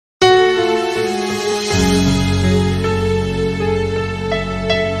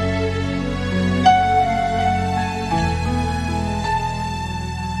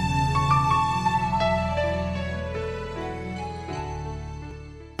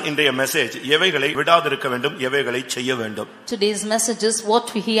இன்றைய மெசேஜ் எவைகளை விடாதிருக்க வேண்டும் எவைகளை செய்ய வேண்டும். Today's message is what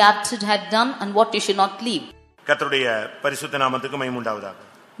he had done and what you should not leave. கர்த்தருடைய பரிசுத்த நாமத்துக்கு மகிமை உண்டாவதாக.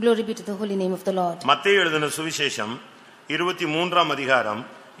 Glory be to the holy name of the Lord. மத்தேயு எழுதின சுவிசேஷம் 23ஆம் அதிகாரம்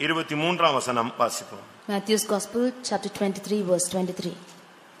 23ஆம் வசனம் வாசிப்போம். Matthew's Gospel chapter 23 verse 23.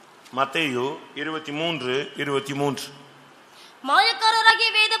 மத்தேயு 23:23. மாயக்காரராகிய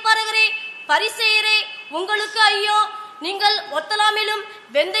வேதபாரகரே பரிசேயரே உங்களுக்கு ஐயோ, நீங்கள் ஒத்தலாமிலும்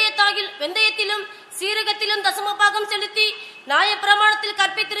வெந்தயத்திலும் சீரகத்திலும் தசமபாகம் செலுத்தி நியாயப்பிரமாணத்தில்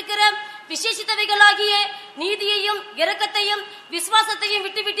கற்பித்திருக்கிற விசேஷித்தவைகளாகிய நீதியையும் இரக்கத்தையும் விசுவாசத்தையும்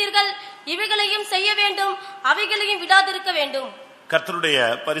விட்டுவிட்டீர்கள். இவைகளையும் செய்ய வேண்டும், அவைகளையும் விடாதிருக்க வேண்டும். கர்த்தருடைய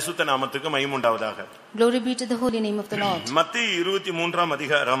பரிசுத்த நாமத்துக்கு மகிமை உண்டாவதாக. Glory be to the holy name of the Lord. மத்தேயு 23ஆம்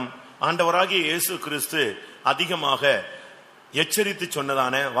அதிகாரம் ஆண்டவராகிய இயேசு கிறிஸ்து அதிகமாக எச்சரித்து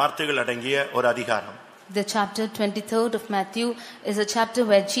சொன்னதான வார்த்தைகள் அடங்கிய ஒரு அதிகாரம். The chapter 23rd of Matthew is a chapter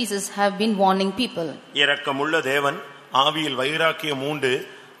where Jesus have been warning people. இரக்கமுள்ள தேவன் ஆவியில் வைராக்கியம் மூண்டு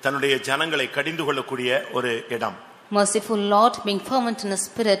தன்னுடைய ஜனங்களை கடிந்து கொள்ளக்கூடிய ஒரு இடம். Merciful Lord, being fervent in his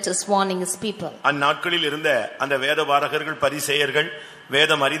spirit, is warning his people. அந்நாட்களில் இருந்த அந்த வேதபாரகர்கள் பரிசேயர்கள்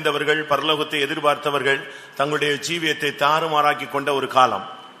வேதம் அறிந்தவர்கள் பரலோகத்தை எதிர்பார்த்தவர்கள் தங்களுடைய ஜீவியத்தை தாறுமாறாக்கி கொண்ட ஒரு காலம்.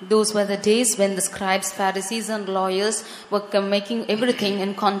 Those were the days when the scribes, Pharisees and lawyers were making everything in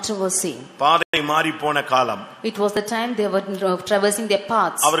controversy. பாதை மாறி போன காலம். It was the time they were traversing their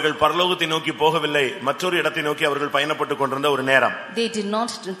paths. அவர்கள் பரலோகத்தை நோக்கி போகவில்லை, மற்றொரு இடத்தை நோக்கி அவர்கள் பயணப்பட்டு கொண்டிருந்த ஒரு நேரம். They did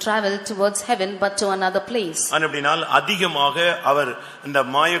not travel towards heaven but to another place. அப்படினால் அதிகமாக அவர் இந்த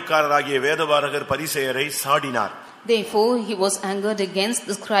மாயக்காரராகிய வேதபாரகர் பரிசேயரை சாடினார். Therefore he was angered against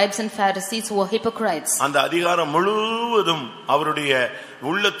the scribes and Pharisees who were hypocrites. அந்த அதிகாரம் முழுவதும் அவருடைய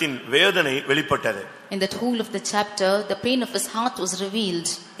உள்ளத்தின் வேதனை வெளிப்பட்டது. In that whole of the chapter, the pain of his heart was revealed.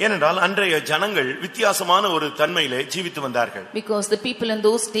 ஏனென்றால் அன்றைய ஜனங்கள் வித்தியாசமான ஒரு தன்மையிலே ஜீவித்து வந்தார்கள். Because the people in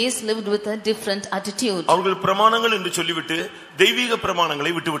those days lived with a different attitude. அவர்கள் பிரமாணங்கள் என்று சொல்லிவிட்டு தெய்வீக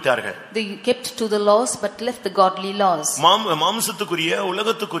பிரமாணங்களை விட்டுவிட்டார்கள். They kept to the laws but left the godly laws. மாம்சத்துக்குரிய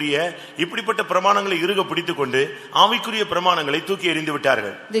உலகத்துக்குரிய இப்படிப்பட்ட பிரமாணங்களை இறுக பிடித்துக்கொண்டு ஆவிக்குரிய பிரமாணங்களை தூக்கி எறிந்து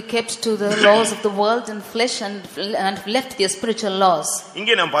விட்டார்கள். They kept to the laws of the world and flesh and left their spiritual laws.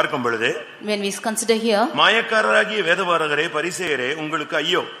 இங்கே நாம் பார்க்கும் பொழுது when we consider here, மாயக்காரராகிய வேதபாரகரே பரிசேயரே உங்களுக்கு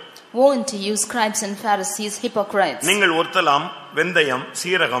ஐயோ, woe unto you scribes and Pharisees, hypocrites. நீங்கள் ஒர்த்தலாம் வெந்தயம்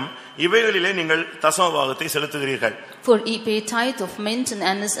சீரகம் இவைகளிலே நீங்கள் தசமபாகத்தை செலுத்துகிறீர்கள். For ye pay tithe of mint and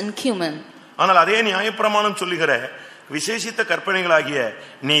anise and cumin. ஆனால் அதே நியாயப்பிரமாணம் சொல்லுகிற விசேஷித்த கற்பனைகளாகிய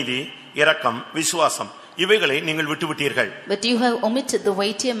நீதி இரக்கம் விசுவாசம் இவைகளை நீங்கள் விட்டுவிட்டீர்கள். But you have omitted the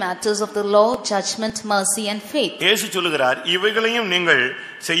weightier matters of the law, judgment, mercy and faith. இயேசு சொல்லுகிறார் இவைகளையும் நீங்கள்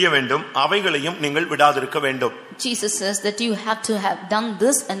செய்ய வேண்டும் அவைகளையும் நீங்கள் விடாதிருக்க வேண்டும். Jesus says that you have to have done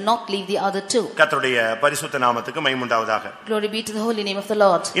this and not leave the other two. கர்த்தருடைய பரிசுத்த நாமத்துக்கு மகிமை உண்டாவதாக. Glory be to the holy name of the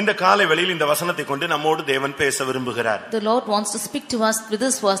Lord. இந்த காலை வேளையில் இந்த வசனத்தை கொண்டு நம்மோடு தேவன் பேச விரும்புகிறார். The Lord wants to speak to us with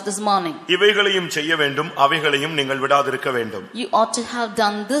this verse this morning. இவைகளையும் செய்ய வேண்டும் அவைகளையும் நீங்கள் விடாதிருக்க வேண்டும். You ought to have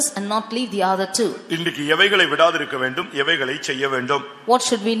done this and not leave the other two. இன்றைக்கு எவைகளை விடாதிருக்க வேண்டும் எவைகளை செய்ய வேண்டும். What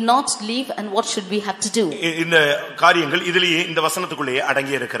should we not leave and what should we have to do? இந்த காரியங்கள் இதிலேயே இந்த வசனத்துக்குள்ளேயே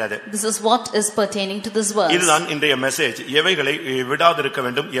அடங்கி இருக்கிறது. This is what is pertaining to this verse. இதுதான் இன்றைய மெசேஜ். எவைகளை விடாதிருக்க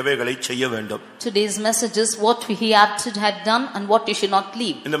வேண்டும் எவைகளை செய்ய வேண்டும். Today's message is what he had done and what you should not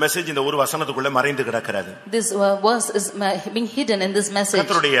leave. இந்த மெசேஜ் இந்த ஒரு வசனத்துக்குள்ள மறைந்து கிடக்கிறது. This verse is being hidden in this message.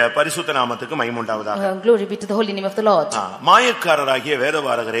 கர்த்தருடைய பரிசுத்த நாமத்துக்கு மகிமை உண்டாவதாக. Glory be to the holy name of the Lord. மாயக்காரராகிய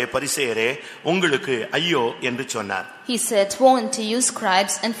வேதபாரகரே பரிசேயரே உங்களுக்கு ஐயோ என்று சொன்னார். He said, woe unto you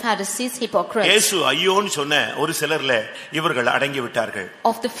scribes and Pharisees, hypocrites. இயேசு ஐயோன்னு சொன்ன ஒரு சிலர்ல இவர்கள் அடங்கி விட்டார்கள்.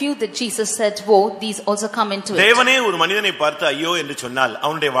 Of the few that Jesus said woe, these also come into it. தேவனே ஒரு மனிதனை பார்த்து ஐயோ என்று சொன்னால்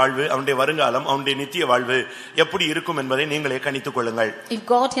அவனுடைய வாழ்வு அவனுடைய வருங்காலம் அவனுடைய நித்திய வாழ்வு எப்படி இருக்கும் என்பதை நீங்களே கணித்துக் கொள்ளுங்கள். If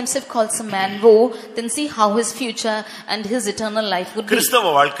God himself calls a man woe, then see how his future and his eternal life would be.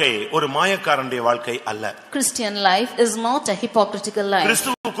 கிறிஸ்தவ வாழ்க்கை ஒரு மாயக்காரனுடைய வாழ்க்கை அல்ல. Christian life is not a hypocritical life.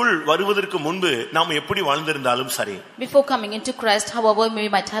 கிறிஸ்துவுக்குள் வருவதற்கு முன்பு நாம் எப்படி வாழ்ந்திருந்தாலும் சரி, before coming into Christ, however we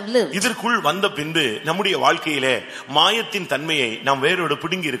might have lived, இதற்குள் வந்த பின்பு நம்முடைய வாழ்க்கையிலே மாயத்தின் தன்மையை நாம் வேரோடு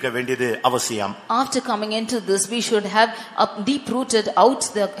பிடுங்கி இருக்க வேண்டியது அவசியம். After coming into this, we should have deep rooted out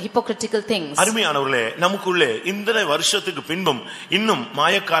the hypocritical things. அருமையானவர்களே, நமக்குள்ளே இந்த வருஷத்துக்கு பின்பும் இன்னும்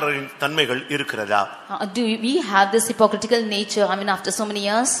மாயக்காரரின் தன்மைகள் இருக்கிறதா? Do we have this hypocritical nature, after so many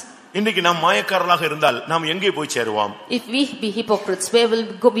years? இன்னைக்கு நாம் மாயக்காரர்களாக இருந்தால் நாம் எங்கே போய் சேருவோம்? If we be hypocrites, where will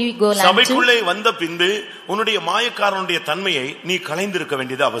we go land to? சபைக்குள்ளே வந்த பின்பு உன்னுடைய மாயக்காரனுடைய தன்மையை நீ களைந்திருக்க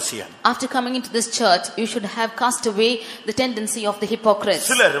வேண்டியது அவசியம். After coming into this church, you should have cast away the tendency of the hypocrites.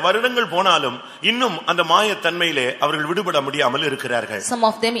 சிலர் வருடங்கள் போனாலும் இன்னும் அந்த மாய தன்மையிலே அவர்கள் விடுபட முடியாமல் இருக்கிறார்கள். Some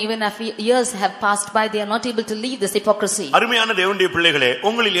of them, even after years have passed by, they are not able to leave this hypocrisy. அருமையான தேவனுடைய பிள்ளைகளே,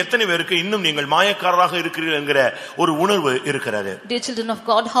 உங்களில் எத்தனை பேருக்கு இன்னும் நீங்கள் மாயக்காரராக இருக்கிறீர்கள் என்கிற ஒரு உணர்வு இருக்கிறது? Dear children of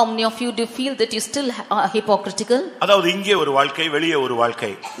God, how many of you do feel that you still are hypocritical? அதாவது இங்கே ஒரு வாழ்க்கை, வெளியே ஒரு வாழ்க்கை.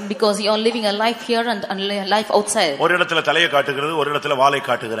 Because you are living a life here and a life outside. ஒரு இடத்துல தலையை காட்டுகிறது, ஒரு இடத்துல வாலை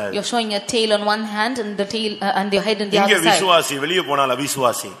காட்டுகிறது. You are showing a tail on one hand and the tail and your head on the other side. இங்கே side. விசுவாசி, வெளியே போனால்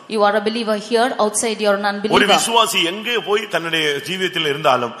அவிசுவாசி. You are a believer here, outside you are an unbeliever. ஒரு விசுவாசி எங்கே போய் தன்னுடைய ஜீவியத்தில்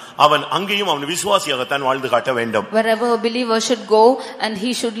இருந்தாலும் அவன் அங்கேயும் அவன் விசுவாசியாக தான் வாழ்ந்து காட்ட வேண்டும். Wherever a believer should go, and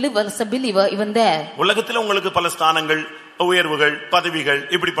he should live as a believer even there. உலகத்தில் உங்களுக்கு பல ஸ்தானங்கள், உயர்வுகள், பதவிகள்,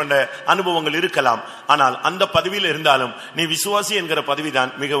 இப்படி பண்ண அனுபவங்கள் இருக்கலாம். ஆனால் அந்த பதவியில் இருந்தாலும் நீ விசுவாசி என்கிற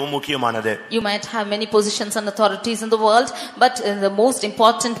பதவிதான் மிகவும் முக்கியமானது. You might have many positions and authorities in the world, but the most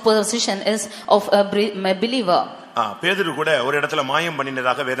important position is of a believer. பேதுரு கூட ஒரு இடத்துல மாயம்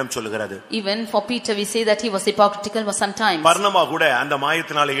பண்ணினதாக வேதம் சொல்லுகிறது. Even for Peter we say that he was hypocritical for some time. பர்னபா கூட அந்த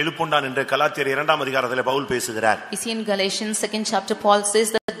மாயத்தினாலே எழுப்புண்டான் என்று கலாத்தியர் 2ஆம் அதிகாரத்திலே பவுல் பேசுகிறார். You see in Galatians 2nd chapter Paul says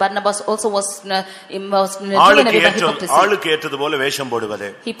that Barnabas also was driven away by hypocrisy. ஆளுக்கு ஏற்றது போல வேஷம் போடுவது.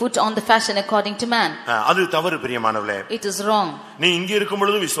 He put on the fashion according to man. அது தவறு பிரியமானவர்களே. It is wrong. நீ இங்க இருக்கும்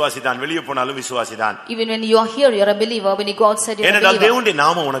பொழுது விசுவாசிதான், வெளியே போனாலும் விசுவாசிதான். Even when you are here you are a believer, when you go outside you are a believer. ஏனென்றால் தேவனுடைய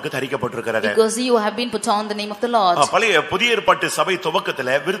நாமம் உனக்கு தரிக்கப்பட்டிருக்கிறது. Because you have been put on the name of the Lord. பழைய புதிய ஏற்பாட்டு சபை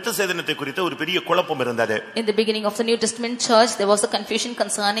துவக்கத்திலே விருத்த சேதனத்தை குறித்த ஒரு பெரிய குழப்பம் இருந்தது. In the beginning of the New Testament church there was a confusion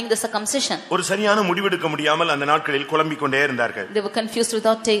concerning the circumcision. ஒரு சரியான முடிவெடுக்க முடியாமல் அந்த நாட்களில் குழம்பிக் கொண்டே இருந்தார்கள். They were confused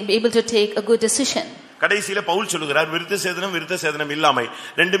without able to take a good decision. கடைசியில பவுல் சொல்லுகிறார், விருத்த சேதனம் இல்லாமை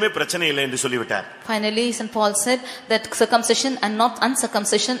ரெண்டுமே பிரச்சனை இல்லை என்று சொல்லிவிட்டார். Finally St. Paul said that circumcision and not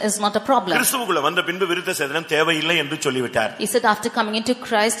uncircumcision is not a problem. கிறிஸ்துவுக்குள்ள வந்த பின்பு விருத்த சேதனம் தேவையில்லை என்று சொல்லிவிட்டார். He said after coming into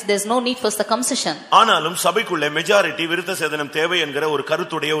Christ there is no need for circumcision. ஆனாலும் சபைக்குள்ள மெஜாரிட்டி விருத்த சேதனம் தேவை என்கிற ஒரு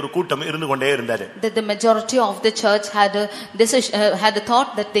கருத்துடைய ஒரு கூட்டம் இருந்து கொண்டே இருந்தது. That the majority of the church had a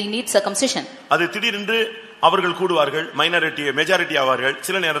thought that they need circumcision. அது திடீரென்று அவர்கள் கூடுவார்கள், மெஜாரிட்டி ஆவார்கள்.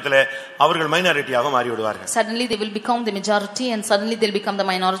 சில நேரத்தில் அவர்கள் மைனாரிட்டியாக மாறிவிடுவார்கள். Suddenly they will become the majority and suddenly they will become the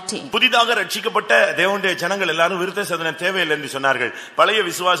minority. புதிதாக ரட்சிக்கப்பட்ட தேவனுடைய ஜனங்கள் எல்லாரும் விருத்த சேதனம் தேவையில்லை என்று சொன்னார்கள். பழைய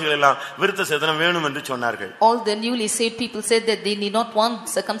விசுவாசிகள் எல்லாம் விருத்த சேதனம் வேணும் என்று சொன்னார்கள். All the newly saved people said that they need not want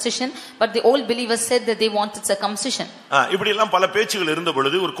circumcision, but the old believers said that they wanted circumcision. இப்படி எல்லாம் பல பேச்சுகள் இருந்த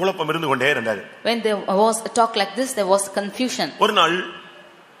பொழுது ஒரு குழப்பம் இருந்து கொண்டே இருந்தது. When there was a talk like this, there was confusion. ஒரு நாள்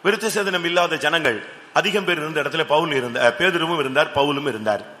விருத்த சேதனம் இல்லாத ஜனங்கள் அதிகம் பேர் இருந்த இடத்துல பேதுருவும் இருந்தார், பவுலும்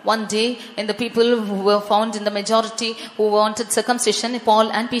இருந்தார். One day in the people who were found in the majority who wanted circumcision,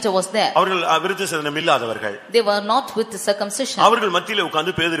 Paul and Peter was there. அவர்கள் விருத்த சேதனம் இல்லாதவர்கள். They were not with the circumcision. அவர்கள் மத்தியிலே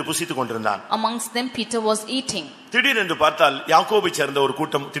உட்கார்ந்து பேதுரு புசித்துக் கொண்டிருந்தான். Amongst them Peter was eating. திடீரென்று பார்த்தால் யாக்கோபை சேர்ந்த ஒரு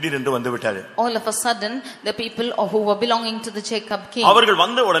கூட்டம் திடீரென்று வந்து விட்டது. All of a sudden the people who were belonging to the Jacob came. அவர்கள்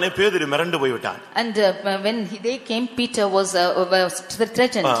வந்த உடனே பேதுரு மிரண்டு போய் விட்டான். And when they came, Peter was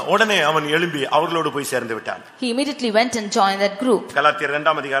threatened. உடனே அவன் எழும்பி அவர்களோடு போய் சேர்ந்து விட்டான். He immediately went and joined that group. கலாத்தியர்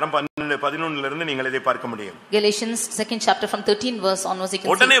 2ஆம் அதிகாரம் 11 இருந்து நீங்கள் இதை பார்க்க முடியும். Galatians 2nd chapter from 13 verse onwards you can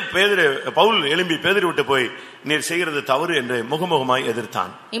see. உடனே பவுல் எழும்பி பேதுரு விட்டு போய் நீர் செய்கிறது தவறு என்று முகமுகமாய்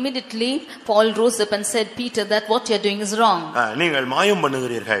எதிர்த்தான். Immediately Paul rose up and said, Peter, that what you are doing is wrong. நீங்கள் மாயம்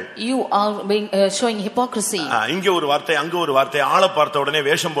பண்ணுகிறீர்கள். You are showing hypocrisy. இங்க ஒரு வார்த்தை அங்க ஒரு வார்த்தை, ஆளை பார்த்த உடனே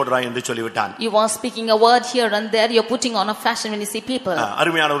வேஷம் போடுறாய் என்று சொல்லிவிட்டான். You are speaking a word here and there, you are putting on a fashion when you see people.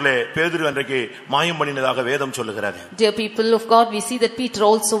 அருமையானவர்களே, பேதுரு அன்றைக்கு மாயம் பண்ணினதாக வேதம் சொல்லுகிறது. Dear people of God, we see that Peter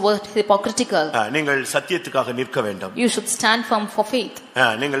also was hypocritical. நீங்கள் சத்தியத்துக்காக நிற்க வேண்டும். You should stand firm for faith.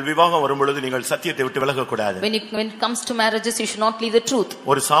 நீங்கள் விவாகம் வரும் பொழுது நீங்கள் சத்தியத்தை விட்டு விலக கூடாது. When it comes to marriages, you should not leave the truth.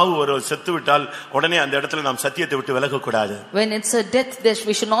 ஒரு சாவு செத்து விட்டால் உடனே அந்த இடத்துல நாம் சத்தியத்தை விட்டு விலக கூடாது. When it's a death,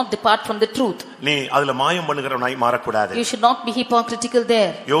 we should not depart from the truth. நீ அதுல மாயம் பண்ணுகிறவனாய் மாறக்கூடாது. You should not be hypocritical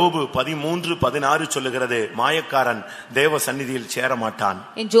there. யோபு 13:16 சொல்லுகிறது, மாயக்காரன் தேவ சந்நிதியில் சேர மாட்டான்.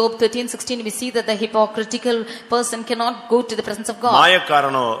 In Job 13:16 we see that the hypocritical person cannot go to the presence of God.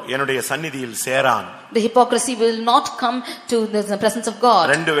 மாயக்காரனோ என்னுடைய சந்நிதியில் சேரான். The hypocrisy will not come to the presence of God.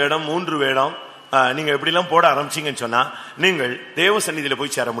 2 வேடம் 3 வேடம் நீங்க எப்படி எல்லாம் போட ஆரம்பிச்சீங்கன்னு சொன்னா நீங்கள் தேவ சந்நிதியில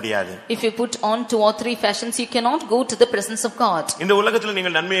போய் சேர முடியாது. If you put on 2 or 3 fashions, you cannot go to the presence of God. இந்த உலகத்தில்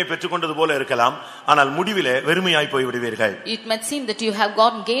நீங்கள் நன்மையை பெற்றுக்கொண்டது போல இருக்கலாம், ஆனால் முடிவிலே வெறுமையாய் போய் விடுவீர்கள். It might seem that you have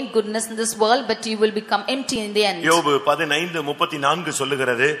gained goodness in this world, but you will become empty in the end. யோபு 15:34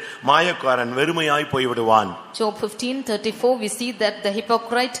 சொல்லுகிறது, மாயக்காரன் வெறுமையாய் போய் விடுவான். Job 15:34 we see that the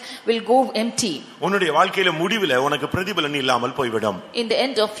hypocrite will go empty. உன்னுடைய வாழ்க்கையில முடிவிலே உனக்கு பிரதிபலன் இல்லாமல் போய்விடும். In the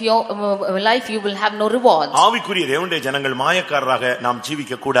end of your life you will have no reward. ஆவிக்குரிய தேவனுடைய ஜனங்கள் மாயக்காரராக நாம்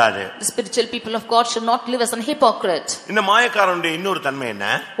ஜீவிக்க கூடாது. The spiritual people of God should not live as a hypocrite. இந்த மாயக்காரனுடைய இன்னொரு தன்மை என்ன?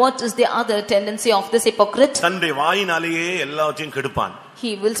 What is the other tendency of this hypocrite? தன்னுடைய வாயினாலேயே எல்லாத்தையும் கெடுப்பான்.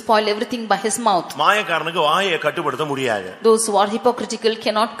 He will spoil everything by his mouth. மாயக்காரனுக்கு வாயை கட்டுப்படுத்த முடியாது. Those who are hypocritical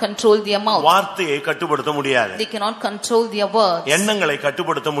cannot control their mouth. வார்த்தையை கட்டுப்படுத்த முடியாது. They cannot control their words. எண்ணங்களை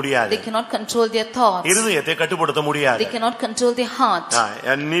கட்டுப்படுத்த முடியாது. They cannot control their thoughts. இருதயத்தை கட்டுப்படுத்த முடியாது. They cannot control their heart.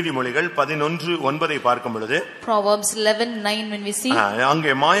 நீதிமொழிகள் 11:9 பார்க்கும் பொழுது, Proverbs 11:9 when we see,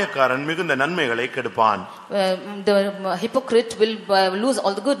 அங்கே மாயக்காரன் மிகுந்த நன்மைகளை கெடுப்பான். The hypocrite will lose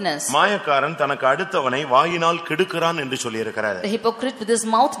all the goodness. மாயக்காரன் தனக்கு அடுத்தவனை வாயினால் கெடுக்கிறான் என்று சொல்லி இருக்கிறார். The hypocrite with his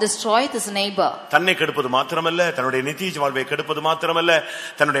mouth destroyeth his neighbor. தன்னை கெடுப்பது மாத்திரமல்ல, தன்னுடைய நித்திய வாழ்வை கெடுப்பது மாத்திரமல்ல,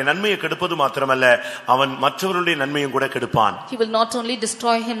 தன்னுடைய நன்மையை கெடுப்பது மாத்திரமல்ல, அவன் மற்றவர்களுடைய நன்மையும் கூட கெடுப்பான். He will not only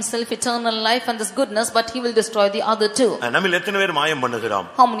destroy himself eternal life and this goodness, but he will destroy the other too. நம்மில் எத்தனை பேர் மாயம் பண்ணுகிறோம்?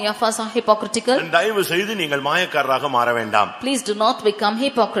 How many of us are hypocritical? தயவு செய்து நீங்கள் மாயக்காரராக மாற வேண்டாம். Please do not become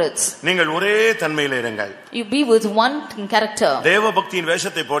hypocrites. நீங்கள் ஒரே தன்மையில் இருங்கள். You be with one character. தேவபக்தியின்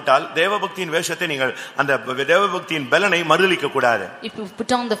வேஷத்தை போட்டால் தேவபக்தியின் வேஷத்தை நீங்கள் அந்த தேவபக்தியின் பலனை மறுதலிக்க கூடாது. If you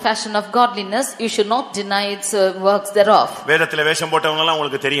put on the fashion of godliness, you should not deny its works thereof. வேதத்திலே வேஷம் போட்டவங்க எல்லாம்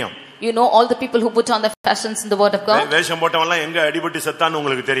உங்களுக்கு தெரியும். You know all the people who put on the fashions in the word of God. வேஷம் போட்டவங்க எல்லாம் எங்க அடிபட்டு செத்தான்னு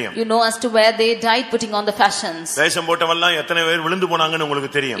உங்களுக்கு தெரியும். You know as to where they died putting on the fashions. வேஷம் போட்டவங்க எல்லாம் எத்தனை பேர் விழுந்து போனாங்கன்னு உங்களுக்கு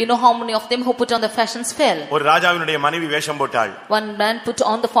தெரியும். You know how many of them who put on the fashions fell. ஒரு ராஜாவினுடைய மனைவி வேஷம் போட்டாள். One man put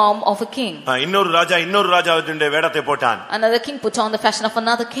on the form of a king. இன்னொரு ராஜாவினுடைய வேடத்தை போட்டான். Another king put on the fashion of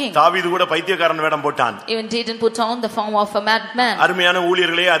another king. தாவீது கூட பைத்தியக்காரன் வேடம் போட்டான். Even David put on the form of a madman. அருமையான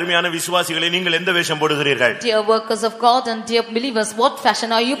ஊழியர்களே, அருமையான விசுவாசிகளே, நீங்கள் எந்த வேஷம் போடுகிறீர்கள்? Dear workers of God and dear believers, what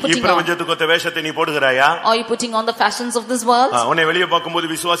fashion are you putting on? இப்பிரபஞ்சத்துக்கு வேஷத்தை நீ போடுகிறாயா? Are you putting on the fashions of this world? உன்னை வெளியே பார்க்கும்போது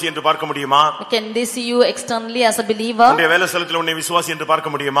விசுவாசி என்று பார்க்க முடியுமா? Can they see you externally as a believer? உன்னுடைய வேலைஸ்தலத்தில் உன்னை விசுவாசி என்று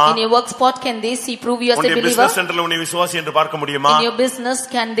பார்க்க முடியுமா? In your work spot can they see prove you as a believer? உன்னுடைய பிசினஸ் சென்டர்ல உன்னை விசுவாசி என்று பார்க்க முடியுமா? In your business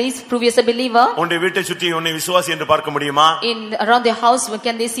can they prove you as a believer? உன்னுடைய வீட்டை சுற்றி உன்னை விசுவாசி என்று பார்க்க முடியுமா? In around their house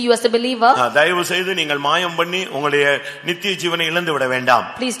can they see you as a believer? தயவு செய்து நீங்கள் மாயம் பண்ணி உங்களுடைய நித்திய ஜீவனை இழந்து விட வேண்டாம்.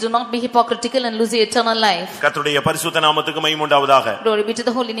 Please do not be hypocritical and lose your eternal life. கர்த்தருடைய பரிசுத்த நாமத்துக்கு மகிமை உண்டாவதாக. Glory be to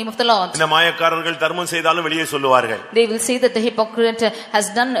the holy name of the Lord. இந்த மாயக்காரர்கள் தர்மம் செய்தாலும் வெளியே சொல்லுவார்கள். They will say that the hypocrite has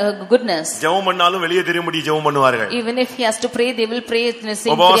done goodness. ஜெபம் பண்ணாலும் வெளியே திரும்பி ஜெபம் பண்ணுவார்கள். Even if he has to pray, they will pray in the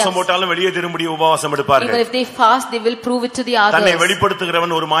same உபவாசம் போட்டாலும் வெளியே திரும்பி உபவாசம் எடுப்பார்கள். Even if they fast, they will prove it to the others. தன்னை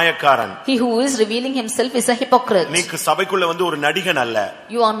வெளிப்படுத்துகிறவன் ஒரு மாயக்காரன். He who is revealing himself is a hypocrite. நீ சபைக்குள்ள வந்து ஒரு நடிகன் அல்ல.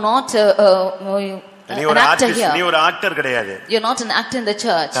 You are not நீ ஒரு ஆக்டர் கிடையாது. You're not an actor in the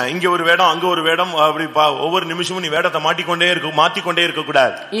church. இங்க ஒரு வேடம் அங்க ஒரு வேடம் அப்படி ஒவ்வொரு நிமிஷமும் நீ வேடத்தை மாத்திக்கொண்டே இருக்க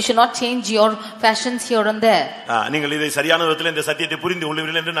கூடாது. You should not change your fashions here and there. நீங்கள் இதை சரியான விதத்தில் இந்த சத்தியத்தை புரிந்து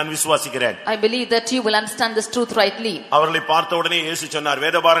கொள்வீர்கள் என்று நான் விசுவாசிக்கிறேன். I believe that you will understand this truth rightly. அவர்களை பார்த்த உடனே இயேசு சொன்னார்,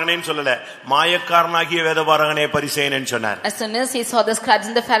 வேதபாரகனேன்னு சொல்லல, மாயக்காரனாகிய வேதபாரகனே பரிசேயனேன்னு சொன்னார். As soon as he saw the scribes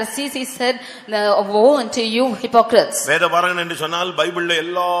and the Pharisees, he said, woe unto you hypocrites. வேதபாரகன் என்று சொன்னால் பைபிள்ல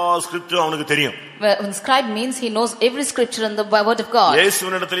எல்லா ஸ்கிரிப்டும் அவனுக்கு தெரியும். When scribe means he knows every scripture in the word of God.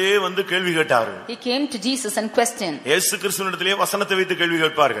 இயேசுவினிடத்திலே வந்து கேள்வி கேட்டார்கள். He came to Jesus and questioned. இயேசு கிறிஸ்துவினிடத்திலே வசனத்தை வைத்து கேள்வி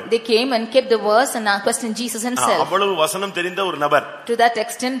கேட்பார்கள். They came and kept the verse and questioned Jesus himself. அவ்வளவு வசனம் தெரிந்த ஒரு நபர். To that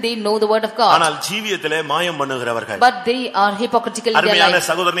extent they know the word of God. ஆனால் ஜீவியத்திலே மாயம் பண்ணுகிறவர்கள். But they are hypocritical in their life. அருமையான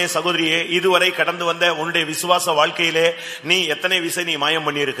சகோதரனே சகோதரியே, இதுவரை கடந்து வந்த உன்னுடைய விசுவாச வாழ்க்கையிலே நீ எத்தனை விசை நீ மாயம்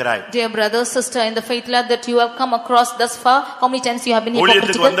பண்ணி இருக்கிறாய்? Dear brother sister in the faith life that you have come across thus far, how many times you have been hypocritical?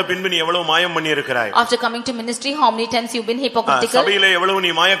 ஊழியத்துக்கு வந்த பின்பு நீ எவ்வளவு மாயம் பண்ணி இருக்கிறாய்? After coming to ministry, how many times you've been hypocritical? சபையிலே எவ்வளவு நீ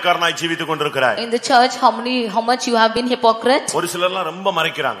மாயக்காரனாய் ஜீவித்துக் கொண்டிருக்கிறாய்? In the church, how much you have been hypocrite? ஒரு சிலர்லாம் ரொம்ப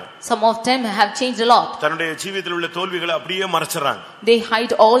மறைக்கிறாங்க. Some of them have changed a lot. தன்னுடைய ஜீவியத்தில் உள்ள தோல்விகளை அப்படியே மறைச்சறாங்க. They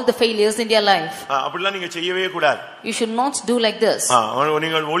hide all the failures in their life. அப்படிலாம் நீங்க செய்யவே கூடாது. You should not do like this.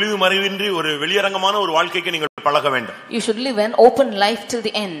 நீங்கள் ஒளிவு மறைவின்றி ஒரு வெளியரங்கமான ஒரு வாழ்க்கைக்கு நீங்கள் பழக வேண்டும். You should live an open life till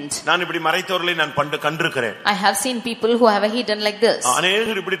the end. நான் இப்படி மறைத்தவர்களை நான் கண்டிருக்கிறேன். I have seen people who have a hidden like this.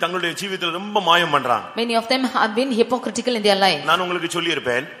 அநேகர் இப்படி தங்களுடைய ஜீவியத்தில் ரொம்ப மாயம் பண்றாங்க. Many of them have been hypocritical in their life. நான் உங்களுக்கு சொல்லி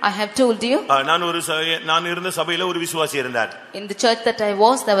இருப்பேன். I have told you. நான் இருந்த சபையில ஒரு விசுவாசி இருந்தார். In the church that I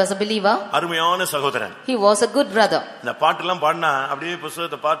was, there was a believer. அருமையான சகோதரன். He was a good brother. இந்த பாட்டெல்லாம் பாடினா அப்படியே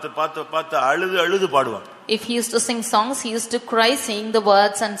புத்தகத்தை பார்த்து அழுது பாடுவான். If he used to sing songs, he used to cry saying the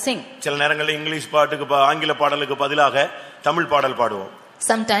words and sing. சில நேரங்களில் இங்கிலீஷ் பாட்டுக்கு ஆங்கில பாடலுக்கு பதிலாக தமிழ் பாடல் பாடுவோம்.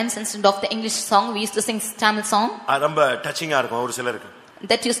 Sometimes instead of the English song, we used to sing Tamil song. ரொம்ப டச்சிங்கா இருக்கும் ஒரு சிலருக்கு.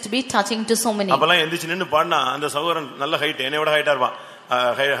 That used to be touching to so many. அப்பலாம் எந்திரிச்சு நின்னு பாடினா அந்த சகோதரன் நல்ல ஹைட், என்னை விட ஹைட்டா இருப்பான்,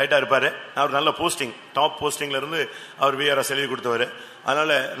 ஹைட்டா இருப்பாரு. அவர் நல்ல போஸ்டிங், டாப் போஸ்டிங்ல இருந்து அவர் விஆர்எஸ் எழுதி கொடுத்தவர்.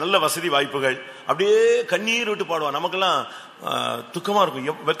 அதனால நல்ல வசதி வாய்ப்புகள், அப்படியே கண்ணீர் விட்டு பாடுவான். நமக்கெல்லாம் துக்கமா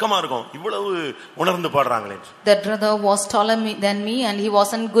இருக்கும், வெக்கமா இருக்கும், இவ்வளவு உணர்ந்து பாடுறாங்களே. That brother was taller than me and he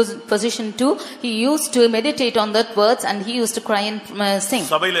was in good position too. He used to meditate on that words and he used to cry and sing.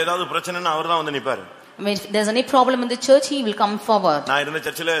 சபையில ஏதாவது பிரச்சனைனா அவர்தான் வந்து நிப்பாரு. When there's any problem in the church, he will come forward. நான் இருந்த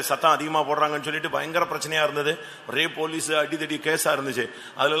சர்ச்சில சத்தம் அதிகமா போடுறாங்கன்னு சொல்லிட்டு பயங்கர பிரச்சனையா இருந்தது. ஒரே போலீஸ் அடிதடி கேஸா இருந்துச்சு.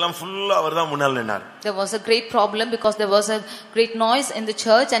 அதெல்லாம் ஃபுல்லா அவர்தான் முன்னால நின்னார். There was a great problem because there was a great noise in the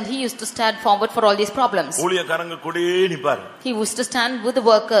church and he used to stand forward for all these problems. ஊழியக்காரங்க கூடயே நிப்பாரு. He used to stand with the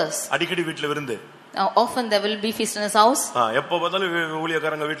workers. அடிக்கடி வீட்ல விருந்து. Now often there will be feast in his house. எப்ப பார்த்தாலும்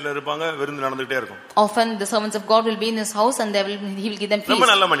ஊழியக்காரங்க வீட்ல இருப்பாங்க, விருந்து நடந்துட்டே இருக்கும். Often the servants of God will be in his house and he will give them feast. ரொம்ப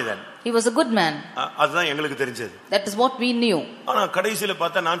நல்ல மனிதன். He was a good man. அதுதான் எங்களுக்கு தெரிஞ்சது. That is what we knew. ஆனா கடைசில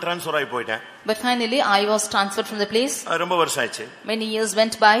பார்த்தா நான் ட்ரான்ஸ்ஃபர் ஆகி போயிட்டேன். But finally I was transferred from the place. ரொம்ப வருஷம் ஆச்சு. Many years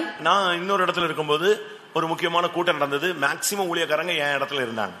went by. நான் இன்னொரு இடத்துல இருக்கும்போது ஒரு முக்கியமான கூட்டம் நடந்தது. மேக்ஸிமம் ஊழியக்காரங்க என் இடத்துல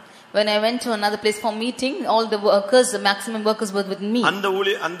இருந்தாங்க. When I went to another place for meeting, all the workers, the maximum workers were with me.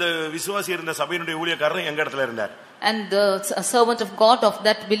 அந்த விசுவாசி இருந்த சபையினுடைய ஊழியக்காரர் எங்க இடத்துல இருந்தார். And the servant of God of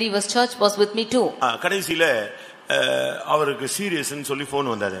that believers church was with me too. கடைசில அவருக்கு சீரியஸ்னு சொல்லி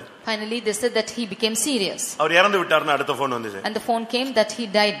போன் வந்தது. Finally they said that he became serious. அவர் இறந்து விட்டார்னு அடுத்த போன் வந்தது. And the phone came that he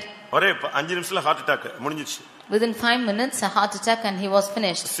died. ஒரே 5 நிமிஷத்துல ஹார்ட் அட்டாக் முடிஞ்சிச்சு. Within 5 minutes a heart attack and he was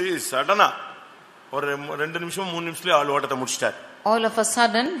finished. சடனா ஒரு 2 நிமிஷம் 3 நிமிஷத்துல ஆள் ஓட்டத்தை முடிச்சிட்டார். All of a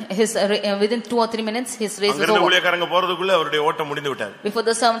sudden his within 2 or 3 minutes his race was over. ஊழியக்காரங்க போறதுக்குள்ள அவருடைய ஓட்டம் முடிந்து விட்டது. Before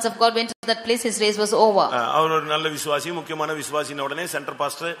the servants of God went to that place, his race was over. அவர் ஒரு நல்ல விசுவாசி, முக்கியமான விசுவாசின உடனே சென்டர்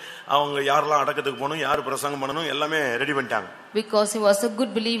பாஸ்டர் அவங்க யாரெல்லாம் அடக்கத்துக்கு போகணும், யார் பிரசங்கம் பண்ணணும் எல்லாமே ரெடி பண்ணிட்டாங்க. Because he was a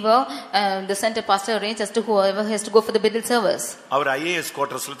good believer, the center pastor arranged as to whoever has to go for the burial service. Our IAS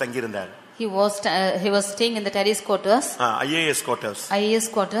குவார்ட்டர்ஸ்ல தங்கி இருந்தார். He was staying in the terrace quarters. IAS quarters. IAS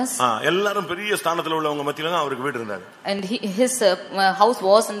quarters. எல்லாரும் பெரிய ஸ்தானத்துல உள்ளவங்க மத்தியில தான் அவருக்கு வீடு இருந்தாரு. And his house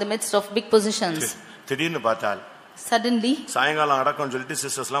was in the midst of big positions. திடீர்னு பார்த்தால் Suddenly சாயங்காலம் அடக்கம்னு சொல்லிட்டு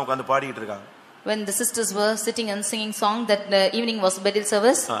சிஸ்டர்ஸ் எல்லாம் உட்கார்ந்து பாடிட்டு இருக்காங்க. when the sisters were sitting and singing song that the evening was burial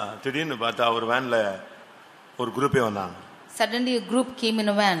service, திடீர்னு பார்த்தா ஒரு வேன்ல ஒரு குரூப்பே வந்தாங்க. Suddenly a group came in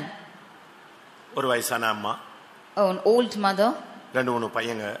a van. ஒரு வயசான அம்மா, An old mother, 2-3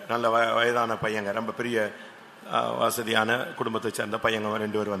 பையங்க, நல்ல வயதான பையங்க, ரொம்ப பெரிய வசதியான குடும்பத்தை சேர்ந்த பையங்க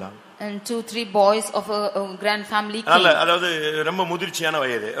 2 பேர் வந்தாங்க. And 2-3 boys of a grand family came. அதாவது ரொம்ப முதிர்ச்சியான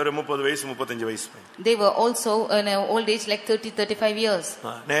வயது, ஒரு 30 வயசு 35 வயசு. They were also in an old age like 30-35 years.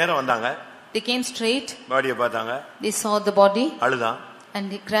 நேரா வந்தாங்க. They came straight. பாடியை பார்த்தாங்க. They saw the body. அழுதான். And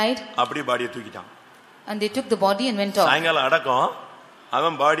they cried. அப்படியே பாடியை தூக்கிட்டான். And they took the body and went off. சாயங்காலம் அடக்கம்,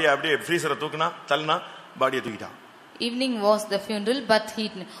 அவன் பாடியை அப்படியே ஃப்ரீசரை தூக்குனா, தள்ளினா, பாடியை தூக்கிட்டான். Evening was the funeral, but he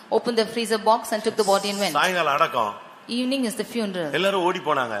opened the freezer box and took the body and went. சாயங்காலம் அடக்கம். Evening is the funeral. எல்லாரும் ஓடி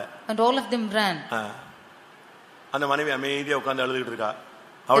போனாங்க. And all of them ran. அந்த மனைவி அமைதியா உட்கார்ந்து அழுதுகிட்டு இருக்கா.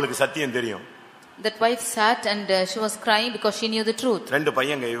 அவளுக்கு சத்தியம் தெரியும். That wife sat and she was crying because she knew the truth. 2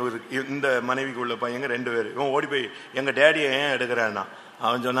 பையங்க, இந்த மனைவிக்கு உள்ள பையங்க 2 பேர். இவன் ஓடி போய் எங்க டேடியை ஏன் எடுக்கிறான்னா,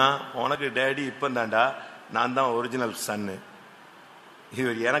 அவன் சொன்னா உனக்கு டேடி இப்பந்தாண்டா, நான் தான் ஒரிஜினல் சன்னு,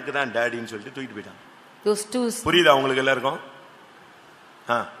 இவர் எனக்கு தான் டேடின்னு சொல்லிட்டு தூக்கிட்டு போயிட்டான். Those two. புரியுதா உங்களுக்கு எல்லாருக்கும்?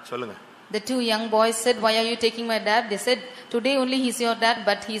 சொல்லுங்க. The 2 young boys said, why are you taking my dad? They said, today only he's your dad,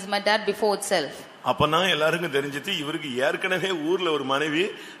 but he's my dad before itself. அப்பதான் எல்லாருக்கும் தெரிஞ்சிட்டு இவருக்கு ஏற்கனவே ஊர்ல ஒரு மனைவி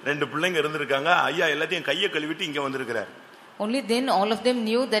 2 பிள்ளைங்க இருந்திருக்காங்க. ஐயா எல்லாத்தையும் கையை கழுவிட்டு இங்க வந்திருக்கிறார். Only then all of them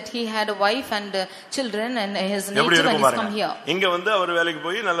knew that he had a wife and children and his native and he's come here. இங்க வந்து அவர் வேலைக்கு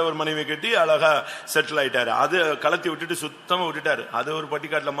போய் நல்ல ஒரு மனைவி கட்டி அழகா செட்டில் ஆயிட்டாரு. அது கலத்தி விட்டுட்டு சுத்தமா விட்டுட்டாரு. அது ஒரு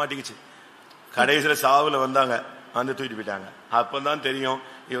பட்டிக்காட்டுல மாட்டிக்கிச்சு. கடைசியில சாவுல வந்தாங்க, வந்து தூக்கிட்டு போயிட்டாங்க. அப்பதான் தெரியும்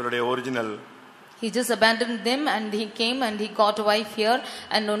இவருடைய original. He just abandoned them and he came and he got a wife here,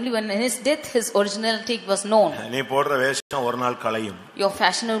 and only when in his death his originality was known. நீ போடுற வேஷம் ஒரு நாள் களையும். Your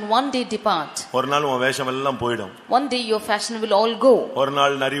fashion will one day depart. ஒரு நாள் உன் வேஷம் எல்லாம் போய்டும். One day your fashion will all go. ஒரு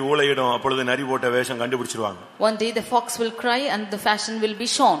நாள் நரி ஊளையிடும், அப்பொழுது நரி போட்ட வேஷம் கண்டுபிடிச்சிருவாங்க. One day the fox will cry and the fashion will be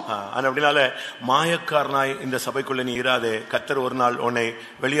shown. அப்படினால மாயக்காரனாய் இந்த சபைக்குள்ள நீ இராதே, கர்த்தர் ஒரு நாள் உன்னை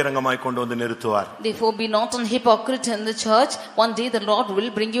வெளியரங்கமாய் கொண்டு வந்து நிறுத்துவார். Therefore be not an hypocrite in the church. One day the Lord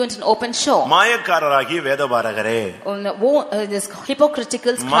will bring you into an open show. மாயக்காரராகிய வேதபாரகரே, this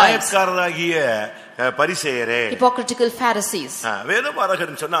hypocritical scribes, மாயக்காரராகிய பரிசேயரே, hypocritical Pharisees.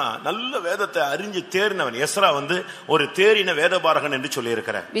 வேதபாரகன் சொன்னா நல்ல வேதத்தை அறிஞ்சு தேறினவன். எஸ்ரா ஒரு தேறின வேதபாரகன் என்று சொல்லி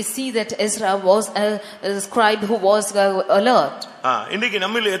இருக்கிறார். We see that Ezra was a scribe who was alert. இன்னைக்கு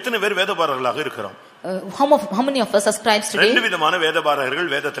நம்மில் எத்தனை பேர் வேதபாரகர்களாக இருக்கிறோம்? How many of us are scribes today? ரெண்டு விதமான வேதபாரகர்கள்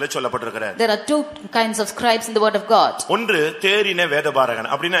வேதத்திலே சொல்லப்பட்டிருக்கிறார். There are two kinds of scribes in the word of God. ஒன்று தேறின வேதபாரகன்.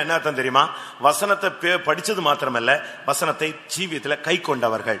 அப்படினா என்ன அர்த்தம் தெரியுமா? வசனத்தை படிச்சது மாத்திரமல்ல, வசனத்தை ஜீவியத்திலே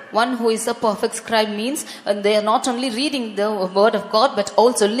கைக்கொண்டவர்கள். One who is a perfect scribe means they are not only reading the word of God but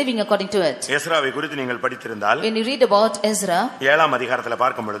also living according to it. எஸ்ராவை குறித்து நீங்கள் படித்திருந்தால், when you read about Ezra, 7ஆம் அதிகாரத்திலே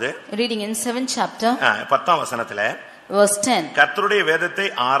பார்க்கும் பொழுது, reading in 7th chapter, 10ஆம் வசனத்திலே, verse 10, கர்த்தருடைய வேதத்தை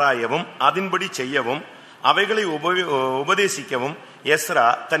ஆராயவும் அதின்படி செய்யவும் அவைகளை உபதேசிக்கவும் எஸ்ரா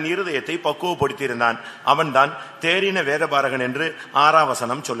தன் இருதயத்தை பக்குவப்படுத்தியிருந்தான். அவன்தான் தேறின வேதபாரகன் என்று 6ஆம்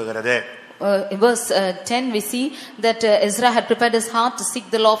வசனம் சொல்லுகிறது. In verse 10 we see that Ezra had prepared his heart to seek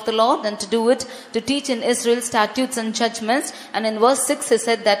the law of the Lord and to do it, to teach in Israel statutes and judgments, and in verse 6 he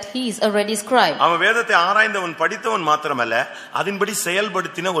said that he is a ready scribe. அவன் வேதத்தை ஆராய்ந்தவன் படித்தவன் மாத்திரமல்ல, அதின்படி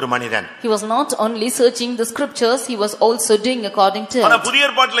செயல்படுத்தின ஒரு மனிதன். He was not only searching the scriptures, he was also doing according to it. ஆனா புதிய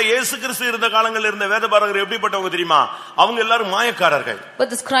ஏற்பாட்டிலே இயேசு கிறிஸ்து இருந்த காலங்களில் இருந்த வேதபாரகர் எப்படிப்பட்டவங்க தெரியுமா? அவங்க எல்லாரும் மாயக்காரர்கள்.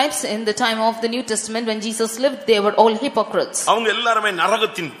 But the scribes in the time of the New Testament when Jesus lived, they were all hypocrites. அவங்க எல்லாரும்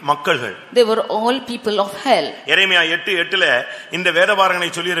நரகத்தின் மக்கள்கள். They were all people of hell. எரேமியா 8:8ல இந்த வேதபாரகனை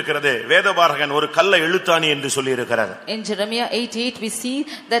சொல்லி இருக்கிறது, வேதபாரகன் ஒரு கல்லை இழுத்தானி என்று சொல்லி இருக்கிறார். In Jeremiah 8:8 we see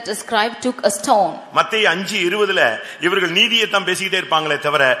that a scribe took a stone. மத்தேயு 5:20ல இவர்கள் நீதியை தான் பேசிட்டே இருப்பாங்களே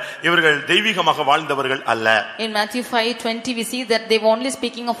தவிர இவர்கள் தெய்வீகமாக வாழ்ந்தவர்கள் அல்ல. In Matthew 5:20 we see that they were only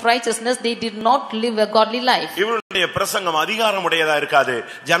speaking of righteousness, they did not live a godly life. இவர்களுடைய பிரசங்கம் அதிகாரமுடையதா இருக்காது,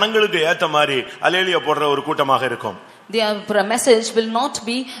 ஜனங்களுக்கு ஏத்த மாதிரி அல்லேலூயா போடுற ஒரு கூட்டமாக இருக்கும். Their message will not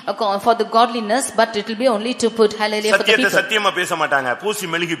be for the godliness, but it will be only to put hallelujah for the people. சத்தியமா பேச மாட்டாங்க, பூசி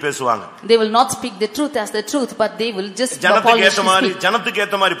மெழுகி பேசுவாங்க. They will not speak the truth as the truth, but they will just ஜனத்துக்கு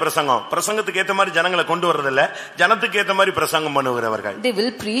ஏத்த மாதிரி பிரசங்கத்துக்கு ஏத்த மாதிரி ஜனங்களை கொண்டு வரது இல்ல, ஜனத்துக்கு ஏத்த மாதிரி பிரசங்கம் பண்ணுகிறவர்கள். They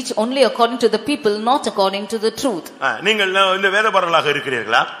will preach only according to the people, not according to the truth. நீங்கள் இந்த வேதபாரகர்களாக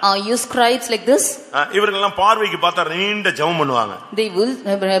இருக்கிறீர்களா? Are you scribes like this? இவர்கள் எல்லாம் பார்வைக்கு பார்த்தா நீண்ட ஜெபம் பண்ணுவாங்க. They will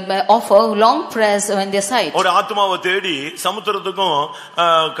offer long prayers when they sight. ஒரு ஆத்மாவை தேடி சமுத்திரத்துக்கும்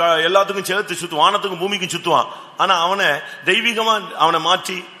எல்லாத்துக்கும் சேர்த்து சுத்துவான், வானத்துக்கும் பூமிக்கும் சுத்துவான். ஆனா அவனை தெய்வீகமா அவனை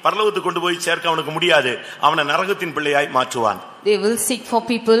மாற்றி பரலோகத்துக்கு கொண்டு போய் சேர்க்க அவனுக்கு முடியாது. அவனை நரகத்தின் பிள்ளையாய் மாற்றுவான். They will seek for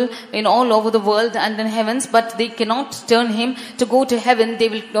people in all over the world and in heavens, but they cannot turn him to go to heaven. They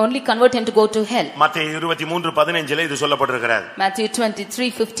will only convert him to go to hell. மத்தேயு 23:15 இது சொல்லப்பட்டிருக்கிறது. Matthew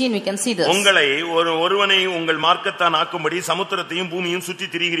 23:15 we can see this. உங்களை ஒருவனை உங்கள் மார்க்கத்தான் ஆக்கும்படி சமுத்திரத்தையும் பூமியையும் சுற்றி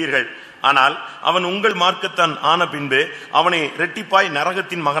திரிகிறீர்கள். ஆனால் அவன் உங்கள் மார்க்கத்தான் ஆன பின்பு அவனை இரட்டிப்பாய்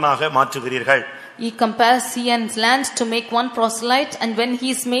நரகத்தின் மகனாக மாற்றுகிறீர்கள். He compares sea and land to make one proselyte, and when he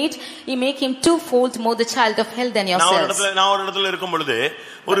is made, he make him twofold more the child of hell than yourselves. நான் ஒரு இடத்துல இருக்கும் பொழுது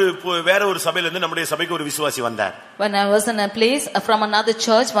வேற ஒரு சபையில இருந்து நம்முடைய சபைக்கு ஒரு விசுவாசி வந்தார். When I was in a place from another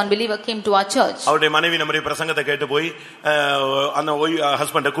church, one believer came to our church. அவருடைய மனைவி நம்முடைய பிரசங்கத்தை கேட்டு போய் அந்த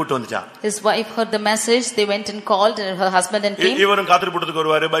ஹஸ்பண்ட கூட்டி வந்துச்சா. His wife heard the message, they went and called her husband and came. இவரும் காத்திருப்புறதுக்கு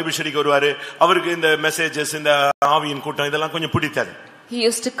வருவாரு, பைபிள் ஸ்டடிக்கு வருவாரு. அவருக்கு இந்த மெசேஜஸ், இந்த ஆவியின் கூட்டம் இதெல்லாம் கொஞ்சம் பிடித்தது. He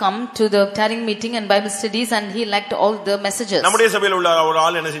used to come to the tarrying meeting and Bible studies, and he liked all the messages. நம்முடைய சபையில உள்ள ஒரு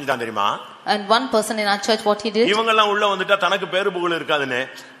ஆள் என்ன செஞ்சான் தெரியுமா? And one person in our church, what he did? இவங்க எல்லாம் உள்ள வந்துட்டா தனக்கு பேரு புகழ் இருக்காதுன்னு,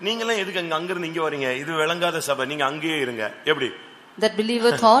 நீங்க எல்லாம் எதுக்கு அங்க இருந்து இங்க வரீங்க, இது விளங்காத சபை, நீங்க அங்கேயே இருங்க. எப்படி? That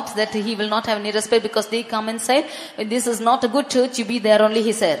believer thought that he will not have any respect because they come and say, this is not a good church, you be there only,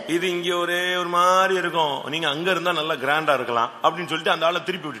 he said. இது இங்க ஒரு மாதிரி இருக்கும், நீங்க அங்க இருந்தா நல்லா கிராண்டா இருக்கலாம் அப்படின்னு சொல்லிட்டு அந்த ஆளை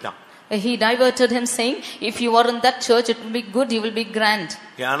திருப்பி விட்டுட்டான். He diverted him saying, if you are in that church, it will be good, you will be grand.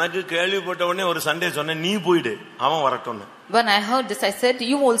 எனக்கு கேள்விப்பட்ட உடனே ஒரு சண்டே சொன்னேன், நீ போயிடு, அவன் வரட்டும்னு. When I heard this, I said,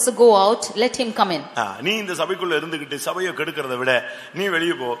 you also go out, let him come in. நீ இந்த சபைக்குள்ள இருந்துகிட்டு சபையை கெடுக்கிறத விட நீ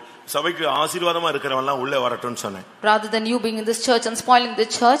வெளியே போ, சபைக்கு ஆசீர்வாதமா இருக்கிறவன் எல்லாம் உள்ளே வரட்டும்னு சொன்னேன். Rather than you being in this church and spoiling the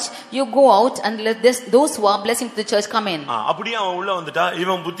church, you go out and let those who are blessing to the church come in. அப்படியே அவன் உள்ள வந்துட்டா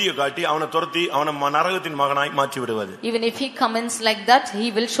இவன் புத்தியை காட்டி அவனை துரத்தி அவனை நரகத்தின் மகனாய் மாற்றி விடுவது. Even if he comes like that, he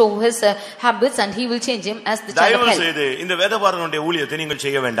will show his habits and he will change him as the child of hell. தயவு செய்து இந்த வேதபாரகனுடைய ஊழியத்தை நீங்கள்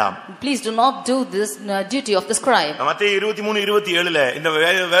செய்ய வேண்டாம். Please do not do this duty of the scribe. மத்தேயு 23:27ல இந்த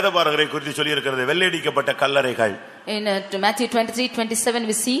வேதபாரகரை குறித்து சொல்லி இருக்கிறது, வெள்ளையடிக்கப்பட்ட கல்லறைகள். In Matthew 23:27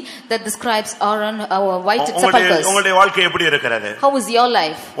 we see that the scribes are on white sepulchres. உங்களுடைய வாழ்க்கை எப்படி இருக்கிறது? How is your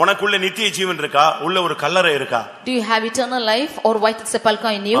life? உனக்குள்ள நித்திய ஜீவன் இருக்கா? உள்ள ஒரு கல்லறை இருக்கா? Do you have eternal life or white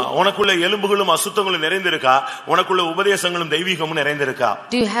sepulchre in you? உனக்குள்ள எலும்புகளும் அசுத்தங்களும் நிறைந்திருக்கா? உனக்குள்ள உபதேசங்களும் தெய்வீகமும் நிறைந்திருக்கா?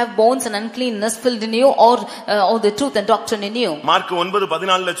 Do you have bones and uncleanness filled in you or the truth and doctrine in you? Mark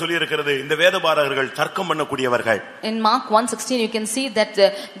 9:14ல சொல்லி இருக்கிறது இந்த வேதபாரகர்கள் தர்க்கம் பண்ணக்கூடியவர்கள். In Mark 1:16 you can see that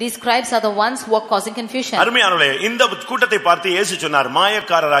these scribes are the ones who are causing confusion. அருமையானவர்களே, இந்த கூட்டத்தை பார்த்து இயேசு சொன்னார்,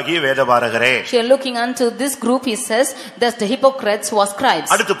 மாயக்காரராகிய வேதபாரகரே. Here looking unto this group he says that the hypocrites who are scribes.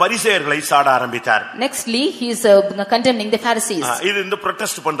 அடுத்து பரிசேயர்களை சாட ஆரம்பித்தார். Nextly he is condemning the Pharisees. இது இந்த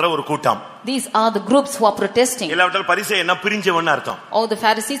protest பண்ற ஒரு கூட்டம். These are the groups who are protesting. இல்லாவிட்டால் பரிசேயனா பிரிஞ்சவன்னு அர்த்தம். All the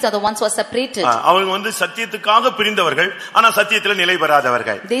Pharisees are the ones who are separated. அவங்க சத்தியத்துக்காக பிரிந்தவர்கள், ஆனா சத்தியத்திலே நிலை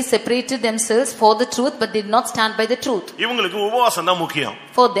பெறாதவர்கள். They separated themselves for the truth but did not stand by the truth. இவங்களுக்கு உபவாசம் தான் முக்கியம்.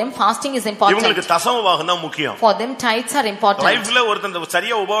 For them fasting is important. இவங்களுக்கு தசமபாகம் தான் முக்கியம். For them tithes are important. லைஃப்ல ஒருத்தன்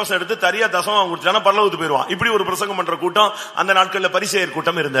சரியா உபவாசம் எடுத்து சரியா தசமபாகம் கொடுத்தானா பரலோகத்துக்கு போய்டுவான். இப்படி ஒரு பிரசங்கம் பண்ற கூட்டம் அந்த நாட்கள்ல பரிசேயர்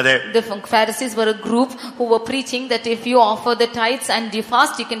கூட்டம் இருந்தது. The Pharisees were a group who were preaching that if you offer the tithes and you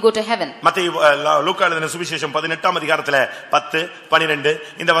fast you can go to heaven. லூக்கா எழுதின சுவிசேஷம் 18ஆம் அதிகாரத்துல 10, 12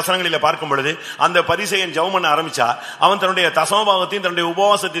 இந்த வசனங்களில பார்க்கும் பொழுது அந்த பரிசேயன் ஜெபம் பண்ண ஆரம்பிச்சா அவன் தன்னுடைய தசமபாகத்தையும் தன்னுடைய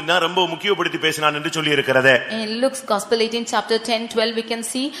உபவாசத்தையும் தான் ரொம்ப முக்கியப்படுத்தி பேசினான் என்று சொல்லி இருக்கிறது. In Luke's Gospel 18 chapter 10-12 we can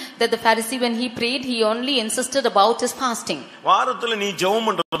see that the Pharisee when he prayed he only insisted about his fasting. வாரத்துல நீ ஜெபம்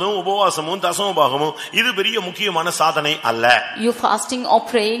பண்றதும் உபவாசமும் தசமபாகமும் இது பெரிய முக்கியமான சாதனை அல்ல. You fasting or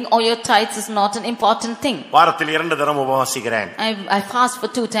praying or your tithes is not an important thing. வாரத்தில் 2 தடவை உபவாசிக்கிறேன். I fast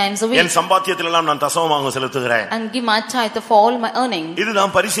for 2 times a week. என் சம்பாத்தியத்தில் எல்லாம் நான் தசமபாகம் செலுத்துகிறேன். And give my tithe of all my earning.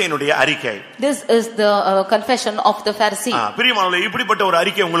 இதுதான் பரிசேயனுடைய அறிக்கை. This is the confession of the Pharisee. பிரியமானவர்களே, இப்படிப்பட்ட ஒரு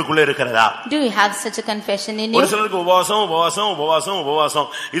அறிக்கை உங்களுக்குள்ள இருக்கிறதா? Do you have such a confession in you? ஒரு சிலருக்கு உபவாசம்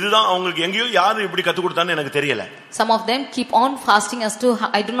இதுதான் அவங்களுக்கு எங்கேயோ யாரு இப்படி கத்து கொடுத்தான்னு எனக்கு தெரியல. Some of them keep on fasting as to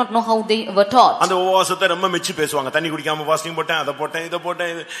I do not know how they were taught. அந்த உபவாசத்தை ரொம்ப மெச்சி பேசுவாங்க. தண்ணி குடிக்காம ஃபாஸ்டிங் போட்டேன், அத போட்டேன், இத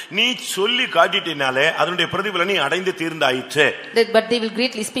போட்டேன். நீ சொல்லி காட்டிட்டேனாலே அதனுடைய பிரதிபலனை நீ அடைந்து தீர்ந்தாயிற்று. But they will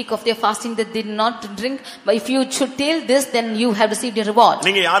greatly speak of their fasting that they did not drink. But if you should tell this then you have received your reward.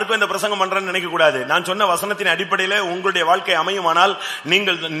 நீங்க யாருக்கும் இந்த பிரசங்கம் பண்றேன்னு நினைக்க கூடாது. நான் சொன்ன வசனத்தின் அடிப்படையிலே உங்களுடைய வாழ்க்கை அமையுமானால்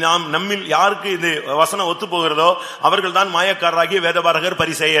நீங்கள் நம்மில் யாருக்கு இது வசனம் ஒத்து போகிறதோ அவர்கள்தான் மாயக்காரராகிய வேதபாரகர்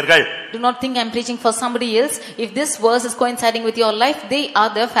பரிசேயர்கள். Do not think I am preaching for somebody else. If this verse is coinciding with your life, they are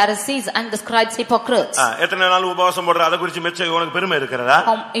the Pharisees and the scribes hypocrites. எத்தனை நாள் உபவாசம் போடுற அத குறித்து மெச்ச உனக்கு பெருமை இருக்கிறதா?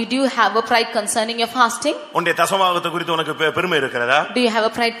 Do you have a pride concerning your fasting? உன்னுடைய தசமபாகத்தை குறித்து உனக்கு பெருமை இருக்கிறதா? Do you have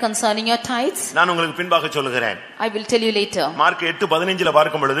a pride concerning your tithes? நான் உங்களுக்கு பின்பாக சொல்லுகிறேன். I will tell you later. Mark 8:15ல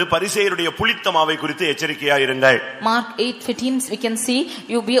பார்க்கும் பொழுது பரிசேயருடைய புளித்த மாவை குறித்து எச்சரிக்கையாக இருங்கள். Mark 8:15 we can see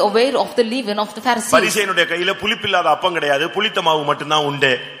you be aware of the leaven of the Pharisees. பரிசேயனுடைய கையில புளிப்பில்லாத அப்பம் கிடையாது, புளித்த மாவு மட்டும் தான்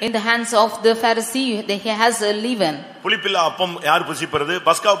உண்டு. In the hands of the Pharisee he has a leaven. புளிப்பில்லா அப்பம் யார் புசிப்பது?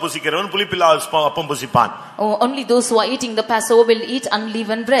 பஸ்கா புசிக்கிறவன் புளிப்பில்லா அப்பம் புசிப்பான். Only those who are eating the Passover will eat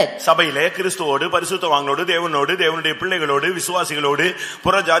unleavened bread. சபையிலே கிறிஸ்துவோடு பரிசுத்தவான்களோடு தேவனோடு தேவனுடைய பிள்ளைகளோடு விசுவாசிகளோடு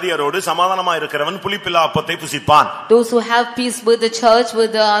புறஜாதியரோடு சமாதானமா இருக்கிறவன் புளிப்பில்லா அப்பத்தை புசிப்பான். Those who have peace with the church,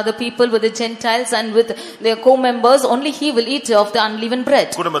 with the other people, with the Gentiles and with their co-members, only he will eat of the unleavened bread.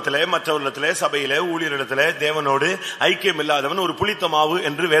 குடும்பத்திலே மற்றவர்களிடத்திலே சபையிலே ஊழியரிடத்திலே தேவனோடு ஐக்கியம் இல்லாதவன் ஒரு புளித்த மாவு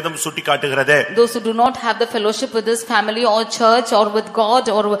என்று வேதம் சுட்டிக்காட்டுகிறது. Those who do not have the fellowship with this family or church or with God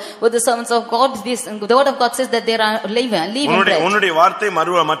or with the servants of God, this the word of God says that there are leaven bread. உன்னுடைய வார்த்தை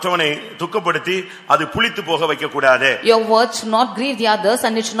மற்றவனை துக்கப்படுத்தி அது புளித்து போக வைக்க கூடாது. Your word should not grieve the others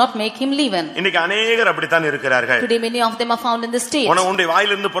and it should not make him leaven. இன்னைக்கு अनेகர் அப்படித்தான் இருக்கிறார்கள். Today many of them are found in this state. உன்னுடைய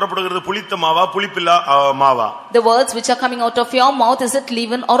வாயிலிருந்து புறப்படுகிறது புளித்த மாவா புளிப்பில்லா மாவா? The words which are coming out of your mouth, is it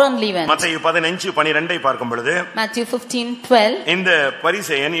leaven or unleavened? மத்தேயு 15:12 பார்க்கும் பொழுது Matthew 15:12 இந்த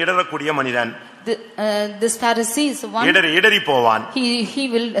பரிசேயன் இடறக்கூடிய மனிதன். This Pharisee is one இடறி போவான். He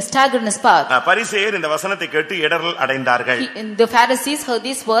will stagger in his path. பரிசேயர் இந்த வசனத்தை கேட்டு இடறல் அடைந்தார்கள். The Pharisees heard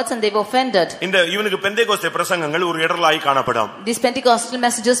these words and they were offended. இந்த இவனுக்கு பெந்தேகோஸ்தே பிரசங்கங்கள் ஒரு இடறலாய் காணப்படும். These Pentecostal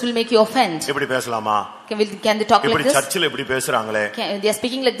messages will make you offend. இப்படி பேசலாமா? Can they talk like this? சர்ச்சில் இப்படி பேசுறாங்களே. They are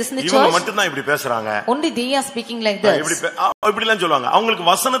speaking like this in the church. இவங்க மட்டும் தான் இப்படி பேசுறாங்க. Only they are speaking like this. இப்படி எல்லாம் சொல்லுவாங்க. அவங்களுக்கு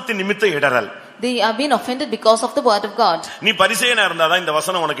வசனத்தின் நிமித்த இடறல். They are being offended because of the word of God. நீ பரிசேயனா இருந்தாதான் இந்த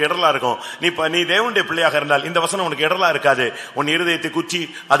வசனம் உனக்கு இடறலா இருக்கும். நீ தேவனுடைய பிள்ளையாக இருந்தால் இந்த வசனம் உனக்கு இடறலா இருக்காது. உன் இருதயத்தை குத்தி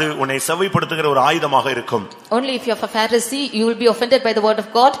அது உன்னை செவ்வைப்படுத்துகிற ஒரு ஆயுதமாக இருக்கும். Only if you are a Pharisee you will be offended by the word of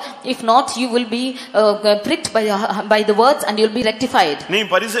God. If not you will be pricked by the words and you will be rectified. நீ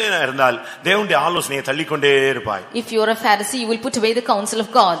பரிசேயனா இருந்தால் தேவனுடைய ஆலோசனையை தள்ளி தள்ளிக்கொண்டே இருப்பாய். If you are a Pharisee, you will put away the counsel of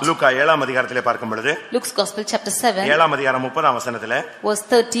God. லூக்கா 7ஆம் அதிகாரத்திலே பார்க்கும் பொழுது Luke's Gospel chapter 7 7ஆம் அதிகாரம் 30ஆம் வசனத்திலே verse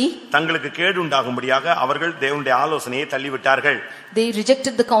 30, தங்களுக்கு கேடு உண்டாகும்படியாக அவர்கள் தேவனுடைய ஆலோசனையை தள்ளிவிட்டார்கள். they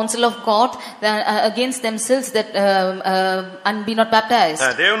rejected the counsel of God against themselves that and be not baptized.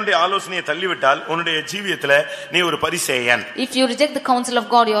 தேவனுடைய ஆலோசனையை தள்ளிவிட்டால் உன்னுடைய ஜீவியத்திலே நீ ஒரு பரிசேயன். If you reject the counsel of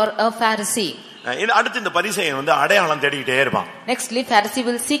God, you are a Pharisee. அடுத்து இந்த பரிசேயன் வந்து அடையாளம் தேடிக்கிட்டே இருப்பான். Nextly, Pharisee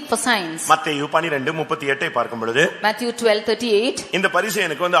will seek for signs. மத்தேயு 12:38 பார்க்கும் பொழுது Matthew 12:38, இந்த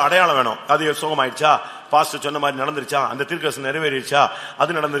பரிசேயனுக்கு வந்து அடையாளம் வேணும். அது சுகமாயிடுச்சா, பாஸ்டர் சொன்ன மாதிரி நடந்துருச்சா, அந்த தீர்க்கதரிசனம் நிறைவேறிடுச்சா,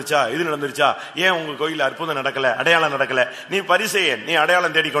 அது நடந்துருச்சா, இது நடந்துருச்சா, ஏன் உங்க கோயில்ல அற்புதம் நடக்கல, அடையாளம் நடக்கல, நீ பரிசேயன், நீ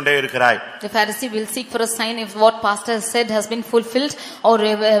அடையாளம் தேடிக்கொண்டே இருக்கிறாய். The Pharisee will seek for a sign if what pastor has said has been fulfilled or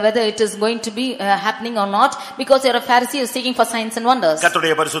whether it is going to be happening or not, because you are a Pharisee, you are seeking for signs and wonders.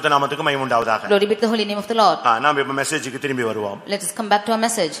 கர்த்தருடைய பரிசுத்த நாமத்துக்கு மகிமை உண்டாவதாக. Glory be to the holy name of the Lord. நாம் இப்ப மெசேஜுக்கு திரும்பி வருவோம். Let us come back to our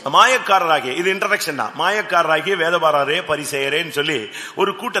message. மாயக்காரராகிய, இது இன்ட்ரோடக்ஷன் தான், மாயக்காரராகிய வேதபாரரே பரிசேயரேன்னு சொல்லி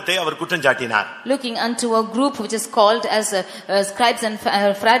ஒரு கூட்டத்தை அவர் குற்றம் சாட்டினார். Looking unto a group which is called as scribes and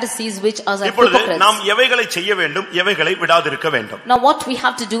Pharisees, which are இப்பொழுது hypocrites. நாம் எவைகளை செய்ய வேண்டும், எவைகளை விடாதிருக்க வேண்டும். Now what we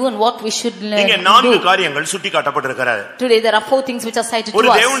have to do and what we should இங்கே do. 4 காரியங்கள் சுட்டி காட்டப்பட்டிருக்கிறது. Today there are 4 things which are cited ஒரு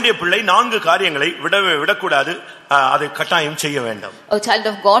to us. தேவனுடைய பிள்ளை 4 காரியங்களை விடக்கூடாது, அதை கட்டாயம் செய்ய வேண்டும். A child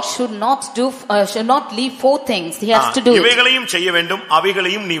of God should not leave 4 things. He has to do it. இவைகளையும் செய்ய வேண்டும்,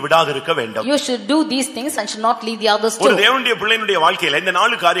 அவைகளையும் நீ விடாதிருக்க வேண்டும். You should do these things and should not leave the others too. ஒரு தேவனுடைய பிள்ளையினுடைய வாழ்க்கையில இந்த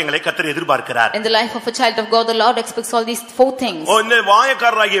 4 காரியங்களை கர்த்தர் எதிர்பார்க்கிறார். In the life of a child of God, the Lord expects all these 4 things. இந்த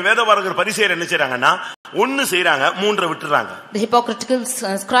மாயக்காரராகிய வேதபாரகர் பரிசேயர் என்ன செய்றாங்கன்னா, ஒன்னு செய்றாங்க, 3 விட்டுறாங்க. The hypocritical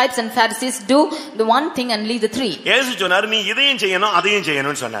scribes and Pharisees do the one thing and leave the 3. இயேசு சொன்னார், நீ இதையும் செய்யணும் அதையும்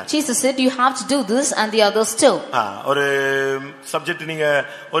செய்யணும்னு சொன்னார். Jesus said you have to do this and the others too. ஒரு சப்ஜெக்ட் நீங்க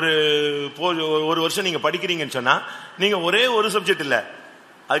ஒரு வருஷம் நீங்க படிக்கிறீங்கன்னு சொன்னா, நீங்க ஒரே ஒரு சப்ஜெக்ட் இல்ல,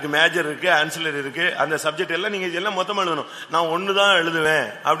 அதுக்கு மேஜர் இருக்கு, ஆன்சிலரி இருக்கு, அந்த சப்ஜெக்ட் எல்லாம் நீங்க எல்லாம் மொத்தமா எழுதணும். நான் ஒன்னு தான் எழுதுவேன்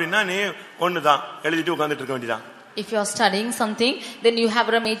அப்படின்னா நீ ஒன்னு தான் எழுதிட்டு உட்கார்ந்துட்டு இருக்க வேண்டியதான். If you are studying something, then you have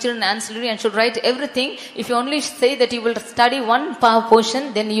a major and ancillary and should write everything. If you only say that you will study one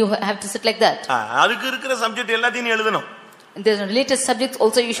portion, then you have to sit like that. அதுக்கு இருக்கிற subject எல்லாத்தையும் நீ எழுதணும். The related subjects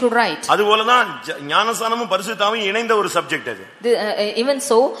also you should write. அதுபோல தான் ஞானஸ்நானமும் பரிசுத்தாவியும் இணைந்த ஒரு subject அது. Even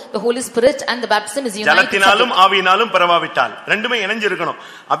so, the Holy Spirit and the baptism is united. ஜலத்தினாலும் ஆவியினாலும் பிறவாவிட்டால் ரெண்டுமே இணைஞ்சு இருக்கணும்.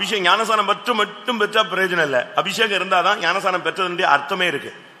 அபிஷேகம் ஞானஸ்நானம் மட்டும் பெற்றா பிரயோஜனம் இல்ல. அபிஷேகம் இருந்தாதான் ஞானஸ்நானம் பெற்றதுடைய அர்த்தமே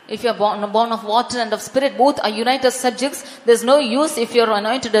இருக்கு. If you are born of water and of spirit, both are united subjects. There's no use if you are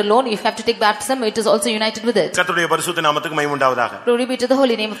anointed alone. If you have to take baptism, it is also united with it. கர்த்தருடைய பரிசுத்த நாமத்துக்கு மகிமை உண்டாவதாக. Glory be to the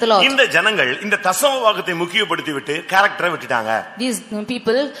holy name of the Lord. இந்த ஜனங்கள் இந்த தசம பாகத்தை முக்கியப்படுத்தி விட்டு கேரக்டரை விட்டுட்டாங்க. These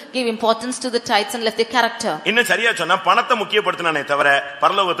people gave importance to the tithes and left their character. இன்னும் சரியா சொன்னா பணத்தை முக்கியப்படுத்தினானே தவிர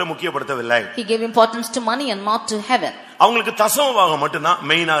பரலோகத்தை முக்கியப்படுத்தவில்லை. He gave importance to money and not to heaven. அவங்களுக்கு தசம பாகம் மட்டும் தான்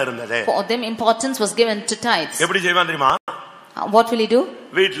மெயினா இருந்தது. For them importance was given to tithes. எப்படி செய்வான் தெரியுமா? What will he do?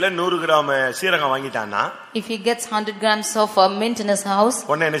 வீட்ல 100 கிராம் சீரகம் வாங்கிட்டானா, if he gets 100 grams of mint in his house,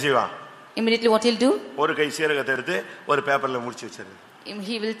 உடனே என்ன செய்வான்? immediately what he'll do? ஒரு கை சீரகத்தை எடுத்து ஒரு பேப்பர்ல முடிச்சு வச்சிரு.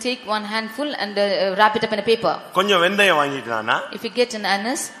 He will take one handful and wrap it up in a paper. கொஞ்சம் வெந்தயம் வாங்கிட்டானா, if you get an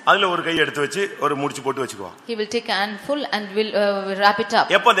anise, அதுல ஒரு கை எடுத்து வச்சு ஒரு முடிச்சு போட்டு வச்சுக்குவான். he will take a handful and will wrap it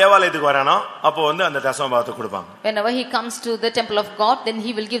up. எப்ப தேவாலயத்துக்கு வரானோ அப்போ வந்து அந்த தசம பாகத்தை கொடுப்பாங்க. Whenever he comes to the temple of God, then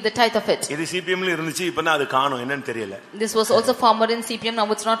he will give the tithe of it. இது சிபிஎம்ல இருந்துச்சு, இப்பனா அது காணோம், என்னன்னு தெரியல. This was also former in CPM, now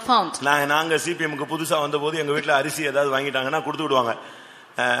it's not found. நாங்க சிபிஎம்க்கு புதுசா வந்தபோது எங்க வீட்ல அரிசி ஏதாவது வாங்கிட்டாங்கன்னா கொடுத்து விடுவாங்க.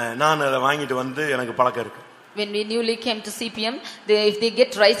 நான் அதை வாங்கிட்டு வந்து எனக்கு பழக்கம் இருக்கு. When we newly came to CPM, if they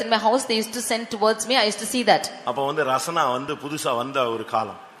get rice in my house, they used to send towards me. I used to see that. அப்ப வந்து ரசனா வந்து புதுசா வந்த ஒரு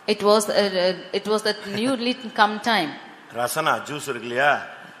காலம். It was that newly come time. Rasna juice இருக்குலையா,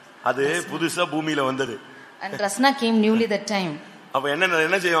 அது புதுசா பூமியில வந்தது. And rasna came newly that time. அப்ப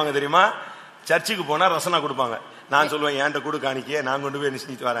என்ன செய்வாங்க தெரியுமா? சர்ச்சுக்கு போனா ரசனா கொடுப்பாங்க. நான் சொல்லுவேன், என்கிட்ட கொடு காணிக்கே, நான் கொண்டு போய்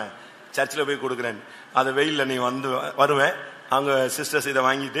நிச்சிட்டு வரேன், சர்ச்சில் போய் கொடுக்குறேன். அதை வெயில்ல நீ வந்து வருவேன், அங்க சிஸ்டர்ஸ் இதை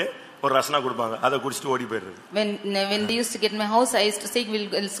வாங்கிட்டு ஒரு ரசனா கொடுப்பாங்க, அதை குடிச்சிட்டு ஓடி போயிடுறது. When they used to get my house, I used to say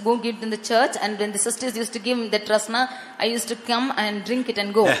we'll go give it in the church, and when the sisters used to give that rasna, I used to come and drink it and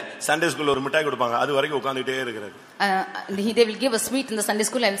go. Sunday ஸ்கூல்ல ஒரு மிட்டாய் கொடுப்பாங்க, அது வரைக்கும் உட்கார்ந்துட்டே இருக்கிறது. They will give a sweet in the Sunday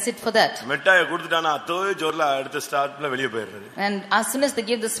school, I will sit for that. மிட்டாயை கொடுத்துட்டானா அதோட ஜோர்ல அடுத்த ஸ்டார்ட்ல வெளிய போயிடுறது. And as soon as they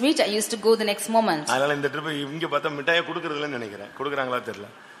give the sweet, I used to go the next moment. அதனால இந்த ட்ரிப் இங்க பார்த்தா மிட்டாயை கொடுக்கறதுலன்னு நினைக்கிறேன். கொடுக்கறாங்களா தெரியல.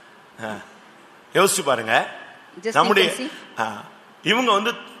 யோசிச்சு பாருங்க. நம்முடைய இவங்க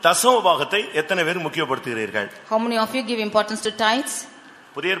வந்து தசம பாகத்தை எத்தனை பேர் முக்கியப்படுத்துகிறீர்கள்? How many of you give importance to tithes?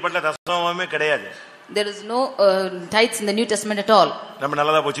 புதிய ஏற்பாட்டுல தசமமே கிடையாது. There is no tithes in the New Testament at all. நம்ம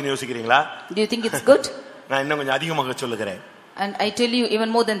நல்லதா போச்சுன்னு யோசிக்கிறீங்களா? Do you think it's good? நான் இன்னும் கொஞ்சம் அதிகமாக சொல்லுகிறேன். And I tell you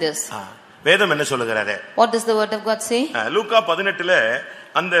even more than this. வேதம் என்ன சொல்லுகிறது? What does the word of God say? லூக்கா 18ல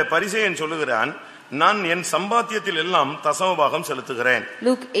அந்த பரிசேயன் சொல்லுகிறான், நான் என் சம்பாத்தியத்தில் எல்லாம் தசமபாகம் செலுத்துகிறேன்.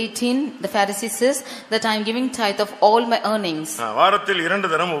 Luke 18, the Pharisee says that I am giving tithe of all my earnings. வாரத்தில்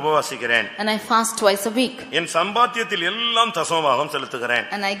 2 தரம் உபவாசிக்கிறேன். And I fast twice a week. என் சம்பாத்தியத்தில் எல்லாம் தசமபாகம் செலுத்துகிறேன்.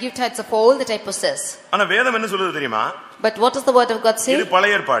 And I give tithes of all that I possess. ஆனா வேதம் என்ன சொல்லுது தெரியுமா? But what does the word of God say? இது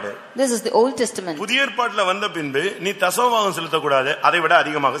பழைய ஏற்பாடு. This is the Old Testament. புதிய ஏற்பாட்டுல வந்த பின்பு நீ தசமபாகம் செலுத்த கூடாது, அதை விட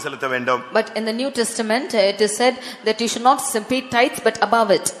அதிகமாக செலுத்த வேண்டும். But in the New Testament it is said that you should not pay tithes but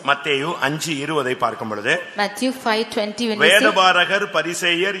above it. மத்தேயு 5:20 பார்க்கும் பொழுது Matthew 5:20 when we see வேதபாரகர்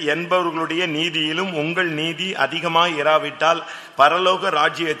பரிசேயர் என்பவர்களுடைய நீதியிலும் உங்கள் நீதி அதிகமாய் இராவிட்டால் பரலோக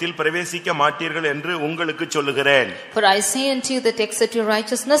ராஜ்யத்தில் பிரவேசிக்க மாட்டீர்கள் என்று உங்களுக்கு சொல்லுகிறேன். For I say unto you that except your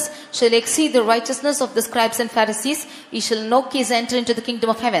righteousness shall exceed the righteousness of the scribes and Pharisees, ye shall no case enter into the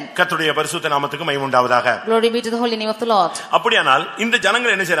kingdom of heaven. கர்த்தருடைய பரிசுத்த நாமத்துக்கு மகிமை உண்டாவதாக. Glory be to the holy name of the Lord. அப்படியானால் இந்த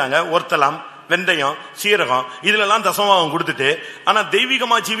ஜனங்கள் என்ன செய்றாங்க? ஒர்த்தலாம், வெந்தயம், சீரகம் இதுலெல்லாம் தசமபாகம் கொடுத்துட்டு ஆனா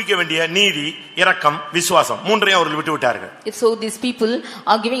தெய்வீகமா ஜீவிக்க வேண்டிய நீதி, இரக்கம், விசுவாசம் மூன்றையும் அவர்கள் விட்டு விட்டார்கள். If so, these people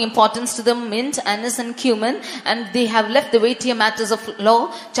are giving importance to the mint, anise and cumin, and they have left the weightier matters of law,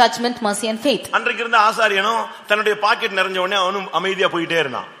 judgment, mercy and faith. அன்றைக்கு இருந்த ஆசாரியனும் தன்னுடைய பாக்கெட் நிறைஞ்ச உடனே அவனும் அமைதியா போயிட்டே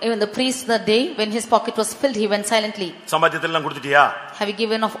இருந்தான். Even the priest that day when his pocket was filled, he went silently. சம்பாத்தியத்தை எல்லாம் கொடுத்துட்டியா? Have you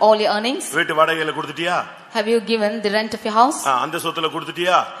given of all your earnings? வீட்டு வாடகையில கொடுத்துட்டியா? Have you given the rent of your house? அந்த சொத்துல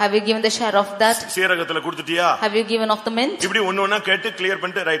கொடுத்துட்டியா? Have you given the share of that? சீரகத்துல கொடுத்துட்டியா? Have you given of the mint? இப்படி ஒண்ணு கேட்டு clear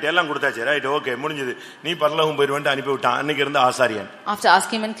பண்ணிட்டு right எல்லாம் கொடுத்தாச்சு, ரைட் ஓகே முடிஞ்சது, நீ பரலோகம் போயிடுவேன்னு அனுப்பி விட்டான் அன்னைக்கு இருந்த ஆசாரியன். After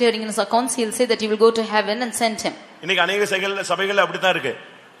asking him and clearing his accounts, he'll say that he will go to heaven and send him. இன்னைக்கு அநேக சபைகள் அப்படித்தான் இருக்கு.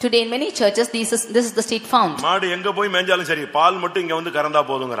 Today in many churches this is the state found. மாடு எங்க போய் மேஞ்சாலும் சரி, பால் மட்டும் இங்க வந்து கறந்தா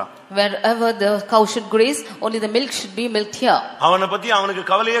போதுங்கறான். Wherever the cow should graze, only the milk should be milked here. அவனை பத்தி அவனுக்கு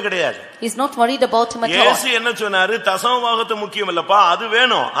கவலையே கிடையாது. He's not worried about him at all. இயேசு என்ன சொன்னாரு? தசமபாகத்து முக்கியம் இல்லப்பா, அது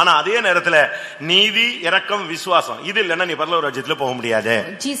வேணும், ஆனா அதே நேரத்துல நீதி, இரக்கம், விசுவாசம் இது இல்லன்னா நீ பரலோக ராஜ்யத்துல போக முடியாது.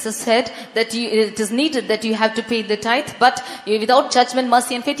 Jesus said that it is needed that you have to pay the tithe, but without judgment,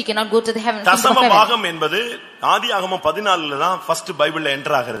 mercy and faith you cannot go to the heaven. தசமபாகம் என்பது ஆதியாகமம் 14ல தான் ஃபர்ஸ்ட் பைபிள்ல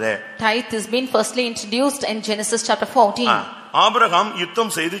என்டர் ஆகுது. Tithe is being firstly introduced in Genesis chapter 14. Abraham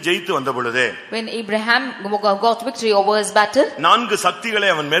யுத்தம் செய்து ஜெயித்து வந்த பொழுது, when Abraham got victory over his battle, 4 சக்திகளை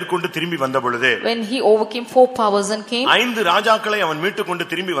அவன் மேற்கொண்டு திரும்பி வந்த பொழுது, when he overcame 4 powers and came, 5 ராஜாக்களை அவன் மீட்டு கொண்டு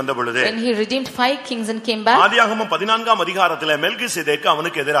திரும்பி வந்த பொழுது, when he redeemed 5 kings and came back, ஆதியாகமம் 14ஆம் அதிகாரத்திலே மெல்கிசேதேக்கு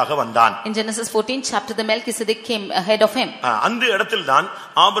அவனுக்கு எதிராக வந்தான். in Genesis 14 chapter the Melchizedek came ahead of him. அந்த இடத்தில்தான்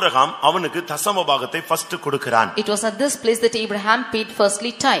ஆபிரகாம் அவனுக்கு தசமபாகத்தை ஃபர்ஸ்ட் கொடுக்கிறான். It was at this place that Abraham paid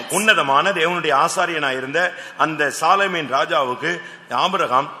firstly tithes. உன்னதமான தேவனுடைய ஆசாரியனாய் இருந்த அந்த சாலேமின் ராஜாவுக்கு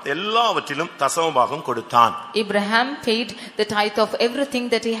ஆபிரகாம் எல்லாவற்றிலும் தசமபாகம் கொடுத்தான். Abraham paid the tithe of everything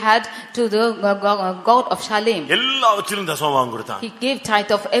that he had to the God of Shalem. எல்லாவற்றிலும் தசமபாகம் கொடுத்தான். He gave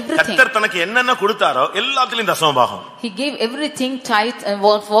tithe of everything. கர்த்தர் தனக்கு என்னென்ன கொடுத்தாரோ எல்லாத்திலும் தசமபாகம். He gave everything tithe and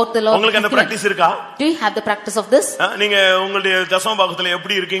what the Lord. உங்களுக்கு அந்த பிராக்டீஸ் இருக்கா? Do you have the practice of this? நீங்க உங்களுடைய தசமபாகத்துல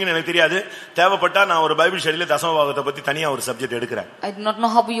எப்படி இருக்கீங்கன்னு எனக்கு தெரியாது. தேவைப்பட்டா நான் ஒரு பைபிள் ஸ்டடியில தசமபாகத்தை பத்தி தனியா ஒரு சப்ஜெக்ட் எடுக்கிறேன். I do not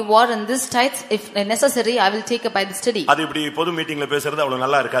know how you are in this tithes. If necessary I will take a Bible study. அது இப்படி பொது மீட்டிங்ல பேசுறது அவ்வளவு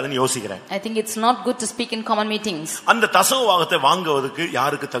நல்லா இருக்காதுன்னு யோசிக்கிறேன். I think it's not good to speak in common meetings. அந்த தசமபாகத்தை வாங்குவதற்கு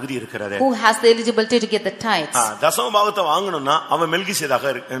யாருக்கு தகுதி இருக்கிறது? Who has the eligibility to get the tithes? தசமபாகத்தை வாங்கணும்னா அவன்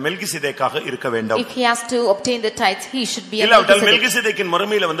மெல்கிசேதேக்காக இருக்க வேண்டும். If he has to obtain the tithes, he should be a மெல்கிசேதேக்கின்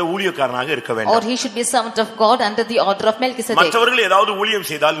முறைமையில வந்து ஊழியக்காரனாக இருக்க வேண்டும். Or he should be a servant of God under the order of Melchizedek. மற்றவர்கள் ஏதாவது ஊழியம்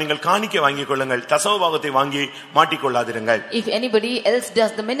செய்தால் நீங்கள் காணிக்கை வாங்கிக் கொள்ளுங்கள், தசமபாகத்தை வாங்கி மாட்டிக்கொள்ளாதீர்கள். If anybody else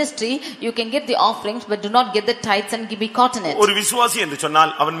does the ministry, you can get the offerings but do not get the tithes and be caught in it. ஒரு விசுவாசி என்று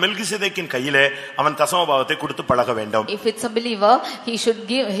சொன்னால் அவன் மெல்கிசேதேக்கின் கையிலே அவன் தசமபாகத்தை கொடுத்து பழக வேண்டும். If it's a believer, he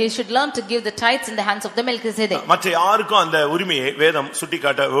should learn to give the tithes in the hands of the Melchizedek. மற்ற யாருக்கும் அந்த உரிமையை வேதம்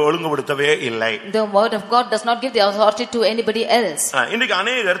சுட்டிக்காட்ட ஒழுங்குபடுத்தவே இல்லை. The word of God does not give the authority to anybody else. இன்றைக்கு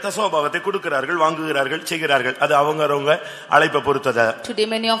அநேகர் தசமபாகத்தை கொடுக்கிறார்கள், வாங்குகிறார்கள், செய்கிறார்கள். அது அவங்கவங்க அழைப்பை பொறுத்தது. Today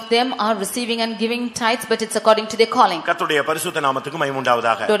many of them are receiving and giving tithes, but it's according to their calling. கர்த்தருடைய பரிசுத்த நாமத்துக்கு மகிமை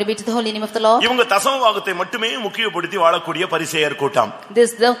உண்டாவதாக. Glory be to the holy name of the Lord. இவங்க தசமபாகத்தை மட்டுமே முக்கியப்படுத்தி வாழக்கூடிய பரிசேயர் கூட்டம்.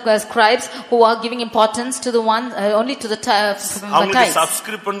 This the scribes who are giving importance to the one only to the tithes.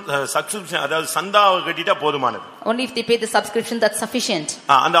 Subscription அதாவது சந்தாவை கட்டிட்டா போதுமானது. Only if they pay the subscription, that's sufficient.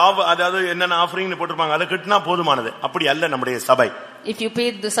 அந்த அதாவது என்னென்ன ஆஃபரிங் போட்டுருப்பாங்க அதை கட்டினா போதுமானது. அப்படி அல்ல நம்முடைய சபை. If you pay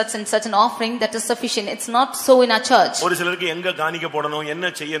such and such an offering, that is sufficient. It's not so in our church. ஒரு சிலருக்கு எங்க காணிக்க போடணும்,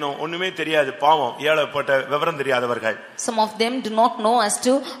 என்ன செய்யணும் ஒண்ணுமே தெரியாது. பாவம், ஏழைப்பட்ட விவரம் தெரியாதவர்கள். Some of them do not know as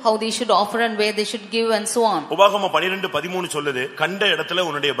to how they should offer and where they should give and so on. உபாகமம் 12:13 சொல்லுது, கண்ட இடத்துல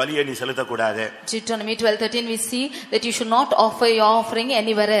உன்னுடைய பலியை நீ செலுத்த கூடாது. Deuteronomy 12:13 we see that you should not offer your offering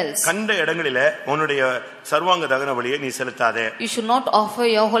anywhere else. கண்ட இடங்களிலே உன்னுடைய சர்வாங்க தகன பலியை நீ செலுத்தாதே. You should not offer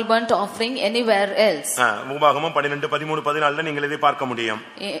your whole burnt offering anywhere else. உபாகமம் 12, 13, 14 நீங்கள் இதை பார்க்க முடியும்.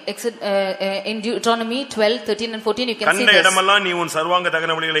 In Deuteronomy 12, 13 and 14 you can see this. கண்ட இடமெல்லாம் நீ உன் சர்வாங்க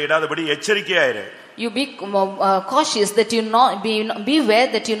தகன பலிகளை இடாதபடி எச்சரிக்கையாயிரு. You be cautious that you not beware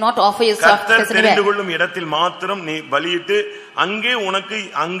that you not offer your sacrifice anywhere. தெரிந்து கொள்ளும் இடத்தில் மாத்திரம் நீ பலியிட்டு அங்கே உனக்கு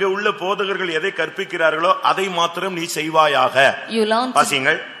அங்கே உள்ள போதகர்கள் எதை கற்பிக்கிறார்களோ அதை மாத்திரம் நீ செய்வாயாக. You learn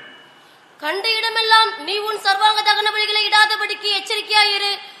வாசிங்கள். கண்ட இடமெல்லாம் நீ உன் சர்வாங்க தகன பலிகளை இடாதபடிக்கு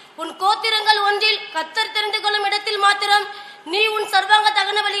எச்சரிக்கையாயிரு. உன் கோத்திரங்கள் ஒன்றில் கர்த்தர் தெரிந்து கொள்ளும் இடத்தில் மாத்திரம் நீ உன் சர்வாங்க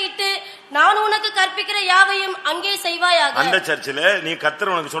தகன பலியிட்டு நான் உனக்கு கற்பிக்கிற யாவையும் அங்கே செய்வாயாக. அந்த சர்ச்சில் நீ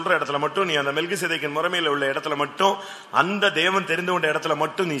கர்த்தர் உனக்கு சொல்ற இடத்துல மட்டும் நீ அந்த மெல்கிசேதேக்கின் முறைமையில் உள்ள இடத்துல மட்டும் அந்த தேவன் தெரிந்து கொண்ட இடத்துல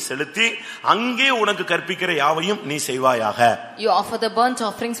மட்டும் நீ செலுத்தி அங்கே உனக்கு கற்பிக்கிற யாவையும் நீ செய்வாயாக. You offer the burnt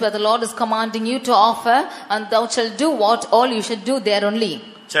offerings where the Lord is commanding you to offer, and thou shalt do what all you should do there only.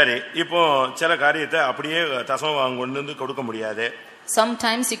 சரி, இப்போ சில காரியத்தை அப்படியே தசமபாகம் கொண்டு வந்து கொடுக்க முடியாது.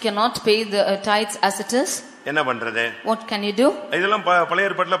 Sometimes you cannot pay the tithes as it is. என்ன பண்றது? What can you do? இதெல்லாம் பழைய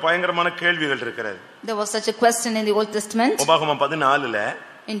ஏற்பாட்டுல பயங்கரமான கேள்விகள் இருக்கிறது. There was such a question in the Old Testament. உபாகமம் 14ல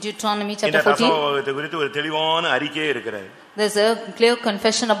in Deuteronomy chapter 14 தசமபாகத்தை குறித்து ஒரு தெளிவான அறிக்கை இருக்கிறது. There's a clear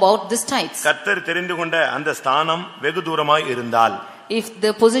confession about this tithes. கர்த்தர் தெரிந்து கொண்ட அந்த ஸ்தானம் வெகு தூரமாய் இருந்தால், if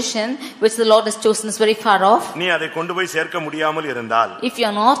the position which the Lord has chosen is very far off, நீ அதை கொண்டு போய் சேர்க்க முடியாமல் இருந்தால், if you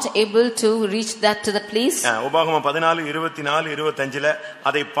are not able to reach that to the place, உபாகமம் 14, 24, 25ல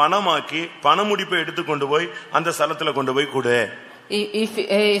அதை பணமாக்கி பணமுடிப்பை எடுத்து கொண்டு போய் அந்த ஸ்தலத்துல கொண்டு போய் கொடு.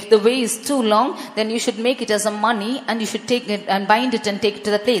 If the way is too long, then you should make it as a money and you should take it and bind it and take it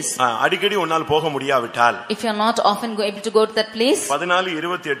to the place. அடிக்கடி உன்னால் போக முடியாவிட்டால், if you are not often able to go to that place, 14,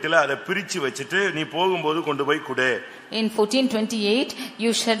 28ல அதை பிரிச்சு வச்சிட்டு நீ போகும்போது கொண்டு போய் கொடு. in 14:28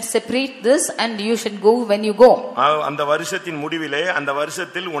 you should separate this and you should go when you go. அந்த வருஷத்தின் முடிவிலே அந்த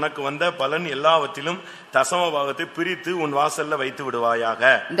வருஷத்தில் உனக்கு வந்த பலன் எல்லாவற்றிலும் தசமபாகத்தை பிரித்து உன் வாசல்ல வைத்து விடுவாயாக.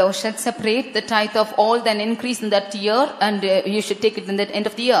 Thou shalt separate the tithe of all thine increase in that year and you should take it in the end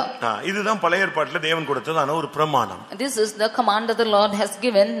of the year. இதுதான் பழைய ஏற்பாட்டிலே தேவன் கொடுத்ததான ஒரு பிரமாணம். This is the command that the Lord has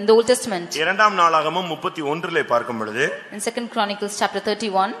given in the Old Testament. இரண்டாம் நாளாகமம் 31ல பார்க்கும் பொழுது, in 2 Chronicles chapter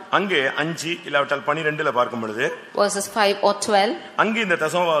 31 அங்கே 5 இல்லாவிட்டால் 12ல பார்க்கும் பொழுது, verses 5 or 12, அங்கே இந்த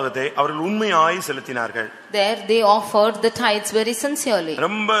தசமபாகத்தை அவர்கள் உண்மையாய் செலுத்தினார்கள். there they offered the tithes very sincerely.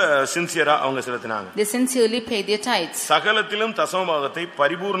 ரொம்ப சின்சியரா அவங்க செலுத்தினாங்க. They sincerely paid their tithes. சகலத்திலும் தசமபாகத்தை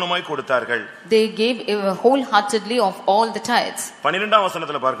பரிபூர்ணமாய் கொடுத்தார்கள். They gave wholeheartedly of all the tithes. 12ஆம்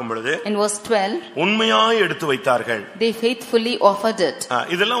வசனத்துல பார்க்கும் பொழுது, in verse 12, உண்மையாய் எடுத்து வைத்தார்கள். they faithfully offered it.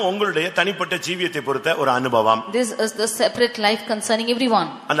 இதெல்லாம் உங்களுடைய தனிப்பட்ட ஜீவியத்தை பொறுத்த ஒரு அனுபவம். This is the separate life concerning everyone.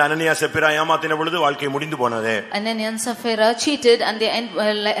 அந்த அனனியா சப்பீரா ஏமாத்தின பொழுது வாழ்க்கை முடிந்து போனது. Ananias and Sapphira cheated and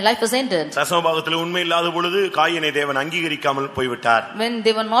their life was ended. தசமபாகத்தில் உண்மை இல்லாத பொழுது காயினை தேவன் அங்கீகரிக்காமல் போய்விட்டார். when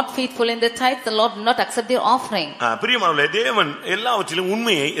they were not faithful in their tithe, the Lord did not accept their offering. பிரியமானவர்களே, தேவன் எல்லாவற்றிலும்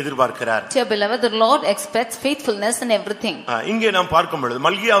உண்மையை எதிர்பார்க்கிறார். Dear beloved, the Lord expects faithfulness in everything. இங்கே நாம் பார்க்கும் பொழுது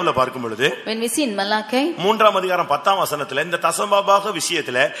மல்கியாவுல பார்க்கும் பொழுது, when we see in Malachi 3ஆம் அதிகாரம் 10ஆம் வசனத்துல இந்த தசமபாக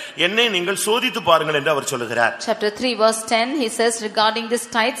விஷயத்துல என்னை நீங்கள் சோதித்து பாருங்கள் என்று அவர் சொல்லுகிறார். chapter 3 verse 10 he says, regarding this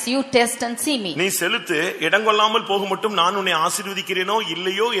tithes you test and see me. நீ செலுத்து, இடங்கொள்ளாமல் போக மட்டும் நான் உன்னை ஆசீர்வதிக்கிறேனோ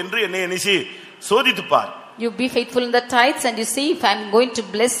இல்லையோ என்று என்னை நினைச்சு சோதித்து பார். You be faithful in the tithes and you see if I am going to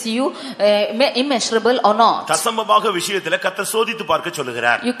bless you immeasurable or not. தசமபாக விஷயத்துல கர்த்தர் சோதித்து பார்க்க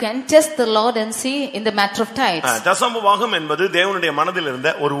சொல்லுகிறார். You can test the Lord and see in the matter of tithes. தசமபாகம் என்பது தேவனுடைய மனதில்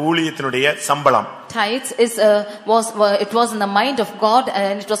இருந்த ஒரு ஊழியத்தினுடைய சம்பளம். Tithes is it was in the mind of God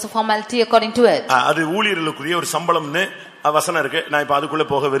and it was a formality according to it. அது ஊழியர்களுக்குரிய ஒரு சம்பளம்னு வசனம் இருக்கு. நான் இப்ப அதுக்குள்ள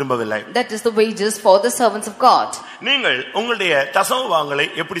போக விரும்பவில்லை. That is the wages for the servants of God. நீங்கள் உங்களுடைய தசமபாகங்களை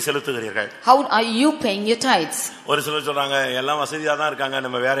எப்படி செலுத்துகிறீர்கள்? How are you paying your tithes? ஒரு சிலர் சொல்றாங்க எல்லாம் வசதியா தான் இருக்காங்க,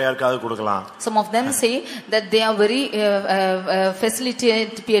 நம்ம வேற யாருக்காவது கொடுக்கலாம். Some of them say that they are very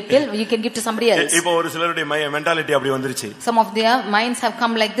facilitated people, you can give to somebody else. இப்போ ஒரு சிலருடைய மெண்டாலிட்டி அப்படி வந்துருச்சு. Some of their minds have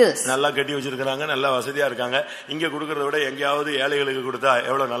come like this. நல்லா கட்டி வச்சிருக்காங்க, நல்லா வசதியா இருக்காங்க, இங்க கொடுக்கறத விட எங்கயாவது ஏழைகளுக்கு கொடுத்தா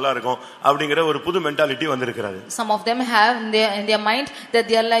எவ்வளவு நல்லா இருக்கும் அப்படிங்கிற ஒரு புது மெண்டாலிட்டி வந்திருக்கிறது. Some of them have in their mind that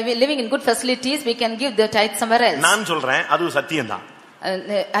they are living in good facilities, we can give their tithes somewhere else. நான் சொல்றேன் அது சத்தியம் தான்.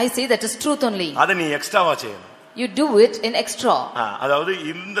 I say that is truth only. அத நீ எக்ஸ்ட்ராவா செய்யணும். You do it in extra. அதாவது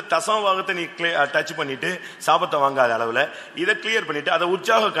இந்த தசமபாகத்தை நீ டச் பண்ணிட்டு சாபத்தை வாங்காத அளவுல இத கிளியர் பண்ணிட்டு அத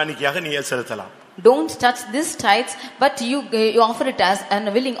உற்சாக காணிக்கையாக நீ செலுத்தலாம். Don't touch this tithes, but you offer it as a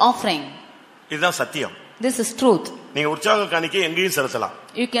willing offering. இதுதான் சத்தியம். This is truth. நீங்க உற்சாக காணிக்கை எங்கேயும் செலுத்தலாம்.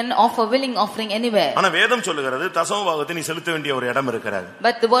 You can offer willing offering anywhere. ஆனா வேதம் சொல்லுகிறது தசம பாகத்தை நீ செலுத்த வேண்டிய ஒரு இடம் இருக்கிறது.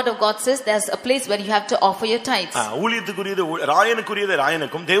 But the word of God says there's a place where you have to offer your tithes. ஊழியத்துக்குரியது ராயனுக்குரியது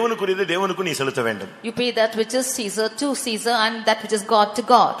ராயனுக்கும் தேவனுக்குரியது தேவனுக்கும் நீ செலுத்த வேண்டும். You pay that which is Caesar to Caesar and that which is God to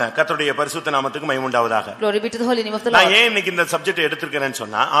God. கர்த்தருடைய பரிசுத்த நாமத்துக்கு மகிமை உண்டாவதாக. Glory be to the holy name of the Lord. நான் ஏன் இன்னைக்கு இந்த சப்ஜெக்ட் எடுத்துக்கிறேன்னு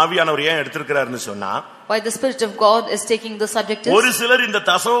சொன்னா ஆவியானவர் ஏன் எடுத்துக்கிறாருன்னு சொன்னா why the Spirit of God is taking the subject is ஒரு சிலர் இந்த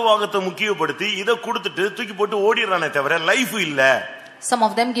தசம பாகத்தை முக்கியப்படுத்தி இத கொடுத்துட்டு தூக்கி போட்டு ஓடிறானே தவிர லைஃப் இல்ல. Some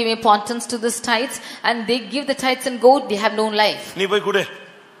of them give importance to this tithes and they give the tithes and go, they have no life. நீ போய் கொடு.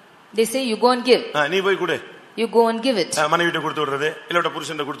 They say you go and give. நீ போய் கொடு. You go and give it. மனைவிட்ட கொடுத்து விடுறது இல்ல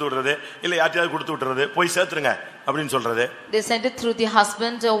புருஷன்ட்ட கொடுத்து விடுறது இல்ல யார்ட்டையாவது கொடுத்து விடுறது போய் சேர்த்துருங்க அப்படினு சொல்றது. They send it through the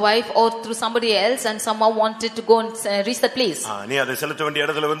husband or wife or through somebody else and someone wanted to go and reach that place. நீ அதை செலுத்த வேண்டிய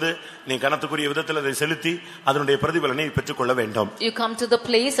இடத்துல வந்து நீ கனத்துக்குரிய விதத்துல அதை செலுத்தி அதனுடைய பிரதிபலனை பெற்றுக்கொள்ள வேண்டும். You come to the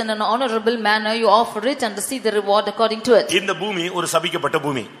place in an honorable manner, you offer it and receive the reward according to it. இந்த பூமி ஒரு சபிக்கப்பட்ட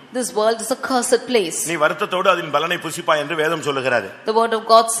பூமி. This world is a cursed place. நீ வருத்தத்தோடு அதன் பலனை புசிப்பாய் என்று வேதம் சொல்லுகிறது. The word of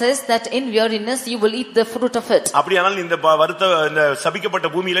God says that in weariness you will eat the fruit of it. அப்படியானால் இந்த இந்த சபிக்கப்பட்ட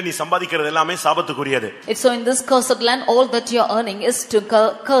பூமியில நீ சம்பாதிக்கிறது எல்லாமே சாபத்துக்குரியது. It's so in this cursed land all that you are earning is to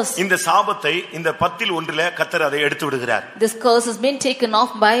curse. இந்த சாபத்தை இந்த 10ல் 1ல கர்த்தர் அதை எடுத்து விடுகிறார். This curse has been taken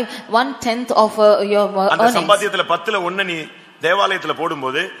off by 1/10 of your earnings. அந்த சம்பாத்தியத்துல 10ல் 1 நீ தேவாலயத்துல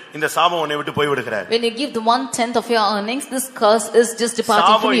போடும்போது இந்த சாபம் உன்னை விட்டு போய் விடுகிறார். When you give the 1/10 of your earnings, this curse is just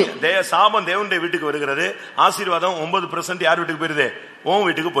departing from you. சாபம் தேவனுடைய வீட்டுக்கு வருகிறது, ஆசீர்வாதம் 9% யார் வீட்டுக்கு போயிடுது? உன்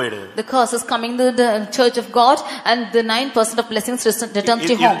வீட்டுக்கு போயிடுது. The curse is coming to the church of God and the 9% of blessings returns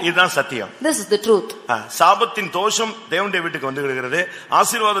to home. இதுதான் சத்தியம். This is the truth. சாபத்தின் தோஷம் தேவனுடைய வீட்டுக்கு வந்து விடுகிறது,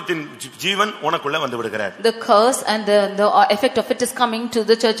 ஆசீர்வாதத்தின் ஜீவன் உனக்குள்ள வந்து விடுகிறார். The curse and the effect of it is coming to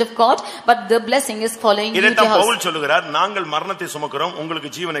the church of God, but the blessing is following you to இதைத்தான் house. பவுல் சொல்லுகிறார், நாங்கள் மரணத்தை சுமக்கிறோம்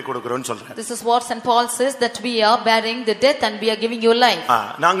உங்களுக்கு ஜீவனை கொடுக்கிறோம் சொல்றார். This is what St. Paul says, that we are bearing the death and we are giving you life.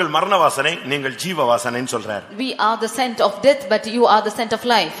 நாங்கள் மரண வாசனை நீங்கள் ஜீவ வாசனைன்னு சொல்றார். We are the scent of death, but you are the scent of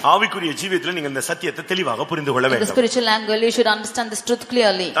life. ஆவிக்குரிய ஜீவியத்தில் நீங்க இந்த சத்தியத்தை தெளிவாக புரிந்து கொள்ள வேண்டும். In the spiritual angle you should understand this truth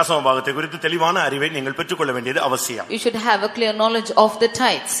clearly. தசம பாகத்தை குறித்து தெளிவான அறிவை நீங்கள் பெற்றுக்கொள்ள வேண்டியது அவசியம். You should have a clear knowledge of the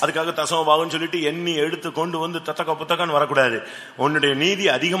tithes. அதுக்காக தசம பாகம் சொல்லிட்டு எண்ணி எடுத்து கொண்டு வந்து தத்தக்க புத்தகன்னு வரக்கூடாது. உன்னுடைய நீதி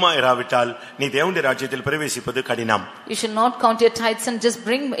அதிகமா இராவிட்டால் நீ தேவனுடைய ராஜ்யத்தில் பிரவேசிப்பது கடினம். You should not count your tithes and just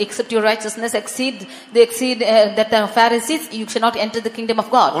bring, except your righteousness exceed that the Pharisees, you should not enter the kingdom of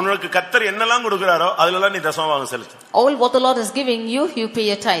God. உனக்கு கர்த்தர் என்னெல்லாம் கொடுக்கிறாரோ அதெல்லாம் நீ தசம பாகம் செலுத்து. All what the Lord is giving you, you pay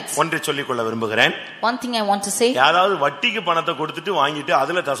your tithes. ஒன்றை சொல்லிக் கொள்ள விரும்புகிறேன். One thing I want to say, யாராவது வட்டிக்கு பணத்தை கொடுத்துட்டு வாங்கிட்டு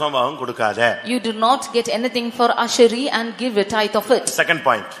அதுல தசம பாகம் கொடுக்காத. you do not get anything for usury and give a tithe of it. Second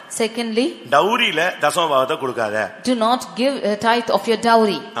point. Secondly, டவுரியில தசம பாகத்தை கொடுக்காத. do not give a tithe of your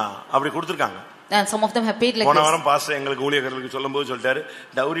dowry. அப்படி கொடுத்திருக்காங்க. And some of them have paid like போன this. வாரம் pastor எங்களுக்கு ஊழியர்களுக்கு சொல்லும்போது சொல்லிட்டாரு,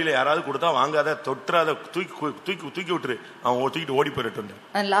 டவுரியில யாராவது கொடுத்தா வாங்காத, தொற்றாத, தூக்கி விட்டுரு, அவன் தூக்கிட்டு ஓடி போயிட்டு.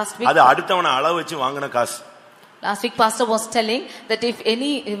 And last week, அது அடுத்தவனை அளவு வச்சு வாங்கின காசு. Last week pastor was telling that if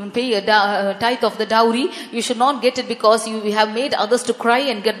any pay a tithe of the dowry, you should not get it because you have made others to cry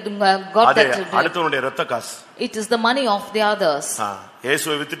and got that. அடுத்தவனுடைய ரத்த காசு. It is the money of the others.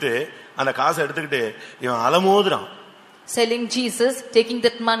 இயேசுவை வித்துட்டு அந்த காசை எடுத்துக்கிட்டு இவன் அலமோதுறான். Selling Jesus, taking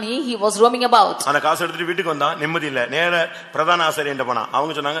that money, he was roaming about. அந்த காசை எடுத்துட்டு வீட்டுக்கு வந்தான், நிம்மதி இல்ல. நேர பிரதான ஆசாரியன்ட்ட போனா,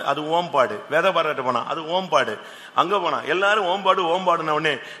 அவங்க சொன்னாங்க அது ஓம்பாடு. வேதபாரர்ட்ட போனா, அது ஓம்பாடு. அங்க போனா எல்லாரும் ஓம்பாடுன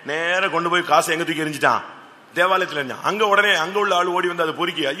உடனே நேர கொண்டு போய் காசை எங்க தூக்கி எறிஞ்சிட்டான்? தேவாலயத்துல இருந்தான். அங்க உடனே அங்க உள்ள ஆளு ஓடி வந்து அதை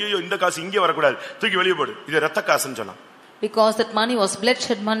பொறுக்கி, ஐயோ இந்த காசு இங்கே வரக்கூடாது, தூக்கி வெளியே போடு, இது ரத்த காசுன்னு சொன்னான். Because that money was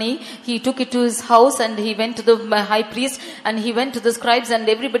bloodshed money, he took it to his house and he went to the high priest and he went to the scribes and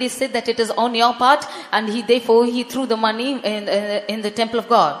everybody said that it is on your part and therefore he threw the money in the temple of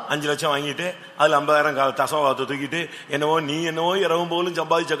God. 5 லட்சம் வாங்கிட்டு அதுல 50,000 தசமபாகத்தை தூக்கிட்டு என்னவோ இரவும் போலும்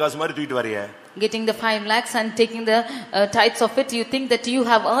சம்பாதிச்ச காசு மாதிரி தூக்கிட்டு வரைய. Getting the 5 lakhs and taking the tithes of it, you think that you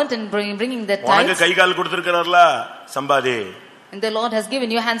have earned and bringing that tithes. உனக்கு கை கால் கொடுத்திருக்காருல, சம்பாதி. And the Lord has given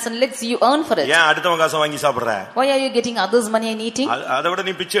you hands and legs, you earn for it. ஏன் அடுத்தவங்க காசை வாங்கி சாப்பிடுற? Why are you getting others' money and eating? அதை விட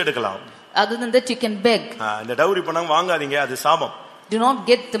நீ பிச்சை எடுக்கலாம். Other than that, you can beg. இந்த டவுரி பணம் வாங்காதீங்க, அது சாபம். Do not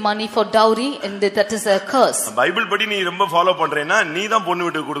get the money for dowry, and that is a curse. Bible படி நீ ரொம்ப ஃபாலோ பண்றேன்னா நீ தான் பொண்ணு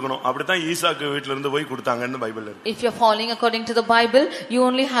வீட்டுக்கு கொடுக்கணும். அப்படிதான் ஈசாக்கு வீட்ல இருந்து போய் கொடுத்தாங்கன்னு பைபிள்ல இருக்கு. If you are following according to the Bible, you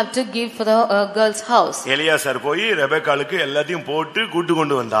only have to give for the girl's house. Eleazar போய் ரெபெக்காளுக்கு எல்லாத்தையும் போட்டு கூட்டி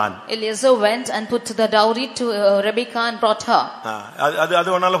கொண்டு வந்தான். Eliezer went and put the dowry to Rebecca and brought her.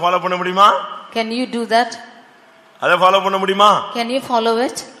 அது உன்னால ஃபாலோ பண்ண முடியுமா? Can you do that? அத ஃபாலோ பண்ண முடியுமா? Can you follow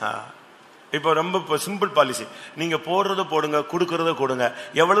it? இப்ப ரொம்ப சிம்பிள் பாலிசி. நீங்க போடுறத போடுங்க, கொடுக்கறத கொடுங்க,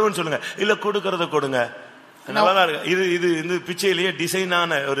 எவ்வளவுன்னு சொல்லுங்க, இல்ல கொடுக்கறத கொடுங்க. நல்லா இருக்கு. இது இந்த பிச்சையிலேயே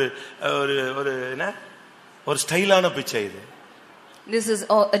டிசைனான ஒரு என்ன ஒரு ஸ்டைலான பிச்சை இது. This is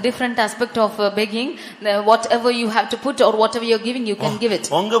a different aspect of begging. Whatever you have to put or whatever you are giving, you can give it.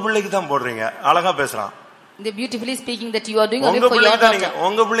 உங்க பிள்ளைக்கு தான் போடுறீங்க, அழகா பேசுறான். They beautifully speaking that you are doing only for your daughter.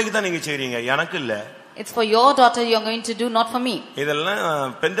 உங்க பிள்ளைக்கு தான் நீங்க செய்றீங்க, எனக்கு இல்ல. It's for your daughter you are going to do, not for me.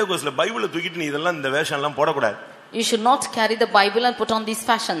 இதெல்லாம் பெந்தேகோஸ்ல பைபிளை தூக்கிட்டு நீ இதெல்லாம் இந்த வேஷம் எல்லாம் போடக்கூடாது. You should not carry the Bible and put on these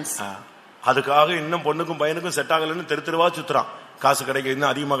fashions. அதுக்காக இன்னும் பொண்ணுக்கும் பையனுக்கும் செட் ஆகலன்னு தெருவா சுத்துறான். காசு கிடைக்கும், இன்னும்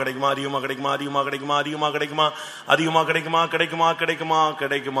அதிகமா கிடைக்குமா, அதிகமா கிடைக்குமா, அதிகமா கிடைக்குமா, அதிகமா கிடைக்குமா, அதிகமா கிடைக்குமா, கிடைக்குமா கிடைக்குமா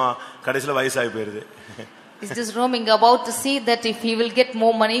கிடைக்குமா, கடைசியில வயசாகி போயிருது. He's just roaming about to see that if he will get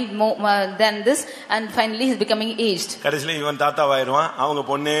more money than this, and finally he's becoming aged. கடைசியில இவன் தாத்தாவாயிருவான், அவங்க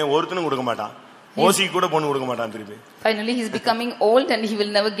பொண்ணே ஒருத்தனும் கொடுக்க மாட்டான், ஓசி கூட பொண்ணு கொடுக்க மாட்டான் திருப்பி. Finally he's becoming old and he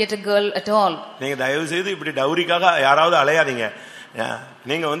will never get a girl at all. நீங்க தயவு செய்து இப்படி டவுரிக்காக யாராவது அலையாதீங்க.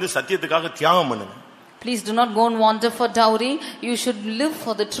 நீங்க சத்தியத்துக்காக தியாகம் பண்ணுங்க. Please do not go and wander for dowry. You should live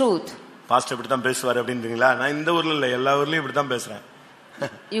for the truth. Pastor இப்படி தான் பேசுவார் அப்படின்றீங்களா? நான் இந்த ஊர்ல இல்ல, எல்லா ஊர்லயும் இப்படி தான் பேசுறேன்.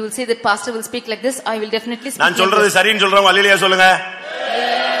 You will say that pastor will speak like this. I will definitely speak. நான் சொல்றது சரின்னு சொல்றவங்க அல்லேலூயா சொல்லுங்க.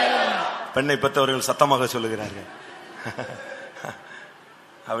 பெண்ணை பெற்றவர்கள் சத்தமாக சொல்லுகிறார்கள்.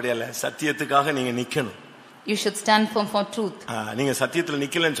 அப்படியல்ல, சத்தியத்துக்காக நீங்க நிக்கணும். You should stand firm for truth. நீங்க சத்தியத்துல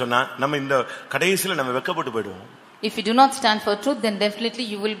நிக்கலன்னு சொன்னா நம்ம இந்த கடைசியில நம்ம வெட்கப்பட்டு போய்டுவோம். If you do not stand for truth, then definitely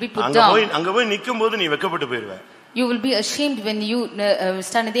you will be put down. அங்க போய் நிக்கும்போது நீ வெட்கப்பட்டு போய்டுவே. You will be ashamed when you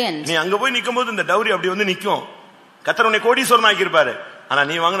stand at the end. நீ அங்க போய் நிக்கும்போது இந்த டவுரி அப்படி நிக்கும். கர்த்தர் உன்னை கோடீஸ்வரன் ஆக்கியிருப்பாரு, ஆனா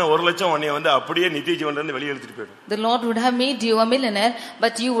நீ வாங்கின 1 லட்சம் உன்னை அப்படியே நித்திய ஜீவன்ல இருந்து வெளியே எடுத்துட்டு போயிடும். The Lord would have made you a millionaire,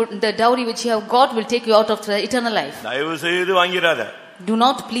 but the dowry which you have got will take you out of the eternal life. தயவு செய்து வாங்கிராத. Do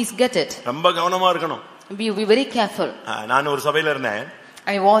not please get it. ரொம்ப கவனமா இருக்கணும். Be very careful. நான் ஒரு சபையில இருந்தேன்.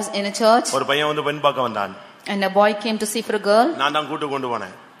 I was in a church. ஒரு பையன் பெண் பார்க்க வந்தான். And a boy came to see for a girl. நான் தான் கூட்டி கொண்டு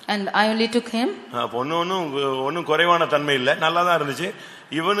போனேன். And I only took him. பொண்ணு ஒன்னும் குறைவான தன்மை இல்ல, நல்லா தான் இருந்துச்சு.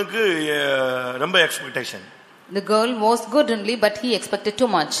 இவனுக்கு ரொம்ப expectation. The girl was good only, but he expected too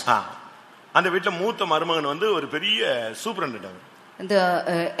much. அந்த வீட்ல மூத்த மருமகன் ஒரு பெரிய superintendent. The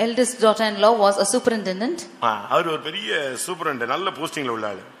eldest daughter-in-law was a superintendent. அவர் ஒரு பெரிய சூப்பரண்டன்ட், நல்ல போஸ்டிங்ல உள்ள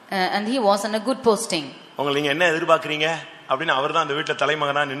ஆளு. And he was on a good posting. நீங்க என்ன எதிர்பார்க்கறீங்க அப்படின்னு அவர்தான் அந்த வீட்ல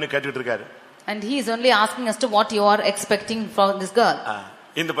தலைமகனா நின்னு கேட்டுட்டு இருக்காரு. And he is only asking us to what you are expecting from this girl.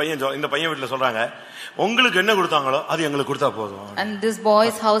 இந்த பையன் வீட்ல சொல்றாங்க, உங்களுக்கு என்ன கொடுத்தாங்களோ அது எங்களுக்கு கொடுத்தா போதும். And this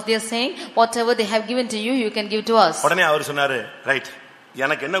boy's house they are saying, whatever they have given to you, you can give to us. உடனே அவர் சொன்னாரு, ரைட்,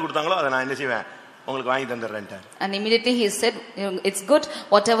 எனக்கு என்ன கொடுத்தாங்களோ அதை நான் என்ன செய்வேன், உங்களுக்கு வாங்கி தந்துறேன். And immediately he said, it's good,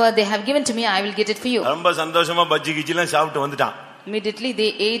 whatever they have given to me, I will get it for you. ரொம்ப சந்தோஷமா பஜ்ஜி கிஜிலாம் சாப்பிட்டு வந்துட்டான். Immediately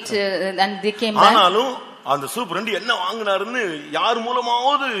they ate and they came back. ஆனாலும் அந்த சூப்பரண்ட் என்ன வாங்குனாருன்னு யார்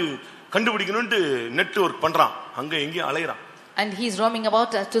மூலமாவது கண்டுபிடிக்கணும்னு நெட்வொர்க் பண்றான், அங்க எங்கேயும் அலையறான். And he is roaming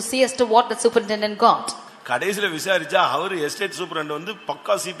about to see as to what the superintendent got. கடைசில விசாரிச்சா அவர் எஸ்டேட் சூப்பரண்ட்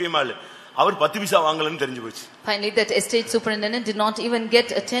பக்கா சிபிஎம் ஆளு, அவர் 10 பைசா வாங்கலன்னு தெரிஞ்சு போச்சு. Finally that estate superintendent did not even get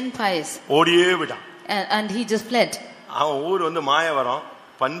a 10 paise. ஓடியே விட்டான். And he just fled. அவன் ஊர் மாயவரம்,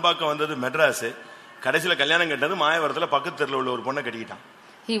 பண்பாக்கம் வந்தது மெட்ராஸ். கடைசில கல்யாணம் கட்டது மாயவரத்துல பக்கத்து தெருல உள்ள ஒரு பொண்ணை கட்டிக்கிட்டான்.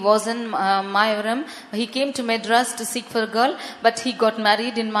 He was in Mayavaram. He came to Madras to seek for a girl, but he got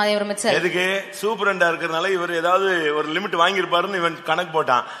married in Mayavaram itself. எதுக்கு? சூப்பரண்டா இருக்கறனால இவர் ஏதாவது ஒரு லிமிட் வாங்கி இருப்பாருன்னு இவன் கணக்கு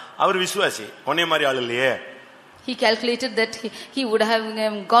போட்டான். அவர் விசுவாசி, ஒண்ணே மாதிரி ஆளு இல்லையே. He calculated that he would have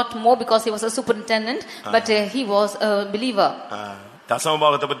got more because he was a superintendent, but he was a believer.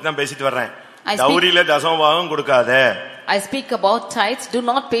 தசமபாகத்தை பத்தி தான் பேசிட்டு வர்றேன். டவுரியில தசமபாகம் கொடுக்காதே. I speak about tithes. Do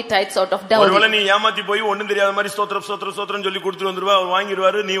not pay tithes out of dowry. ஒருவேளை நீ ஏமாத்தி போய் ஒண்ணும் தெரியாத மாதிரி ஸ்தோத்திரம் ஸ்தோத்திரம் ஸ்தோத்திரம் சொல்லி கொடுத்துட்டு வந்துருவா, அவர்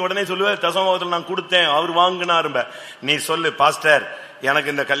வாங்கிடுவாரு. நீ உடனே சொல்லுவ, தசமபாகத்துல நான் கொடுத்தேன், அவர் வாங்கினாரும்ப. நீ சொல்லு, பாஸ்டர்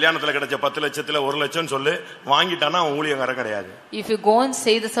எனக்கு இந்த கல்யாணத்துல கிடைச்ச 10 லட்சத்துல 1 லட்சம் சொல்லு, வாங்கிட்டானா அவன் ஊழியக்காரன் கிடையாது. If you go and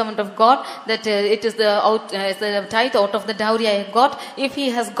say the servant of God that it is the tithe out of the dowry I have got, if he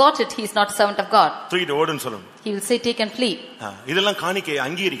has got it, he is not a servant of God. தூக்கிட்டு ஓடுன்னு சொல்லணும். He will say take and flee. இதெல்லாம் காணிக்கை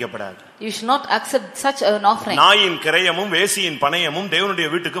அங்கீகரிக்கப்படாது. You should not accept such an offering. நாயின் கிரயமும் வேசியின் பணயமும் தேவனுடைய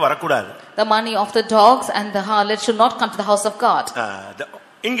வீட்டுக்கு வரக்கூடாது. The money of the dogs and the harlot should not come to the house of God.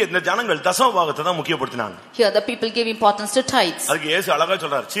 இங்க இந்த ஜனங்கள் தசமபாகத்தை தான் முக்கியப்படுத்தினாங்க. Here the people gave importance to tithes. அதுக்கு இயேசு அழகா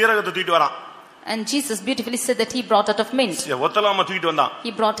சொல்றார், சீரகத்தை தூக்கிட்டு வரான். And Jesus beautifully said that he brought out of mint. ஒத்தலாம தூக்கிட்டு வந்தான்.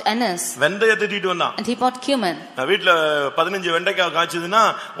 He brought anise. வெந்தயத்தை தூக்கிட்டு வந்தான். And he brought cumin. வீட்ல 15 வெண்டைக்காய் காய்ச்சதுன்னா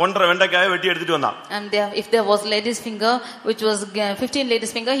 1.5 வெண்டைக்காயை வெட்டி எடுத்துட்டு வந்தான். And if there was lady's finger which was 15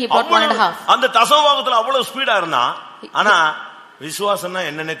 lady's finger, he brought 1.5. அந்த தசமபாகத்துல அவ்வளவு ஸ்பீடா இருந்தான். ஆனா விசுவாசம்னா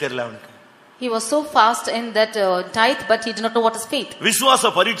என்னன்னே தெரியல அவனுக்கு. He was so fast in that tithe, but he did not know what is faith. விசுவாச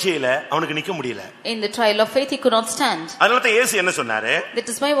பரீட்சையில அவனுக்கு நிக்க முடியல. In the trial of faith he could not stand. அதனால தான் இயேசு என்ன சொன்னாரு? That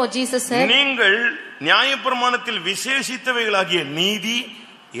is why what Jesus said, நீங்கள் நியாயப்பிரமாணத்தில் விசேஷித்தவைகளாகிய நீதி,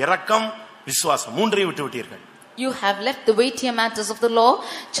 இரக்கம், விசுவாசம் மூன்றையும் விட்டு விட்டீர்கள். You have left the weightier matters of the law,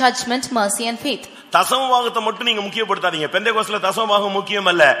 judgment, mercy and faith. தசமபாகத்தை மட்டும் நீங்க முக்கியப்படுத்தாதீங்க. பெந்தேகோஸ்துல தசமபாகம் முக்கியம்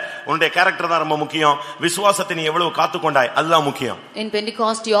அல்ல, உன்னுடைய கேரக்டர் தான் ரொம்ப முக்கியம். விசுவாசத்தை நீ எவ்வளவு காத்துக்கொண்டாய் அதுதான் முக்கியம். In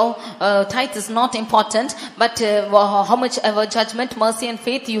Pentecost your tithe is not important, but how much ever judgment, mercy and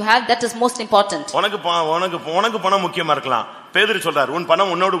faith you have, that is most important. உனக்கு பணம் முக்கியமா இருக்கலாம். பேதுரு சொல்றார், உன்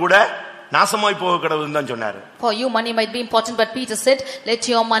பணம் உன்னோடு கூட நாசமாய் போக கடவுள்னு தான் சொன்னாரு. For you money might be important, but Peter said let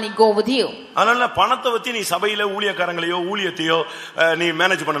your money go with you. அதனால பணத்தை வச்சு நீ சபையில ஊழியக்காரங்களையோ ஊழியத்தையோ நீ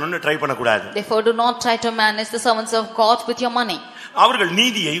மேனேஜ் பண்ணணும்னு ட்ரை பண்ண கூடாது. Therefore do not try to manage the servants of God with your money. அவர்கள்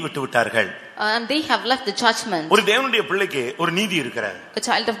நீதியை விட்டுவிட்டார்கள். And they have left the judgment. ஒரு தேவனுடைய பிள்ளைக்கு ஒரு நீதி இருக்கிறது. A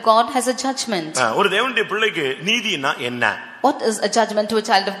child of God has a judgment. ஒரு தேவனுடைய பிள்ளைக்கு நீதினா என்ன? What is a judgment to a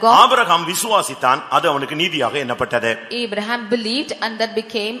child of God? Abraham விசுவாசித்தான், அது அவனுக்கு நீதியாக எண்ணப்பட்டது. Abraham believed and that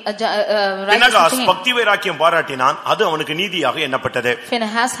became a righteousness. பினகாஸ் பக்தி வைராக்கியம் பாராட்டினான், அது அவனுக்கு நீதியாக எண்ணப்பட்டது.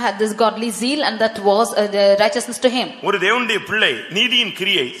 Phinehas had this godly zeal and that was righteousness to him. ஒரு தேவனுடைய பிள்ளை நீதியின்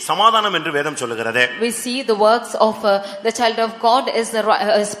கிரியை சமாதானம் என்று வேதம் சொல்லுகிறது. We see the works of the child of God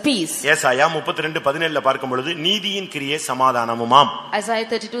is peace. ஏசாயா 32:17 பார்க்கும் பொழுது நீதியின் கிரியை சமாதானமுமாம். Isaiah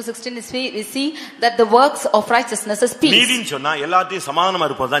 32:16 we see that the works of righteousness is peace. நீதின்னு சொன்னா எல்லாத்தையும் சமாதானமா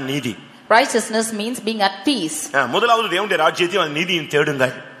இருப்பதுதான் நீதி. Righteousness means being at peace. முதலாவது தேவனுடைய ராஜ்யத்தையும் நீதியும்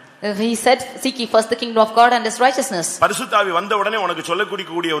தேடுங்கள். He said seek ye first the kingdom of God and his righteousness. பரிசுத்த ஆவி வந்த உடனே உனக்கு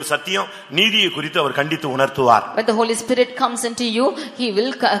சொல்லக்கூடிய ஒரு சத்தியம் நீதியை குறித்து அவர் கண்டித்து உணர்த்துவார். When the Holy Spirit comes into you, he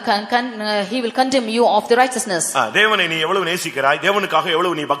will condemn you of the righteousness. தேவனை நீ எவ்வளவு நேசிக்கிறாய், தேவனுக்காக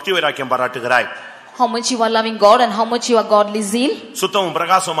எவ்வளவு நீ பக்தி வைராக்கியம் பாராட்டுகிறாய், how much you are loving God and how much you are godly zeal. சுத்தமும்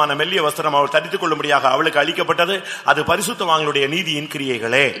பிரகாசமான மெல்லிய வஸ்திரம் அவள் தரித்துக் கொள்ளும்படியாக அவளுக்கு அளிக்கப்பட்டது, அது பரிசுத்தவான்களுடைய நீதியின்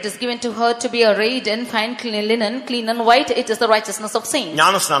கிரியைகளே. It is given to her to be arrayed in fine linen, clean and white. It is the righteousness of saints.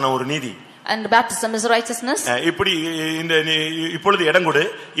 ஞானஸ்நானம் ஒரு நீதி. And baptism is righteousness. இப்படி இந்த இப்பொழுது இடம் கொடு,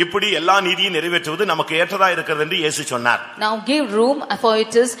 இப்படி எல்லா நீதியும் நிறைவேற்றுவது நமக்கு ஏற்றதா இருக்கிறது என்று இயேசு சொன்னார். Now give room, for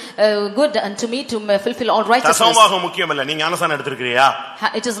it is good unto me to fulfill all righteousness. தசமபாகம் முக்கியமல்ல, நீ ஞானஸ்நானம் எடுத்திருக்கிறியா?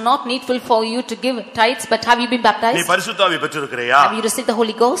 It is not needful for you to give tithes, but have you been baptized? நீ பரிசுத்த ஆவி பெற்றிருக்கிறியா? Have you received the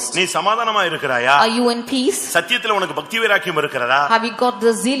Holy Ghost? நீ சமாதானமா இருக்கிறாயா? Are you in peace? சத்தியத்துல உனக்கு பக்தி வைராக்கியம் இருக்கிறதா? Have you got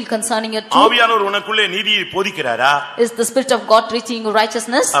the zeal concerning your truth? ஆவியானவர் உனக்குள்ளே நீதியை போதிக்கிறாரா? Is the Spirit of God teaching you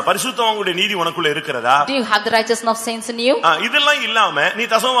righteousness? பரிசுத்தவான்களுடைய நீதி உனக்குள்ளே இருக்கிறதா? Do you have the righteousness of saints in you? இதெல்லாம் இல்லாம நீ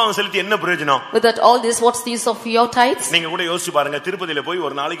தசமபாகம் செலுத்தி என்ன பிரயோஜனம்? Without all this, what's the use of your tithes? நீங்க கூட யோசிச்சு பாருங்க, திருப்பதியில போய்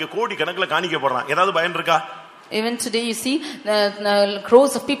ஒரு நாளைக்கு கோடி கணக்குல காணிக்க போடுறான், ஏதாவது பயன் இருக்கா? Even today you see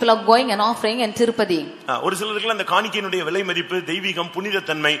crores of people are going and offering in Tirupati. ஒரு சிலருக்கு அந்த காணிக்கையினுடைய விலை மதிப்பு, தெய்வீகம், புனித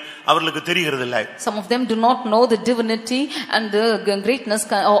தன்மை அவங்களுக்கு தெரிகிறது இல்ல. Some of them do not know the divinity and the greatness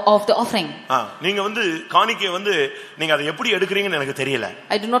of the offering. நீங்க வந்து காணிக்கை வந்து நீங்க அதை எப்படி எடுக்கறீங்கன்னு எனக்கு தெரியல.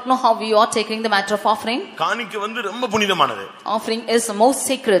 I do not know how you are taking the matter of offering. காணிக்கை வந்து ரொம்ப புனிதமானது. Offering is most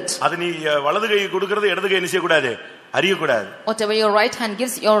sacred. அது நீ வலது கை கொடுக்கிறது இடது கை என்ன செய்ய கூடாது, அறிய கூடாது. Whatever your right hand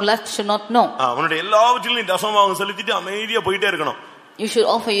gives, your left should not know. உன்னுடைய எல்லாவற்றிலும் நீ தசமபாகம் செலுத்திட்டு அமைதியா போயிட்டே இருக்கணும். You should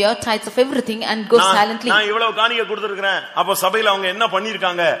offer your tithes of everything and go silently. நான் இவ்வளவு காணிக்கை கொடுத்திருக்கேன், அப்ப சபையில அவங்க என்ன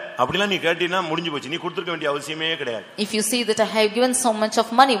பண்ணிருக்காங்க அப்படிலாம் நீ கேட்டினா முடிஞ்சு போச்சு, நீ கொடுத்திருக்க வேண்டிய அவசியமே கிடையாது. If you see that I have given so much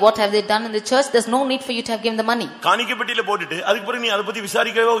of money, what have they done in the church? There's no need for you to have given the money. காணிக்கை பெட்டியில போட்டுட்டு அதுக்கு பிறகு நீ அதை பத்தி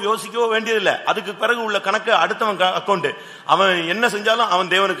விசாரிக்கவோ யோசிக்கவோ வேண்டியதில்லை. அதுக்கு பிறகு உள்ள கணக்கு அடுத்தவன் அக்கவுண்ட், அவன் என்ன செஞ்சாலும்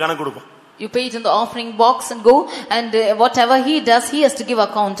அவன் தேவனுக்கு கணக்கு கொடுக்கும். You pay it in the offering box and go, and whatever he does, he has to give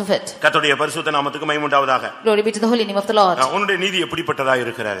account of it. கர்த்தருடைய பரிசுத்த நாமத்துக்கு மகிமை உண்டாவதாக. Glory be to the holy name of the Lord. உன்னுடைய நீதி எப்படிப்பட்டதா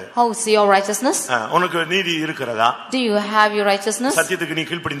இருக்கிறது? How is your righteousness? உனக்கு நீதி இருக்கிறதா? Do you have your righteousness? சத்தியத்துக்கு நீ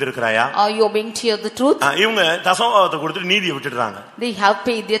கீழ்ப்படிந்திருக்கிறாயா? Are you obeying to the truth? இவங்க தசமபாகத்தை கொடுத்து நீதியை விட்டுடுறாங்க. They have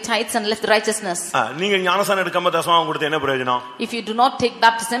paid their tithes and left the righteousness. நீங்க ஞானஸ்நானம் எடுக்காம தசமபாகம் கொடுத்து என்ன பிரயோஜனம்? If you do not take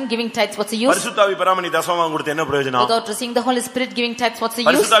baptism, giving tithes, what's the use? பரிசுத்த ஆவி பெறாம நீ தசமபாகம் கொடுத்து என்ன பிரயோஜனம்? Without receiving the Holy Spirit, giving tithes, what's the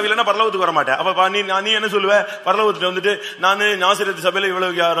use? பரிசுத்த ஆவி இல்லனா பரலோகத்துக்கு வர மாட்டே. அப்ப நீ என்ன சொல்லுவ? பரலோகத்துல வந்துட்டு நான் நாசரேத்து சபையில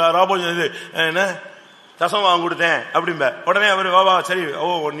இவ்வளவு ராபோஜனம் என்ன தசமபாகம் கொடுத்தேன் அப்படிம்ப. உடனே அவர் வா சரி,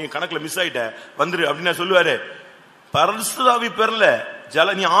 ஓ நீ கணக்குல மிஸ் ஆயிட்ட வந்துரு அப்படின்னு சொல்லுவாரு. பரிசுத்த ஆவி பெறல,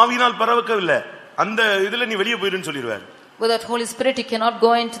 நீ ஆவியினால் பரவக்கவில்லை, அந்த இதுல நீ வெளியே போயிருன்னு சொல்லிடுவாரு. Without Holy Spirit, you cannot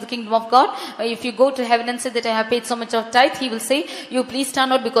go into the kingdom of God. If you go to heaven and say that I have paid so much of tithe, he will say, you please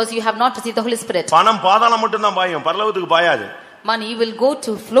stand out because you have not received the Holy Spirit. பணம் பாதாளம் மட்டும் தான் பாயும், பரலோகத்துக்கு பாயாது. Money will go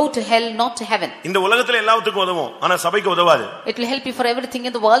to flow to hell, not to heaven. இந்த உலகத்துல எல்லாத்துக்கும் உதவும், ஆனா சபைக்கு உதவாது. It will help you for everything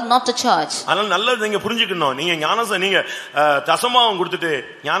in the world, not to church. அதனால நல்லது நீங்க புரிஞ்சுக்கணும். நீங்க தசமபாகம் கொடுத்துட்டு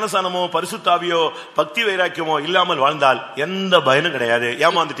ஞானசானமோ பரிசுத்த ஆவியோ பக்தி வைராக்கியமோ இல்லாமல் வாழ்ந்தால் எந்த பயனும் கிடையாது,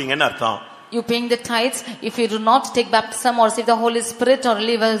 ஏமாந்துட்டீங்கன்னு அர்த்தம். you paying the tithes, if you do not take baptism or receive the Holy Spirit or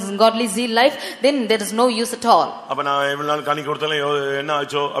live a godly zeal life, then there is no use at all. அப்ப நான் இவ்வளவு நாள் காணிக்கை கொடுத்தல என்ன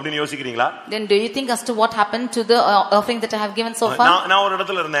ஆச்சோ அப்படினு யோசிக்கிறீங்களா? Then do you think as to what happened to the offering that I have given so far? நான் ஒரு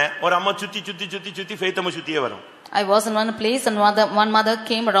இடத்துல இருந்தேன், ஒரு அம்மா சுத்தி ஃபெய்த்தம சுத்தியே வரும். I was in one place and one mother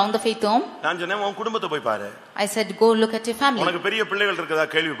came around the faith home. நான் சொன்னேன் உன் குடும்பத்தை போய் பாரு. I said go look at your family. உனக்கு பெரிய பிள்ளைகள் இருக்கதா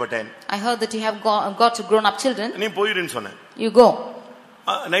கேள்விப்பட்டேன். I heard that you have got grown up children. நீ போயிடுன்னு சொன்னேன். You go.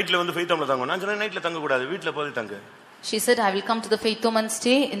 நைட்ல வந்து ஃபெய்த் ஹோம்ல தங்க. நான் சொன்னேன் நைட்ல தங்க கூடாது, வீட்ல போய் தங்க. She said I will come to the faith home and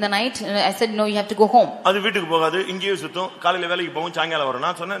stay in the night. I said no, you have to go home. அது வீட்டுக்கு போகாது, இங்கேயே சுத்தும், காலையில வேலைக்கு போகும், சாயங்காலம் வரும்.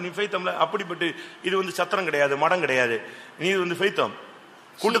 நான் சொன்னேன் நீ ஃபெய்த் ஹோம்ல அப்படிப்பட்டு இது வந்து சத்திரம் கிடையாது, மடம் கிடையாது, நீ இது வந்து ஃபெய்த் ஹோம்,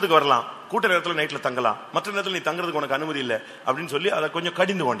 கூட்டத்துக்கு வரலாம், கூட்ட நேரத்துல நைட்ல தங்கலாம், மற்ற நேரத்துல நீ தங்குறதுக்கு உனக்கு அனுமதி இல்லை அப்படின்னு சொல்லி அதை கொஞ்சம்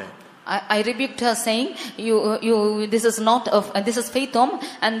கடிந்து கொண்டேன். I rebuked her saying this is not this is faith home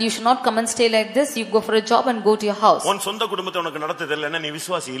and you should not come and stay like this. You go for a job and go to your house. உன் சொந்த குடும்பத்தை உனக்கு நடத்த தெரியலன்னா நீ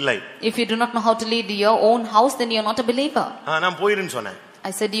விசுவாசி இல்லை. If you do not know how to lead your own house, then you are not a believer. நான் போயிரேன்னு சொன்னேன்.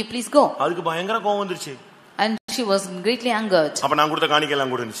 I said you please go. அதுக்கு பயங்கர கோவம் வந்துருச்சு. And she was greatly angered. அப்ப நான் கொடுத்த காணிக்கை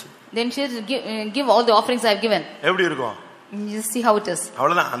எல்லாம் கொடுந்துச்சு. Then she said give all the offerings I have given. எப்படி இருக்கும்? You see how it is.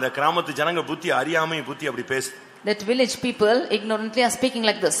 அவ்வளவுதான். அந்த கிராமத்து ஜனங்க புத்தி அறியாமை புத்தி அப்படி பேசு. That village people ignorantly are speaking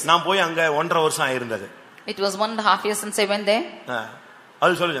like this. நான் போய் அங்க 1.5 வருஷம் ஆயிருந்தது. It was 1.5 years since I went there.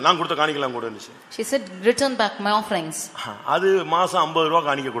 அது சொல்லுங்க நான் கொடுத்த காணிக்கை எல்லாம் கொடுந்துச்சு. She said return back my offerings. அது மாசம் 50 ரூபாய்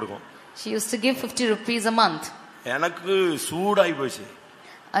காணிக்கை கொடுக்கும். She used to give 50 rupees a month. எனக்கு சூடாய் போச்சு.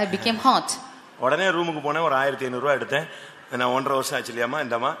 I became hot. உடனே ரூமுக்கு போனேன், ஒரு 1500 ரூபாய் எடுத்தேன். நான் 1.5 வருஷம் ஆச்சுலையாமா,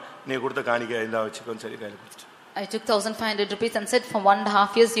 இந்தமா நீ கொடுத்த காணிக்கை இந்த வச்சுக்கோன்னு சொல்லி கையில கொடுத்துட்டேன். I took 1,500 rupees and said for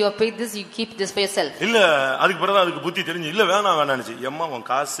 1.5 years you have paid this, you keep this for yourself. இல்ல அதுக்கு பிறகு அதுக்கு புத்தி தெரிஞ்சு இல்ல வேணாம்னுச்சு. எம்மா உன்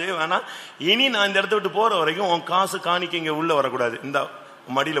காசே வேணாம், இனி நான் இந்த இடத்தை விட்டு போற வரைக்கும் உன் காசு காணிக்கை இங்க உள்ள வரக்கூடாது, இந்த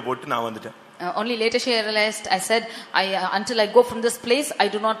மடியில போட்டு நான் வந்துட்டேன். Only later she realized, I said until I go from this place I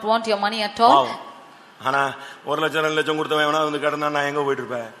do not want your money at all. ஆனா 1 லட்சம் 2 லட்சம் கொடுத்தவன் வேணா வந்து கடனா நான் எங்க போயிட்டு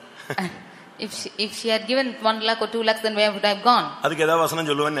இருப்பேன்? If she had given 1 lakh or 2 lakhs, then where would I have gone? அதுக்கு ஏதாவது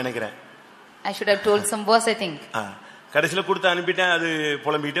வசனம் சொல்லுவேன்னு நினைக்கிறேன். I should have told some verse, I think. கடைசில கொடுத்து அனுப்பிட்டேன், அது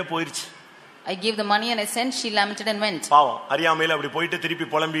புலம்பிட்டே போயிருச்சு. I gave the money and I sent, she lamented and went. பாவம் அறியாமையில அப்படி போயிட்டு திருப்பி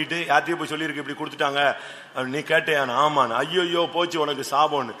புலம்பிட்டு யார்கிட்டயும் போய் சொல்லிருக்கு இப்படி கொடுத்துட்டாங்க, நீ கேட்டேன் ஆமான்னு, ஐயோ போச்சு உனக்கு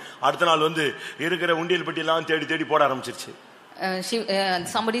சாபம்னு. அடுத்த நாள் வந்து இருக்கிற உண்டியல் பெட்டி எல்லாம் தேடி தேடி போட ஆரம்பிச்சிருச்சு.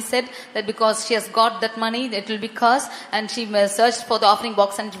 Somebody said that because she has got that money it will be cursed, and she searched for the offering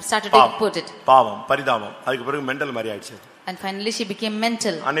box and started to put it. பாவம் பரிதாபம். அதுக்கு பிறகு மெண்டல் மாதிரி ஆயிடுச்சு. And finally she became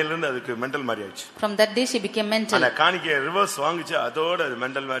mental. அன்னையிலிருந்து அதுக்கு mental மாதிரி ஆயிடுச்சு. From that day she became mental. அந்த காணிக்கை ரிவர்ஸ் வாங்குச்சு, அதோட அது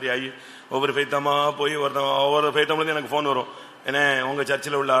மெண்டல் மாதிரி ஆகி ஒவ்வொரு ஃபெய்த்தமா போய் ஒவ்வொரு ஃபெய்த்தம்ல எனக்கு ஃபோன் வரும், என்ன உங்க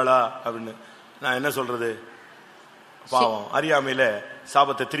சர்ச்சில் உள்ள ஆளா அப்படின்னு. நான் என்ன சொல்றது, பாவம் அறியாமையில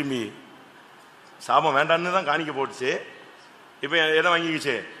சாபத்தை திரும்பி, சாபம் வேண்டான்னு தான் காணிக்கை போட்டுச்சு, இப்ப எதை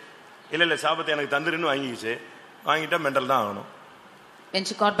வாங்கிக்கிச்சு, இல்ல சாபத்தை எனக்கு தந்துருன்னு வாங்கிக்கிச்சு, வாங்கிட்டா மெண்டல் தான் ஆகணும். When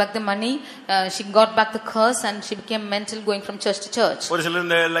she got back the money, she got back the curse and she became mental, going from church to church. ஒரு சிலர்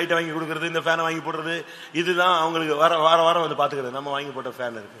இந்த லைட் வாங்கி கொடுக்கிறது, இந்த ஃபேனை வாங்கி போடுறது, இதுதான் அவங்களுக்கு வாரம் வந்து பாத்துக்கிறது. நம்ம வாங்கி போட்ட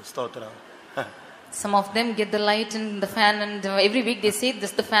ஃபேன் இருக்கு, ஸ்தோத்திரம். Some of them get the light and the fan, and every week they say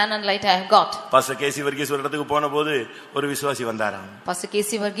this the fan and light I have got. Pastor Casey Varghese ஒரு இடத்துக்கு போன போது ஒரு விசுவாசி வந்தாராம். Pastor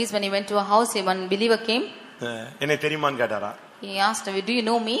Casey Varghese, when he went to a house, one believer came. என்ன தெரியுமான்னு கேட்டாரா. He asked, do you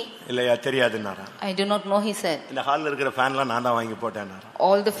know me? இல்லையா தெரியாதுன்னாரா. I do not know, he said. இந்த ஹால்ல இருக்கிற ஃபேன்லாம் நான் தான் வாங்கி போட்டேன்னாரா.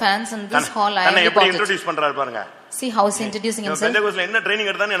 All the fans in this hall I have bought. எப்படி இன்ட்ரோ듀ce பண்றாரு பாருங்க. See how he is introducing himself. பெந்தகோஸ்ட்ல என்ன ட்ரெய்னிங்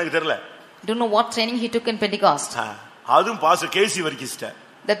எடுத்தான்னு எனக்கு தெரியல. Don't know what training he took in Pentecost. அதுவும் pastor KC வர்கீஸ்ட்ட.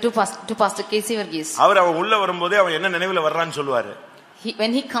 That to Pastor Casey Varghese. அவன் உள்ள வரும்போதே அவன் என்ன நினைவுல வர்றான்னு சொல்லுவாரு.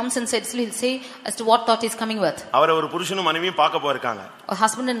 When he comes and says, he'll say as to what thought he's coming with. அவரை ஒரு புருஷனும் மனைவியும் பார்க்க போயிருக்காங்க. A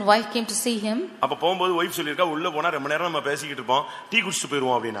husband and wife came to see him. அப்ப போகும்போது வைஃப் சொல்லிருக்கா, உள்ள போனா ரொம்ப நேரம் நம்ம பேசிக்கிட்டு இருப்போம், டீ குடிச்சிட்டு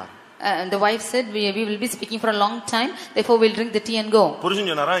போயிடுவோம் அப்படினா. And the wife said we will be speaking for a long time, therefore we'll drink the tea and go. புருஷன்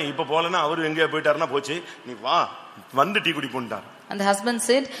சொன்னாரா, இப்ப போலனா அவர் எங்க போயிட்டாருன்னா போச்சு, நீ வா வந்து tea குடிப்போம்ட்டார். And the husband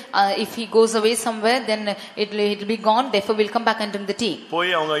said if he goes away somewhere then it will be gone, therefore we'll come back and drink the tea.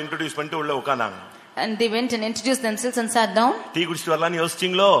 போய் அவங்க இன்ட்ரோ듀ce பண்ணிட்டு உள்ள உட்கார்ந்தாங்க. And they went and introduced themselves and sat down. Tea குடிச்சிட்டு வரலாம்னு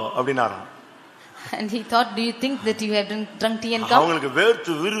யோசிச்சீங்களோ அப்படினாராம். And he thought, do you think that you have drunk tea and come? அவங்களுக்கு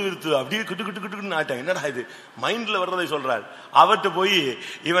வேர்த்து விறுவிறுத்து அப்படியே கிட்டு கிட்டு கிட்டுன்னு ஆயிட்டாங்க. என்னடா இது மைண்ட்ல வர்றதை சொல்றாரு. அவர்ட்ட போய்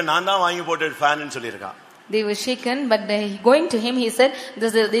இவன் நான் தான் வாங்கி போட்ட ஃபேன்னு சொல்லியிருக்கான். They were shaken, but going to him he said,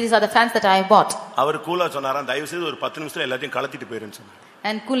 these are the fans that I have bought. அவர் கூலா சொன்னாராம், தயவு செய்து ஒரு 10 நிமிஷத்துல எல்லாத்தையும் கலத்திட்டு போயிருன்னு சொன்னார்.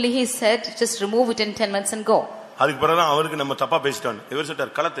 And coolly he said, just remove it in 10 minutes and go. அதுக்கு பிறகு அவருக்கு நம்ம தப்பா பேசிட்டோம். இவர்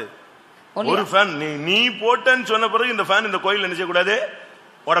சொல்றார், கலத்து ஒரு ஃபேன் நீ போட்டன்னு சொன்ன பிறகு இந்த ஃபேன் இந்த கோயில்ல நிச்சய கூடாது,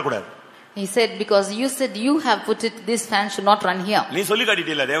 ஓடக்கூடாது. He said, because you said you have put it, this fan should not run here. நீ சொல்லி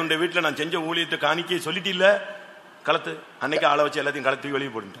காட்டிட்டீல்ல, தேவனுடைய வீட்ல நான் செஞ்ச ஊழியத்தை காணிக்கை சொல்லிட்டீல்ல, கலத்து அன்னைக்கு ஆளை வச்சு எல்லாத்தையும் கலத்தி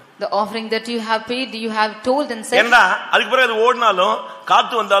வெளியே போட்டுட்டேன். The offering that you have paid, you have told and said. ஏன்னா அதுக்கு பிறகு அது ஓடினாலும்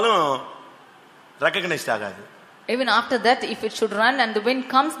காத்து வந்தாலும் ரெகக்னைஸ்ட் ஆகாது. Even after that, if it should run and the wind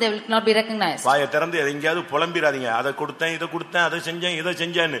comes, they will not be recognized. வாயை திறந்து எங்கேயாவது புலம்பிராதீங்க, அதை கொடுத்தேன் இதை கொடுத்தேன் அதை செஞ்சேன் இதை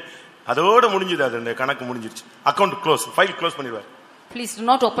செஞ்சேன்னு. அதோட முடிஞ்சது, அது அந்த கணக்கு முடிஞ்சிருச்சு. அக்கௌண்ட் க்ளோஸ், ஃபைல் க்ளோஸ் பண்ணிடுவார். Please do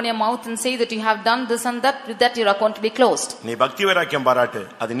not open your mouth and say that you have done this and that, with that your account will be closed. நீ பக்தி வைராக்கியம் பாராட்டு,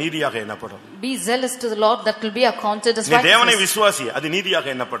 அது நீதியாக எண்ணப்படும். Be zealous to the Lord, that will be accounted as righteousness. நீ தேவனை விசுவாசி, அது நீதியாக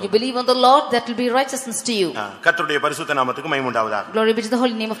எண்ணப்படும். You believe on the Lord, that will be righteousness to you. கர்த்தருடைய பரிசுத்த நாமத்துக்கு மகிமை உண்டாவதாக. Glory be to the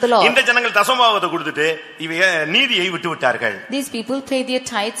holy name of the Lord. இந்த ஜனங்கள் தசமபாகத்தை கொடுத்துட்டு இவங்க நீதியை விட்டுவிட்டார்கள். These people paid their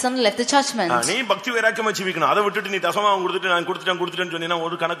tithes and left the judgment. நீ பக்தி வைராக்கியம் ஜீவிக்கணும். அதை விட்டுட்டு நீ தசமபாகம் கொடுத்துட்டு நான் கொடுத்துட்டேன்னு சொன்னீனா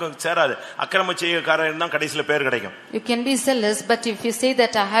ஒரு கணக்கு சேராது. அக்கிரம செய்யக்காரன் தான் கடைசில பேர் கிடைக்கும். You can be zealous, but if you say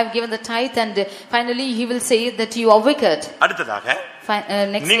that I have given the tithe and finally he will say that you are wicked. அடுத்ததாக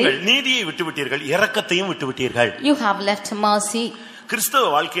நீங்கள் நீதியை விட்டுவிட்டீர்கள், இரக்கத்தையும் விட்டுவிட்டீர்கள். You have left mercy. கிறிஸ்தவ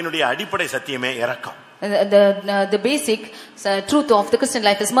வாழ்க்கையினுடைய அடிப்படை சத்தியமே இரக்கம். The basic truth of the Christian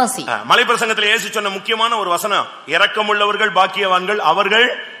life is mercy. மலைப்பிரசங்கத்தில் இயேசு சொன்ன முக்கியமான ஒரு வசனம், இரக்கமுள்ளவர்கள் பாக்கியவான்கள், அவர்கள்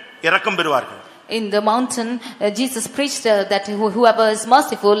இரக்கம் பெறுவார்கள். In the mountain, Jesus preached that whoever is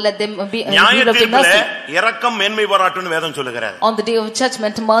merciful, let them be of the mercy. இரக்கம் மேன்மை பாராட்டும்னு வேதம் சொல்லுகிறது. On the day of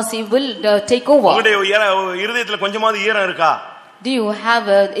judgment, mercy will take over. உங்களுடைய இருதயத்துல கொஞ்சமாவது ஈரம் இருக்கா? Do you have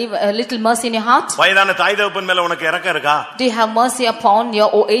a little mercy in your heart? வயதான தாய் தகப்பன் மேல உனக்கு இரக்கம் இருக்கா? Do you have mercy upon your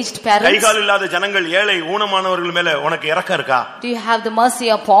aged parents? கைகால் இல்லாத ஜனங்கள், ஏழை ஊனமானவர்கள் மேல உனக்கு இரக்கம் இருக்கா? Do you have the mercy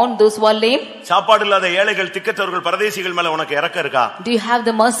upon those who are lame? சாப்பாடு இல்லாத ஏழைகள், திக்கற்றவர்கள், பரதேசிகள் மேல உனக்கு இரக்கம் இருக்கா? Do you have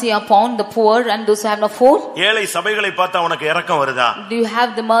the mercy upon the poor and those who have no food? ஏழை சபைகளை பார்த்தா உனக்கு இரக்கம் வருதா? Do you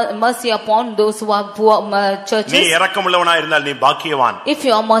have the mercy upon those who are poor churches? நீ இரக்கமுள்ளவனா இருந்தால் நீ பாக்கியவான். If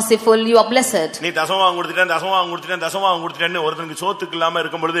you are merciful, you are blessed. நீ தசமபாகம் கொடுத்துட்டேன்னு ஒருத்தனுக்கு சோத்துக்கு இல்லாம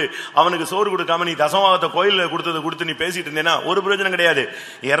இருக்கும் பொழுது அவனுக்கு சோறு கொடுக்காம நீ தசமபாகத்தை கோயில்ல கொடுத்து நீ பேசிட்டு இருந்தேன்னா ஒரு பிரயோஜனம் கிடையாது.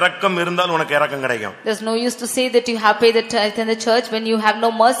 இரக்கம் இருந்தால் உனக்கு இரக்கம் கிடைக்கும். There's no use to say that you have paid the tithe in the church when you have no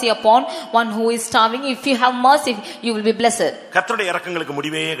mercy upon one who is starving. If you have mercy, you will be blessed. கர்த்தருடைய இரக்கங்களுக்கு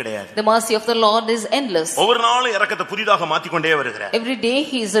முடிவே கிடையாது. The mercy of the Lord is endless. ஒவ்வொரு நாளும் இரக்கத்தை புதிதாக மாத்திக்கொண்டே வருகிறார். Every day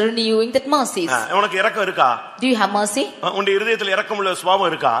he is renewing that mercy. உனக்கு இரக்கம் இருக்கா? Do you have mercy? உன்னுடைய இருதயத்தில் இரக்கமுள்ள சுபாவம்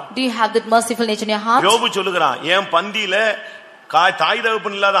இருக்கா? Do you have that merciful nature in your heart? யோபு சொல்லுகிறான், என் பந்தியில தாய்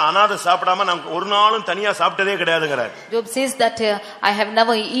தகப்பன் இல்லாத அனாதை சாப்பிடாம நான் ஒரு நாளும் தனியா சாப்பிட்டதே கிடையாதுங்கறார். Job says that I have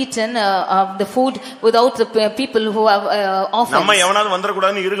never eaten the food without the people who have orphans. நம்ம எவனாவது வந்தற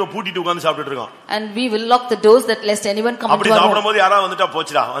கூடாதுன்னு இருக பூட்டிட்டு உட்கார்ந்து சாப்பிட்டுட்டு இருக்கோம். And we will lock the doors that lest anyone come into our home. அப்படி சாப்பிடும்போது யாராவது வந்துட்டா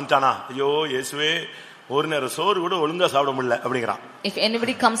போச்சுடா வந்துட்டானா, ஐயோ இயேசுவே ஒரு நேரம் சோறு கூட ஒழுங்கா சாப்பிட முடியல அப்படிங்கறான். If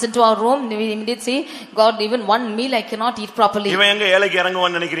anybody comes into our room, we immediately say, God, even one meal I cannot eat properly. இவன் எங்க ஏழைக்கு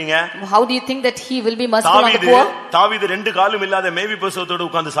இறங்குவான்னு நினைக்கிறீங்க? How do you think that he will be merciful on the poor? தாவீது ரெண்டு காலும் இல்லாத மேவி பசுவோடு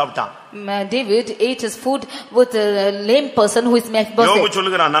உட்கார்ந்து சாப்பிட்டான். David ate his food with a lame person who is made birthday. யோபு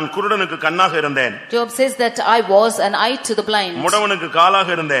சொல்லுகிறான், நான் குருடனுக்கு கண்ணாக இருந்தேன். Job says that I was an eye to the blind. முடவனுக்கு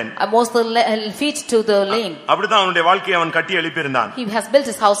காலாக இருந்தேன். I was the feet to the lame. அப்படிதான் அவனுடைய வாழ்க்கையை அவன் கட்டி எழுப்பி இருந்தான். He has built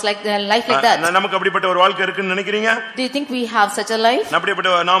his house like life like that. நமக்கு அப்படிப்பட்ட ஒரு வாழ்க்கை இருக்குன்னு நினைக்கிறீங்க? Do you think we have such a life?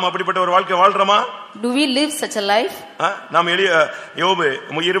 நாம் அப்படிப்பட்ட ஒரு வாழ்க்கை வாழ்றோமா? Do we live such a life? நாம் யோபு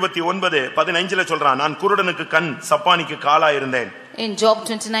 29:15 சொல்றான், நான் குருடனுக்கு கண், சப்பானிக்கு காலா இருந்தேன். In Job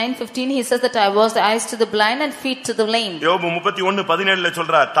 29:15 he says that I was the eyes to the blind and feet to the lame. யோபு 31:17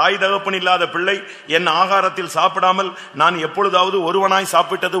 சொல்றார், தாய் தகப்பன் இல்லாத பிள்ளை என் ஆகாரத்தில் சாப்பிடாமல் நான் எப்பொழுதாவது ஒருவனாய்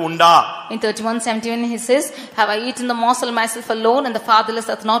சாப்பிட்டது உண்டா? In 31:17 he says, have I eaten the morsel myself alone and the fatherless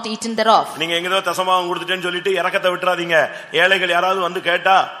hath not eaten thereof? நீங்க எங்கேதோ தசமபாகம் கொடுத்துட்டேன்னு சொல்லிட்டு இரக்கத்தை விட்டுறாதீங்க. ஏழைகள் யாராவது வந்து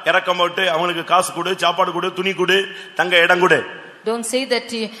கேட்டா இரக்கம் போட்டு அவங்களுக்கு காசு கொடு, சாப்பாடு கொடு, துணி கொடு, தங்க இடம் கொடு. Don't say that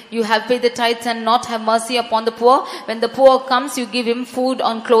you have paid the tithes and not have mercy upon the poor. When the poor comes, you give him food,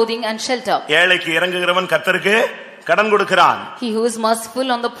 on clothing and shelter. ஏழைக்கு இறங்குகிறவன் கர்த்தருக்கு கடன் கொடுக்கிறான். He who is merciful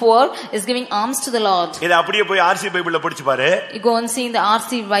on the poor is giving alms to the Lord. இத அப்படியே போய் RC பைபிள்ல படிச்சு பாரு. You go and see in the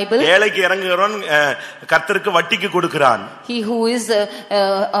RC Bible. ஏழைக்கு இறங்குகிறவன் கர்த்தருக்கு வட்டிக்கு கொடுக்கிறான். He who is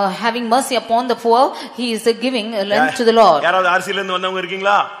having mercy upon the poor, he is giving lend to the Lord. யாராவது ஆர்சில இருந்து வந்தவங்க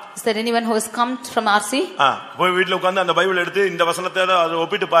இருக்கீங்களா? Is there anyone who has come from RC? போய் வீட்ல உட்கார்ந்து அந்த பைபிள் எடுத்து இந்த வசனத்தை அதை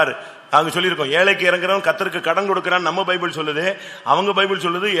ஒப்பிட்டு பாரு. அங்க சொல்லிருக்கோம், ஏழைக்கு இறங்குறவன் கர்த்தருக்கு கடன் கொடுக்கிறான். நம்ம பைபிள் சொல்லுது, அவங்க பைபிள்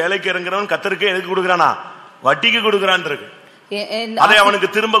சொல்லுது ஏழைக்கு இறங்குறவன் கர்த்தருக்கு எதுக்கு கொடுக்கறானா? வட்டிக்கு கொடுக்கறான் இருக்கு. அதை அவனுக்கு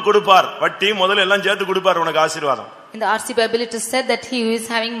திரும்ப கொடுப்பார். வட்டி முதல்ல எல்லாம் சேர்த்து கொடுப்பார், உனக்கு ஆசீர்வாதம். In the RC Bible it is said that he who is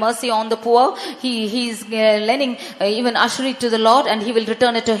having mercy on the poor, he is lending even usury to the Lord and he will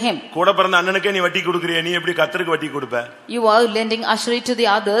return it to him. கூட பிறந்த அண்ணனுக்கே நீ வட்டி கொடுக்கறியே, நீ எப்படி கர்த்தருக்கு வட்டி கொடுப்ப? You are lending usury to the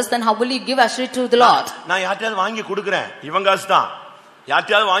others, then how will you give usury to the Lord? நான் யார்ட்டையாவது வாங்கி கொடுக்கறேன், இவன் காசு தான்,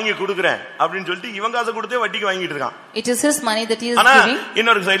 யார்ட்டையாவது வாங்கி கொடுக்கறேன் அப்படின்னு சொல்லிட்டு இவன் காசை கொடுத்தே வட்டிக்கு வாங்கிட்டு இருக்கான். It is his money that he is giving.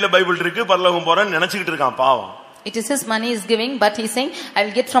 இன்னொரு சைடுல பைபிள் இருக்கு, பரலோகம் போறேன்னு நினைச்சிட்டு இருக்கான் பாவம். It is his money he is giving, but he is saying, I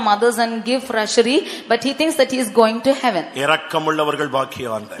will get from others and give for usury, but he thinks that he is going to heaven. இரக்கமுள்ளவர்கள்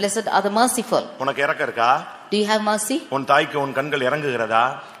பாக்கியவான்கள். Blessed are the merciful. உனக்கு இரக்கம் இருக்கா? Do you have mercy? உன் தாய்க்கு உன் கண்கள் இறங்குகிறதா?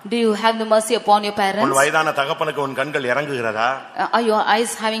 Do you have the mercy upon your parents? உன் வயதான தகப்பனுக்கு உன் கண்கள் இறங்குகிறதா? Are your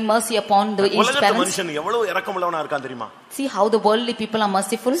eyes having mercy upon the aged parents? மனுஷன் எவ்வளவு இரக்கமுள்ளவனா இருக்கான் தெரியுமா? See how the worldly people are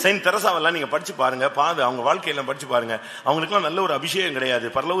merciful. Saint தெரசாவெல்லாம் நீங்க படிச்சு பாருங்க, அவங்க வாழ்க்கையெல்லாம் படிச்சு பாருங்க. அவங்களுக்குலாம் நல்ல ஒரு அபிஷேகம் கிடையாது,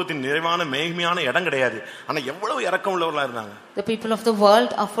 பரலோகத்தின் நிறைவான மேன்மையான இடம் கிடையாது. ஆனா எவ்வளவு இரக்கமுள்ளவர்களா இருந்தாங்க. The people of the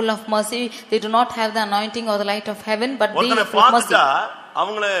world are full of mercy. They do not have the anointing or the light of heaven, but they are full of mercy.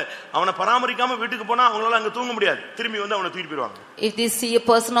 அவனை பராமரிக்காம வீட்டுக்கு போனா அவங்களால அங்க தூங்க முடியாது, திரும்பி வந்து அவனை தூக்கிட்டு போயிடுவாங்க. If they see a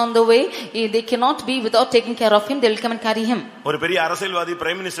person on the way, they cannot be without taking care of him. They will come and carry him. ஒரு பெரிய அரசியல்வாதி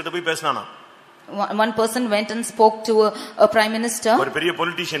பிரைம் மினிஸ்டர் போய் பேசினானா? One person went and spoke to a prime minister. ஒரு பெரிய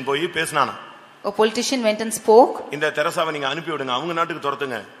politician போய் பேசினானா? A politician went and spoke. இந்த தெரசாவை நீங்க அனுப்பி விடுங்க, அவங்க நாட்டுக்கு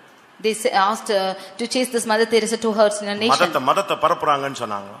துரத்துங்க. They asked to chase this Mother Teresa to her nation. மதத்தை பரப்புறாங்கன்னு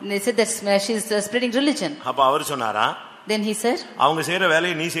சொன்னாங்க. They said that she is spreading religion. அப்ப அவர் சொன்னாரா? Then he said, அவங்க செய்யற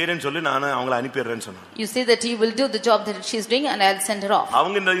வேலையை நீ செய்யறேன்னு சொல்லி நான் அவங்களை அனுப்பிடுறேன்னு சொன்னாங்க. You say that you will do the job that she is doing and I will send her off.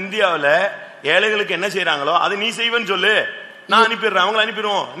 அவங்க இந்த இந்தியாவுல ஏழைகளுக்கு என்ன செய்றாங்களோ அதை நீ செய்வேன்னு சொல்லு, நான் அனுப்பிடுறேன், அவங்களை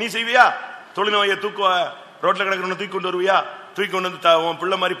அனுப்பிடுவோம். நீ செய்வியா? தொழுநோயை தூக்குவ, ரோட்ல கிடக்கிறவனை தூக்கி கொண்டு வருவியா? தூக்கி கொண்டு வந்து உன்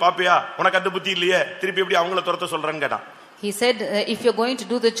பிள்ளை மாதிரி பாப்பியா? உனக்கு அந்த புத்தி இல்லையே, திருப்பி எப்படி அவங்கள துரத்த சொல்றேன்னு கேட்டான். He said, if you're going to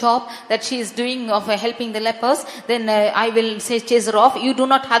do the job that she is doing of helping the lepers, then I will say chase her off. You do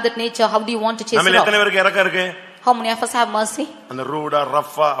not have that nature. How do you want to chase her off? எத்தனை பேருக்கு இரக்கம் இருக்கு? How many of us have mercy? அந்த ரூடா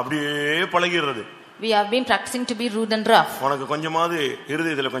Rafah அப்படியே பழகிடுறது. We have been practicing to be rude and rough. உனக்கு கொஞ்சமாவது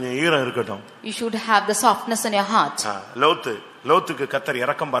இருதயத்துல கொஞ்சம் ஈரம் இருக்கட்டும். You should have the softness in your heart. லோத்துக்கு கர்த்தர்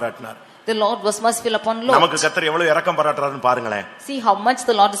இரக்கம் பாராட்டினார். The Lord was merciful upon Lot. நமக்கு கர்த்தர் எவ்வளவு இரக்கம் பாராட்டுறாருன்னு பாருங்களேன். See how much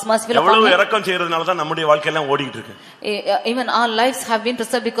the Lord is merciful upon him. எவ்வளவு இரக்கம் செய்யறதுனால தான் நம்முடைய வாழ்க்கை எல்லாம் ஓடிட்டு இருக்கு. Even our lives have been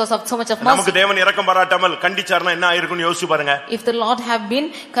preserved because of so much of mercy. நமக்கு தேவன் இரக்கம் பாராட்டாமல் கண்டிச்சார்னா என்ன ஆயிருக்கும்னு யோசிச்சு பாருங்க. If the Lord have been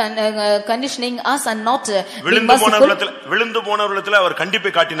conditioning us and not being merciful. விழுந்து போனவர்களிடத்துல அவர்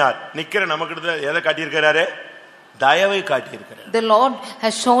கண்டிப்பை காட்டினார். நிக்கிற நமக்கு எதை காட்டி இருக்காரு? தயவை காட்டி இருக்கிறார். The Lord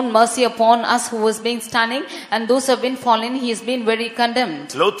has shown mercy upon us who was being standing, and those who have been fallen he has been very condemned.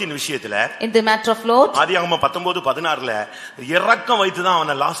 லோத்தின் விஷயத்துல in the matter of Lot, ஆதியாகமம் 19:16ல இரக்கம் வைத்து தான்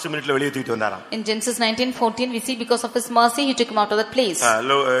அவனை லாஸ்ட் மினிட்ல வெளியே தூக்கிட்டு வந்தாராம். In Genesis 19:14 we see because of his mercy he took him out of that place.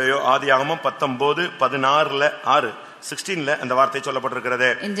 ஆதியாகமம் 19:16ல 16ல அந்த வார்த்தை சொல்லப்பட்டிருக்கிறது.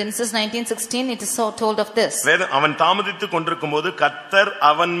 In Genesis 19:16 it is so told of this. வேதம் அவன் தாமதித்துக் கொண்டிருக்கும்போது கர்த்தர்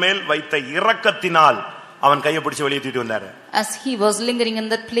அவன் மேல் வைத்த இரக்கத்தினால் அவன் கையை பிடிச்சு வெளியே தூக்கிட்டு வந்தாரு. As he was lingering in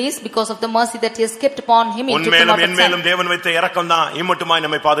that place because of the mercy that he has kept upon him, he took him out of sight. மேலும் தேவன் வைத்த இரக்கம் தான் இம்மட்டுமாய்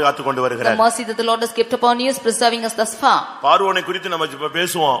நம்மை பாதுகாத்து கொண்டு வருகிறார். The mercy that the Lord has kept upon you is preserving us thus far. பார்வோனை குறித்து நம்ம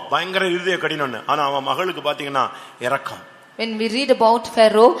பேசுவோம், பயங்கர இருதய கடினம்னு. ஆனா அவன் மகளுக்கு பாத்தீங்கன்னா இரக்கம். When we read about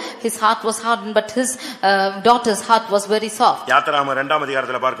Pharaoh, his heart was hardened, but his daughter's heart was very soft. யாத்திராகமம் 2ஆம்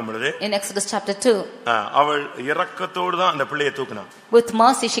அதிகாரத்துல பார்க்கும் பொழுது in Exodus chapter 2, அவள் இரக்கத்தோடு தான் அந்த பிள்ளையை தூக்கினாள். With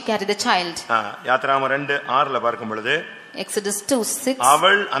mercy she carried the child. யாத்திராகமம் 2:6ல பார்க்கும் பொழுது Exodus 2:6,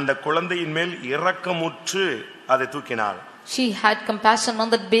 அவள் அந்த குழந்தையின் மேல் இரக்கமுற்று அதை தூக்கினாள். She had compassion on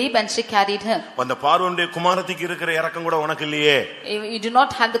that babe and she carried her. அந்த பார்வோனுடைய குமாரத்திக்கு இருக்கிற இரக்கம் கூட உனக்கு இல்லையே. You do not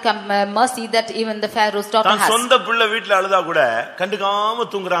have the mercy that even the Pharaoh's daughter has. சொந்த பிள்ளை வீட்ல அழுதா கூட கண்டுக்காம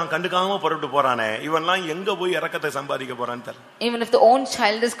தூங்குறான், கண்டுக்காம புறப்பட்டு போறானே, இவன்லாம் எங்க போய் இரக்கத்தை சம்பாதிக்க போறான்னு தெரியல. Even if the own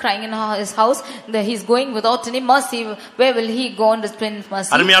child is crying in his house, he's going without any mercy, where will he go and spend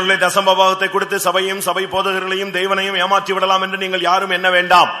mercy? அருமையானவர்களே, தசமபாகத்தை கொடுத்து சபையும் சபை போதகர்களையும் தேவனையும் ஏமாற்றி விடலாம் என்று நீங்கள் யாரும் எண்ண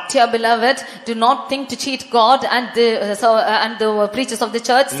வேண்டாம். Dear beloved, do not think to cheat God and the preachers of the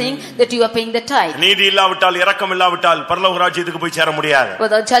church saying that you are paying the tithe. நீதி இல்லாவிட்டால் இரக்கம் இல்லாவிட்டால் பரலோக ராஜ்யத்துக்கு போய் சேர முடியாது.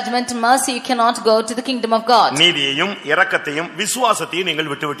 Without judgment and mercy you cannot go to the kingdom of God. நீதியையும் இரக்கத்தையும் விசுவாசத்தையும் நீங்கள்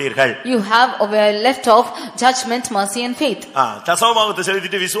விட்டுவிட்டீர்கள். You have left off judgment, mercy and faith. தசமபாகத்தை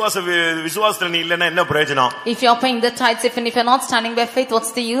செலுத்திட்டு விசுவாசத்துல நீ இல்லனா என்ன பிரயோஜனம்? If you are paying the tithes, if you are not standing by faith,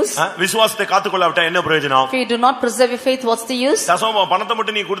 what's the use? விசுவாசத்தை காத்துக்கொள்ளாவிட்டா என்ன பிரயோஜனம்? If you do not preserve your faith, what's the use? தசமபாகம் பணத்தை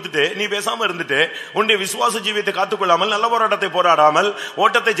மட்டும் நீ கொடுத்துட்டு நீ பேசாம இருந்துட்டு உன்னுடைய விசுவாச ஜீவியத்தை காத்துக்கொள்ளாமல் நல்ல போராட்டத்தை போராடாமல்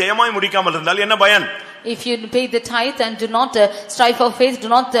ஓட்டத்தை ஜெயமாய் முடிக்காமல் இருந்தால் என்ன பயன்? If you pay the tithe and do not strive for faith, do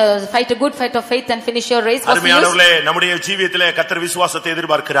not fight a good fight of faith and finish your race, what's the use? அருமையானவர்களே, நம்முடைய ஜீவியத்திலே கர்த்தர் விசுவாசத்தை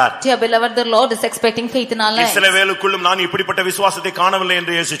எதிர்பார்க்கிறார். Dear beloved, the Lord is expecting faith in our lives. இஸ்ரவேலுக்குள்ளும் நான் இப்படிப்பட்ட விசுவாசத்தை காணவில்லை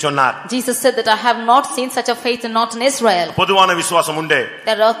என்று இயேசு சொன்னார். Jesus said that I have not seen such a faith and not in Israel. பொதுவான விசுவாசம் உண்டு.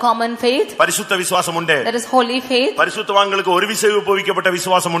 There are common faith. பரிசுத்த விசுவாசம் உண்டு. There is holy faith. பரிசுத்தவான்களுக்கு ஒரு விசை உபயோகிக்கப்பட்ட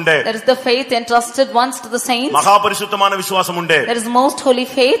விசுவாசம் உண்டு. There is the faith entrusted once to the saints. மகா பரிசுத்தமான விசுவாசம் உண்டு. There is most holy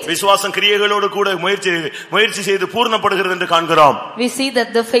faith. விசுவாசம் கிரியைகளோடு கூட முயற்சி முயற்சி செய்து பூர்ணப்படுகிறது என்று காண்கிறோம். We see that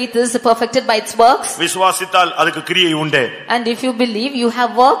the faith is perfected by its works. விசுவாசித்தால் அதுக்கு கிரியை உண்டு. And if you believe, you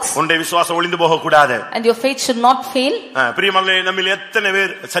have works. உன்னுடைய விசுவாசம் ஒளிந்து போக கூடாது. And your faith should not fail. பிரியமானவர்களே, நம்மில் எத்தனை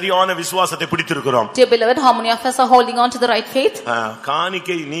பேர் சரியான விசுவாசத்தை பிடித்திருக்கிறோம்? Dear beloved, how many of us are holding on to the right faith?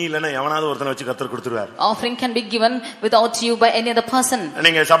 காணிக்கை நீ இல்லனா எவனாவது ஒருத்தனை வச்சு கர்த்தர் கொடுத்துருவார். Offering can be given without you by any other person.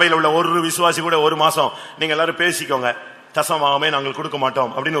 நீங்க சபையில உள்ள ஒரு விசுவாசி கூட ஒரு மாசம் நீங்க எல்லாரும் பேசிக்கோங்க, தசமாகவே நாங்கள் கொடுக்க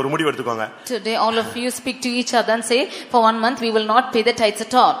மாட்டோம் அப்படின்னு ஒரு முடிவு எடுத்துக்கோங்க. Today all of you speak to each other and say, for 1 month we will not pay the tithes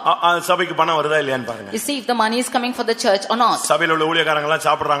at all. சபைக்கு பணம் வருதா இல்லையான்னு பாருங்க. You see if the money is coming for the church or not. சபையில உள்ள ஊழியக்காரங்க எல்லாம்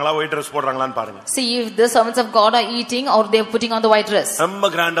சாப்பிடுறாங்களா, white dress போடுறாங்களான்னு பாருங்க. See if the servants of God are eating or they are putting on the white dress. ரொம்ப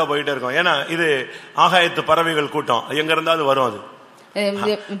கிராண்டா போயிட்டே இருக்கும். ஏன்னா இது ஆகாயத்து பறவைகள் கூட்டம், எங்க இருந்தாலும் வரும்.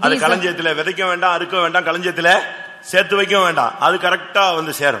 அது களஞ்சியத்துல விதைக்க வேண்டாம், அறுக்க வேண்டாம், களஞ்சியத்துல சேர்த்து வைக்க வேண்டாம், அது கரெக்டா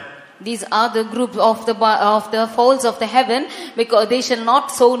வந்து சேரும். These are the group of the fowls of the heaven, because they shall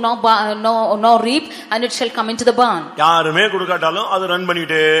not sow nor reap, and it shall come into the barn. யாருமே கொடுக்காட்டாலும் அது ரன்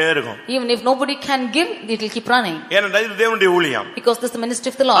பண்ணிட்டே இருக்கும். Even if nobody can give, it will keep running. ஏனென்றால் இது தேவனுடைய ஊழியம். Because this is the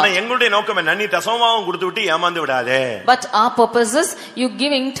ministry of the Lord. ஆனா எங்களுடைய நோக்கம் என்ன? நீ தசமபாகம் கொடுத்துவிட்டு ஏமாந்து விடாதே. But our purpose is, you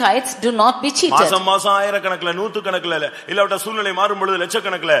giving tithes, do not be cheated. மாசம் ஆயிரக்கணக்கில் நூற்றுக்கணக்கில் இல்லாவிட்ட சூழ்நிலை மாறும் பொழுது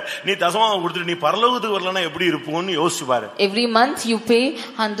லட்சக்கணக்கில் நீ தசமபாகம் கொடுத்துட்டு நீ பரலோகத்துக்கு வரலன்னா எப்படி இருப்போம்னு யோசிச்சு பாரு. Every month you pay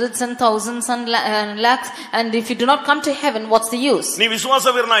hundreds and thousands and lakhs, and if you do not come to heaven, what's the use? நீ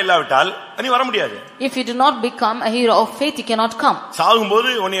விசுவாச வீரனா இல்லாவிட்டால் நீ வர முடியாது. If you do not become a hero of faith, you cannot come.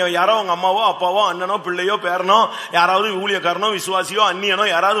 சாகும்போது உன்னை யாரோ உங்க அம்மாவோ அப்பாவோ அண்ணனோ பிள்ளையோ பேரனோ யாராவது ஊழியக்காரனோ விசுவாசியோ அந்நியனோ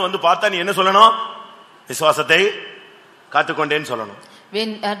யாராவது வந்து பார்த்தா நீ என்ன சொல்லணும்? விசுவாசத்தை காத்துக்கொண்டேன்னு சொல்லணும்.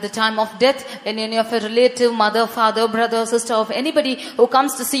 When at the time of death, when any of a relative, mother, father, brother, sister, of anybody who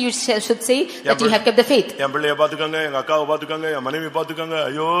comes to see you should say that you have kept the faith. என் பிள்ளைய பாத்துக்கங்க, எங்க அக்காவை பாத்துக்கங்க, என் மனைவி பாத்துக்கங்க,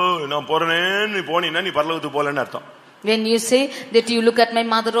 ஐயோ நான் போறேன்னு நீ போனீன்னா நீ பரலோகத்துக்கு போலன்னு அர்த்தம். When you say that you look at my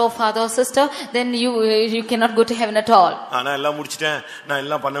mother or father or sister, then you cannot go to heaven at all. நான் எல்லாம் முடிச்சிட்டேன், நான்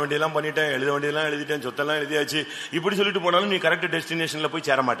எல்லாம் பண்ண வேண்டியதெல்லாம் பண்ணிட்டேன், எழுத வேண்டியதெல்லாம் எழுதிட்டேன், சொத்தெல்லாம் எழுதியாச்சு, இப்படி சொல்லிட்டு போனாலும் நீ கரெக்ட் டெஸ்டினேஷன்ல போய்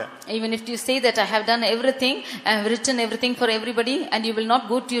சேர மாட்ட. Even if you say that I have done everything, I have written everything for everybody, and you will not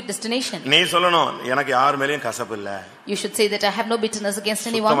go to your destination. நீ சொல்லணும், எனக்கு யார் மேலயும் கசப்பு இல்ல. You should say that I have no bitterness against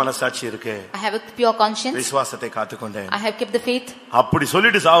anyone. சுத்த மனசாட்சி இருக்கு. I have a pure conscience. விசுவாசத்தை காத்துக்கொண்டேன். I have kept the faith. அப்படி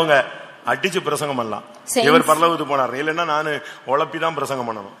சொல்லிட்டு சாவுங்க, அடிச்சு பிரசங்கம் பண்ணலாம். இவர் பரலோகத்துக்கு போனார், இல்லன்னா நானு உழப்பி தான் பிரசங்கம்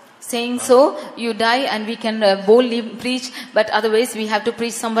பண்ணணும். Saying so, you die and we can boldly preach, but otherwise we have to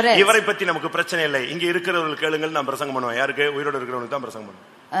preach somewhere else. இவரை பத்தி நமக்கு பிரச்சனை இல்லை, இங்க இருக்கிறவர்கள் கேளுங்கள், நான் பிரசங்கம் பண்ணுவேன். யாருக்கு? உயிரோட இருக்கிறவங்களுக்கு தான் பிரசங்கம் பண்ணுவேன்.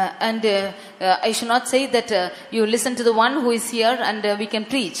 And I should not say that you listen to the one who is here and we can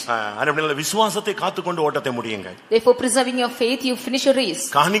preach. அப்படினால விசுவாசத்தை காத்துக்கொண்டு ஓட்டத்தை முடியுங்க. Therefore, preserving your faith, you finish your race.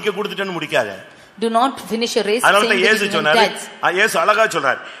 காணிக்க கொடுத்துட்டேன்னு முடிக்காத. Do not finish your race. அதனால இயேசு சொன்னாரு, இயேசு அழகா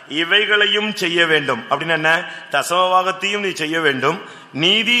சொல்றார், இவைகளையும் செய்ய வேண்டும். அப்படின்னா என்ன? தசமபாகத்தையும் நீ செய்ய வேண்டும்,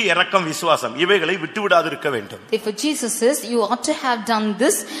 நீதி இரக்கம் விசுவாசம் இவைகளை விட்டு விடாது இருக்க வேண்டும். If Jesus says you ought to have done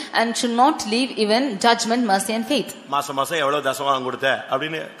this and should not leave even judgment, mercy and faith. மாசம் எவ்வளவு தசமபாகம் கொடுத்த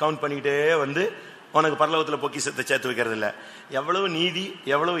அப்படின்னு கவுண்ட் பண்ணிக்கிட்டே வந்து உனக்கு பரலோகத்துல பொக்கிஷத்தை சேர்த்து வைக்கிறது இல்ல. எவ்வளவு நீதி,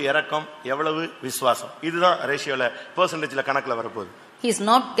 எவ்வளவு இரக்கம், எவ்வளவு விசுவாசம், இதுதான் ரேஷியோல பெர்சன்டேஜ்ல கணக்குல வரப்போகுது. He is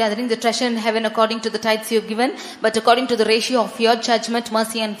not gathering the treasure in heaven according to the tithes you have given, but according to the ratio of your judgment,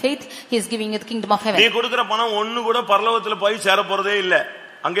 mercy and faith, he is giving you the kingdom of heaven. நீ கொடுக்கிற பணம் ஒண்ணு கூட பரலோகத்துல போய் சேர போறதே இல்ல.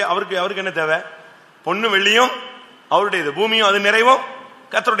 அங்கே அவருக்கு என்ன தேவை? பொன்னு வெள்ளியும் அவருடையது, பூமியும் அது நிறைவும்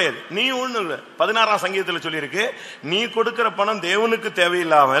கர்த்தருடையது. நீ ஒண்ணு 16ஆம் சங்கீதத்துல சொல்லி இருக்கு, நீ கொடுக்கிற பணம் தேவனுக்கு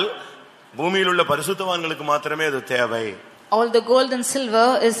தேவையில்லாமல் பூமியில் உள்ள பரிசுத்தவான்களுக்கு மாத்திரமே அது தேவை. All the gold and silver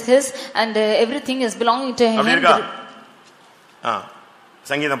is his, and everything is belonging to him.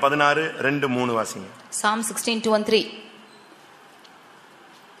 சங்கீதம் 16:2-3 வாசிங்க. Psalm 16:2-3.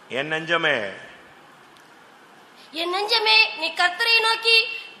 என் நெஞ்சமே நீ கர்த்தரை நோக்கி,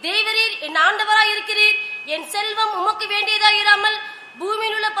 தேவரீர் என் ஆண்டவராய் இருக்கிறீர், என் செல்வம் உமக்கு வேண்டியதாய் இராமல்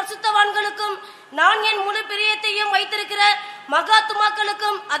பூமியில் உள்ள பரிசுத்தவான்களுக்கும் நான் என் முழு பிரியத்தையும் வைத்திருக்கிற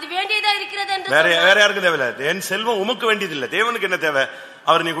மகாத்துமாக்களுக்கும் அது வேண்டியதா இருக்கிறது என்று. வேற யாருக்கும் தேவையில்ல. என் செல்வம் உமக்கு வேண்டியது இல்ல. தேவனுக்கு என்ன தேவை?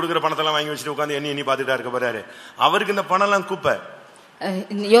 அவர் நீ கொடுக்கிற பணத்தெல்லாம் வாங்கி வச்சுட்டு உட்காந்து எண்ணி பாத்துட்டா இருக்க போறாரு. அவருக்கு இந்த பணம் எல்லாம் குப்பை.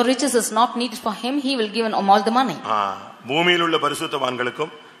 Your riches is not needed for him, he will give all the money. பூமியில் உள்ள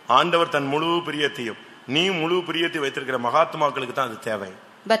பரிசுத்தவான்களுக்கும் ஆண்டவர் தன் முழு பிரியத்தையும், நீ முழு பிரியத்தை வைத்திருக்கிற மகாத்மாக்களுக்கு தான் அது தேவை.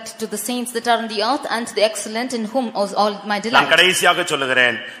 But to the saints that are on the earth and to the excellent in whom is all my delight. நான் கடைசியாக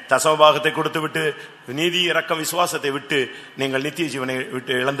சொல்லுகிறேன், தசமபாகத்தை கொடுத்து விட்டு நீதி இரக்கம் விசுவாசத்தை விட்டு நீங்கள் நித்திய ஜீவனை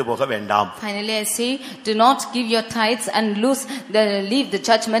விட்டு இழந்து போக வேண்டாம். Finally I say, do not give your tithes and leave the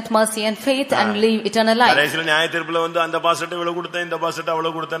judgment, mercy and faith and leave eternal life. கடைசில நியாய தீர்ப்புல வந்து அந்த பாஸ்டர் இவ்வளவு கொடுத்தேன், இந்த பாஸ்டர்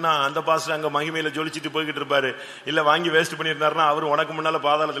அவ்வளவு கொடுத்தேன்னா அந்த பாஸ்டர் அங்க மகிமையில ஜொலிச்சிட்டு போய்கிட்டு இருப்பாரு. இல்ல வாங்கி வேஸ்ட் பண்ணிருந்தாருன்னா அவர் உனக்கு முன்னால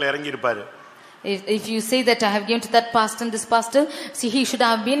பாதாளத்துல இறங்கி இருப்பாரு. If you say that I have given to that pastor and this pastor, see, he should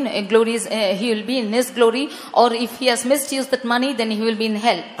have been glorious, he will be in his glory, or if he has misused that money, then he will be in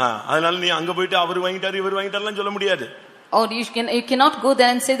hell. அதனால நீ அங்க போயிட்டு அவர் வாங்கிட்டாரு இவர் வாங்கிட்டாருன்னு சொல்ல முடியாது. Or you cannot go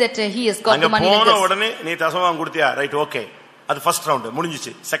there and say that he has got the money like this. போன உடனே நீ தசமம் கொடுத்தியா, ரைட், ஓகே, அது ஃபர்ஸ்ட் ரவுண்ட்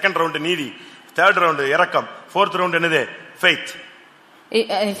முடிஞ்சிச்சு. செகண்ட் ரவுண்ட் நீதி, தேர்ட் ரவுண்ட் இரக்கம், ஃபோர்த் ரவுண்ட் என்னது, faith.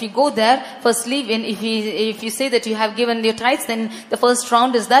 If you go there, firstly, if you say that you have given your tithes, then the first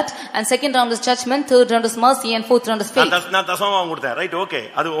round is that, and second round is judgment, third round is mercy, and fourth round is faith. நான் தசமம் கொடுத்தேன், right, okay,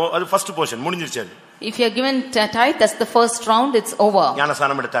 அது first portion முடிஞ்சிருச்சு. If you are given tithe, that's the first round, it's over.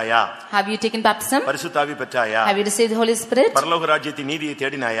 ஞானஸ்நானம் எடுத்தாயா? Have you taken baptism? பரிசுத்த ஆவி பெற்றாயா? Have you received the Holy Spirit? பரலோக ராஜ்யத்தின் நீதியை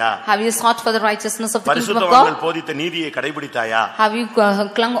தேடினாயா? Have you sought for the righteousness of the kingdom of God? பரிசுத்தவான்கள் போதித்த நீதியை கடைபிடித்தாயா? Have you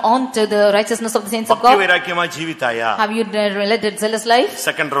clung on to the righteousness of the saints of God? பக்தி வைராக்கியமாய் ஜீவித்தாயா? Have you led a zealous life?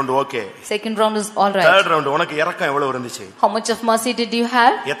 Second round okay. Second round is all right. Third round உனக்கு இரக்கம் எவ்வளவு இருந்துச்சு? How much of mercy did you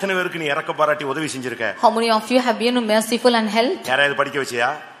have? எத்தனை பேருக்கு நீ இரக்க பாராட்டி உதவி செஞ்சிருக்க? How many of you have been merciful and helped? யாரையாவது படிக்க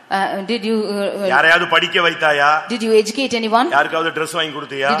வச்சியா? Did you யாரையாவது படிக்க வைத்தாயா? Did you educate anyone? யாருக்காவது Dress வாங்கி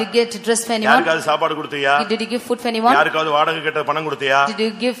கொடுத்தியா? Did you get dress for anyone? யாருக்காவது சாப்பாடு கொடுத்தியா? Did you give food for anyone? யாருக்காவது வாடகை கட்ட பணம் கொடுத்தியா? Did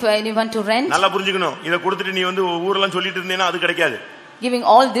you give anyone to rent? நல்லா புரிஞ்சுக்கணும். இத கொடுத்துட்டு நீ வந்து ஊரெல்லாம் சொல்லிட்டு இருந்தேனா அது கிடைக்காது. Giving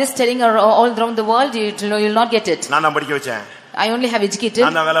all this, telling all around the world, you will not get it. நான் படிக்க வச்சேன். I only have educated.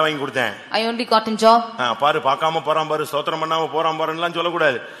 நான் வேலை வாங்கி கொடுத்தேன். I only got a job. பாரு பார்க்காம போறான் பாரு, ஸ்தோத்திரம் பண்ணாம போறான் பாருன்னுலாம் சொல்ல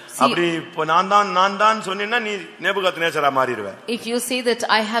கூடாது. அப்படி இப்ப நான் தான் சொன்னேன்னா நீ நேபுகாத்நேசரா மாறிடுவ. If you say that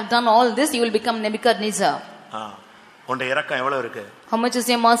I have done all this, you will become Nebuchadnezzar. உன்னுடைய இரக்கம் எவ்வளவு இருக்கு? How much is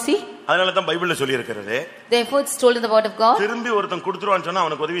your mercy? அதனால தான் பைபிள்ல சொல்லி இருக்கிறது. Therefore it's told in the word of God. திரும்பி ஒருத்தன் கொடுத்துருவான்னு சொன்னா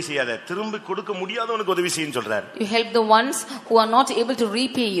அவனுக்கு உதவி செய்யாத, திரும்பி கொடுக்க முடியாதவனுக்கு உதவி செய்யுன்னு சொல்றாரு. You help the ones who are not able to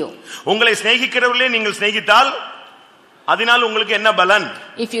repay you. உங்களை சிநேகிக்கிறவர்களே நீங்கள் சிநேகித்தால் அதனால உங்களுக்கு என்ன பலன்?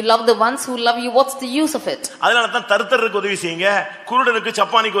 If you love the ones who love you, what's the use of it? அதனால தான் தருத்தருக்கு உதவி செய்யுங்க, குருடனுக்கு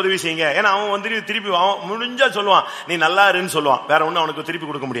சப்பானிக்கு உதவி செய்யுங்க. ஏன்னா அவன் வந்து திருப்பி முடிஞ்சா சொல்லுவான் நீ நல்லா இருன்னு சொல்லுவான், வேற ஒண்ணு அவனுக்கு திருப்பி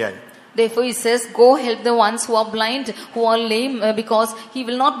கொடுக்க முடியாது. Therefore he says, go help the ones who are blind, who are lame, because he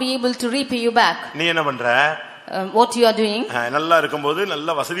will not be able to repay you back. நீ என்ன பண்ற? What you are doing? நல்லா இருக்கும்போது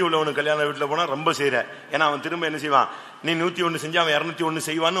நல்ல வசதி உள்ளவனுக்கு கல்யாண வீட்டுல போனா ரொம்ப செய்யற. ஏன்னா அவன் திரும்ப என்ன செய்வான், நீ 101 செஞ்சா அவன் 201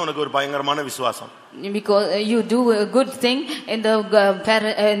 செய்வான்னு உனக்கு ஒரு பயங்கரமான விசுவாசம். Because you do a good thing in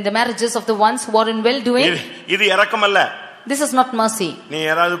the marriages of the ones who are in well doing. இது இரக்கம் அல்ல. This is not mercy. நீ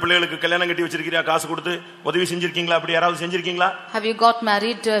யாராவது பிள்ளைகளுக்கு கல்யாணம் கட்டி வச்சிருக்கியா, காசு கொடுத்து உதவி செஞ்சிருக்கீங்களா? அப்படி யாராவது செஞ்சிருக்கீங்களா? Have you got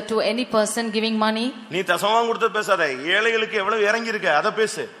married to any person giving money? நீ தசமம் கொடுத்து பேசாத, ஏழைகளுக்கு எவ்வளவு இறங்கி இருக்க அத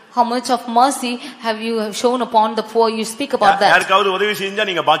பேசு. How much of mercy have you shown upon the poor? You speak about that. யாருக்காவது உதவி செஞ்சா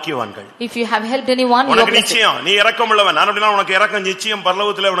நீங்க பாக்கியவான்கள். If you have helped anyone, you are blessed. நிச்சயம் நீ இரக்கமுள்ளவன். நான் அப்படினா உனக்கு இரக்கம் நிச்சயம்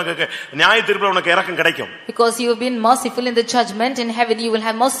பரலோகத்திலே உனக்கு நியாய தீர்ப்பிலே உனக்கு இரக்கம் கிடைக்கும். Because you have been merciful in the judgment, in heaven you will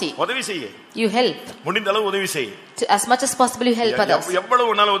have mercy. உதவி செய்ய. You help. முடிந்த அளவு உதவி செய். As much as possible you help others. எவ்வளவு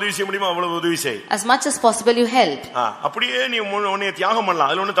உன்னால உதவி செய்ய முடியுமோ அவ்வளவு உதவி செய். As much as possible you help. அப்படியே நீ உன்னை தியாகம் பண்ணலாம்,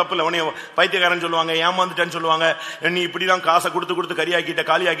 அதுல ஒண்ணும் தப்பு இல்ல. உன்னை பைத்தியக்காரன் சொல்லுவாங்க, ஏமாந்துட்டேன்னு சொல்லுவாங்க, நீ இப்படிதான் காசை கொடுத்து கரியாக்கிட்ட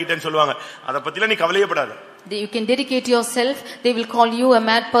காலியாக்கிட்டேன்னு சொல்லுவாங்க. அத பத்தில நீ கவலையப்படாத. You can dedicate yourself. They will call you a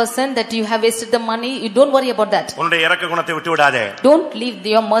mad person, that you have wasted the money. You don't worry about that. உன்னுடைய இரக்க குணத்தை விட்டு விடாதே. Don't leave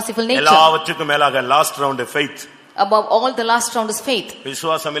your merciful nature. எல்லாவற்றுக்கும் மேலாக last round faith. Above all, the last round is faith.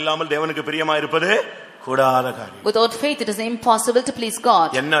 விசுவாசம் இல்லாமல் தேவனுக்கு பிரியமா இருப்பது கூடாத காரியம். Without faith it is impossible to please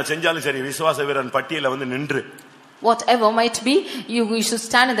God. என்ன செஞ்சாலும் சரி விசுவாச வீரன் பட்டியல வந்து நின்று. Whatever might be, you should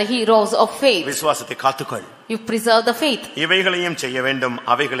stand in the heroes of faith. விசுவாசத்தை காத்துக்கொள். You preserve the faith. இவைகளையும் செய்ய வேண்டும்,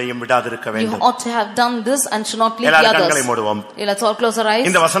 அவைகளையும் விடாதிருக்க வேண்டும். You ought to have done this and should not leave the others. கண்களை மூடுவோம். Let's all close our eyes.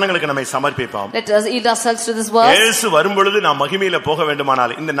 இந்த வசனங்களுக்கு நம்மை சமர்ப்பிப்போம். Let us yield ourselves to this verse. இயேசு வரும்பொழுது நாம் மகிமையில போக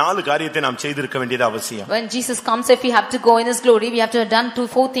வேண்டுமானால் இந்த 4 காரியத்தை நாம் செய்திருக்க வேண்டியது அவசியம். When Jesus comes, if we have to go in his glory, we have to have done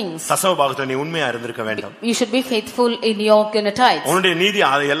 4 things. தசம பாகத்துல நீ உண்மையா இருந்திருக்க வேண்டும். You should be faithful in your tithes. உன்னுடைய நீதி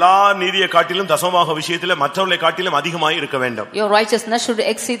எல்லா நீதியை காட்டிலும் தசமபாக விஷயத்திலே மற்றவர்களை காட்டிலும் அதிகமாக இருக்க வேண்டும். Your righteousness should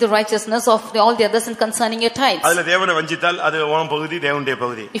exceed the righteousness of all the others in concerning your tithes. அதுல தேவனை வஞ்சித்தால் அது உன் பகுதி, தேவனுடைய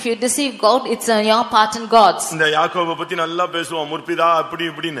பகுதி. If you deceive God, it's your part and God's. இந்த யாக்கோபை பத்தி நல்லா பேசுவான், முற்பிதா அப்படி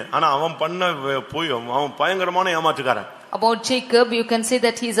இப்படின்னு. ஆனா அவன் பண்ண போய் அவன் பயங்கரமான ஏமாற்றுக்காரன். About Jacob, you can say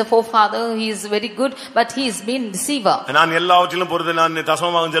that he is a forefather, he is very good, but he is been deceiver. நான் எல்லாவற்றிலும் பொறுத்து நான்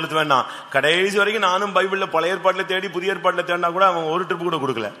தசமபாகம் செலுத்துவேன்னா கடைசி வரைக்கும் நானும் பைபிள்ல பழைய ஏற்பாட்டுல தேடி புதிய ஏற்பாட்டுல தேடினா கூட அவன் ஒரு ட்ரிப் கூட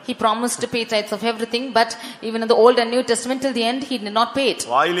கொடுக்கல. He promised to pay tithes of everything, but even in the Old and New Testament till the end he did not pay it.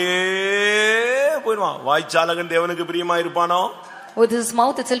 வாயிலே போய்வான். வாய்ச்சாலகன் தேவனுக்கு பிரியமா இருப்பானோ? With his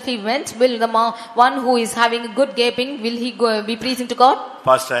mouth itself he went. Will the one who is having a good gaping, will he be pleasing to God?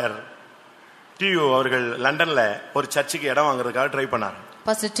 Pastor due அவர்கள் லண்டன்ல ஒரு சர்ச்சுக்கு இடம் வாங்குறதுக்காக ட்ரை பண்ணாரு.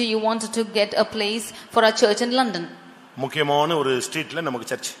 Pastor T, you wanted to get a place for a church in London. முக்கியமான ஒரு ஸ்ட்ரீட்ல நமக்கு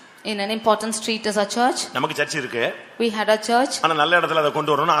search. In an important street is a church. நமக்கு சர்ச் இருக்கு. We had a church. ஆனா நல்ல இடத்துல அதை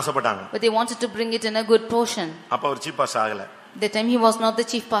கொண்டு வரணும்னு ஆசைப்பட்டாங்க. But they wanted to bring it in a good portion. அப்ப அவர் சீஃப் பாஸ்டர் ஆகல. That time he was not the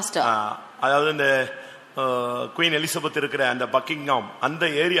chief pastor. அதாவது இந்த குயின் எலிசபெத் இருக்கிற அந்த பக்கிங்ஹாம் அந்த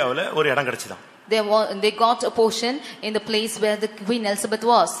ஏரியாவுல ஒரு இடம் கிடைச்சுதான். They got a portion in the place where the Queen Elizabeth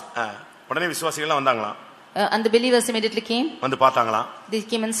was. உடனே விசுவாசிகள் வந்தாங்களாம். And the believers immediately came. வந்து பார்த்தாங்களாம். They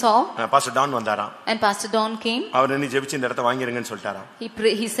came and saw. Pastor Don வந்தாராம். And Pastor Don came. அவர் என்ன ஜெபிச்சு இந்த இடத்தை வாங்கிருங்கன்னு சொல்லிட்டாராம்.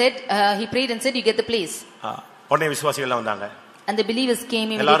 He said he prayed and said you get the place. உடனே விசுவாசிகள் வந்தாங்க. And the believers came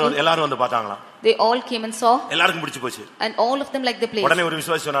immediately. எல்லாரும் வந்து பார்த்தாங்களாம். They all came and saw. எல்லாருக்கும் பிடிச்சு போச்சு. And all of them liked the place. உடனே ஒரு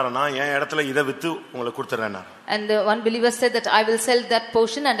விசுவாசி சொன்னாராம், நான் என் இடத்துல இத வித்து உங்களுக்கு கொடுத்துறேன்னா. And one believer said that I will sell that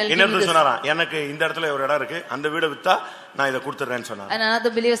portion and I'll give you this. இன்னொரு சொன்னாராம், எனக்கு இந்த இடத்துல ஒரு இடம் இருக்கு, அந்த வீட வித்தா நான் இத கொடுத்துறேன்னு சொன்னார். And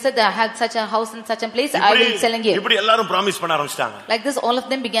another believer said that I had such a house in such a place, I will selling it. இப்படி எல்லாரும் ப்ராமிஸ் பண்ண ஆரம்பிச்சிட்டாங்க. Like this all of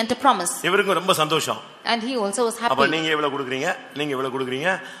them began to promise. இவருக்கு ரொம்ப சந்தோஷம். And he also was happy. அப்ப நீங்க எவ்வளவு கொடுக்குறீங்க, நீங்க எவ்வளவு கொடுக்குறீங்க,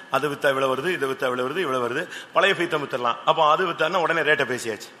 அது வித்தா இவ்வளவு வருது, இது வித்தா இவ்வளவு வருது, இவ்வளவு வருது, பழைய ஃபெய்த் வித்தறலாம். அப்ப அது வித்தான்னா உடனே ரேட்ட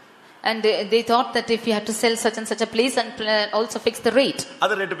பேசியாச்சு. And they thought that if you had to sell such and such a place and also fix the rate.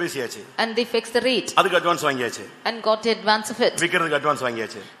 அது ரேட் பேசியாச்சு. And they fixed the rate. அதுக்கு அட்வான்ஸ் வாங்கியாச்சு. And got the advance of it. விக்கிறதுக்கு advance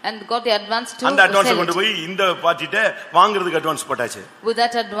வாங்கியாச்சு. And got the advance to அந்த advance கொண்டு போய் இந்த பார்ட்டிட்ட வாங்குறதுக்கு அட்வான்ஸ் போட்டாச்சு. With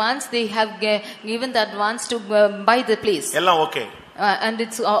that advance they have given the advance to buy the place. எல்லாம் okay. And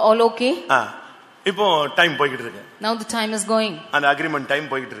it's all okay. இப்போ time போயிட்டு இருக்கு. Now the time is going. அந்த அக்ரிமென்ட் டைம்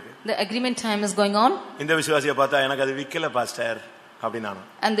போயிட்டு இருக்கு. The agreement time is going on. இந்த விசுவாசியை பார்த்தா எனக்கு அது விக்கல pastor அப்படினானோ.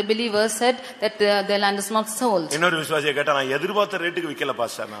 And the believer said that the land is not sold. இன்னொரு விசுவாசியை கேட்டா நான் எதிர்பார்த்த ரேட்டுக்கு விக்கல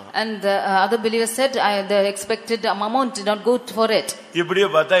பாஸ்டர் நான். And the other believer said the expected amount did not go for it. இப்படியே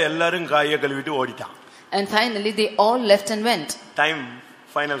பார்த்தா எல்லாரும் காயை கழுவிட்டு ஓடிட்டான். And finally they all left and went. Time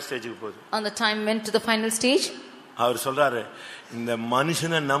final ஸ்டேஜுக்கு போகுது. On the time went to the final stage. அவர் சொல்றாரு, இந்த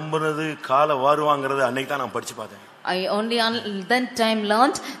மனுஷனை நம்புறது கால வாருவாங்கிறது அன்னைக்கு தான் நான் படிச்சு பார்த்தேன். I only that time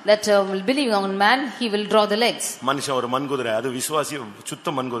learned that will believe on man he will draw the legs. மனுஷன் ஒரு மண்குதிரை, அது விசுவாசி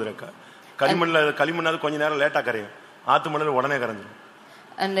சுத்த மண்குதிரை. களிமண்ணாது கொஞ்ச நேரம் லேட்டா கரையும், ஆத்து மணல் உடனே கரைஞ்சிடும்.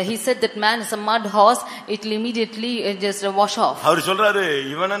 And he said that man is a mud horse, it will immediately just wash off. அவர் சொல்றாரு,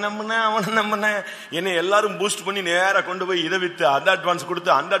 இவனை நம்புன அவனை நம்புன என்ன எல்லாரும் பூஸ்ட் பண்ணி நேரா கொண்டு போய் இதை வித்து அந்த அட்வான்ஸ்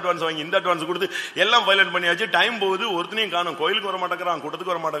கொடுத்து அந்த அட்வான்ஸ் வாங்கி இந்த அட்வான்ஸ் கொடுத்து எல்லாம் வயலேட் பண்ணியாச்சு. டைம் போகுது, ஒருத்தனையும் காணும். கோயிலுக்கு வர மாட்டேங்கிறான்,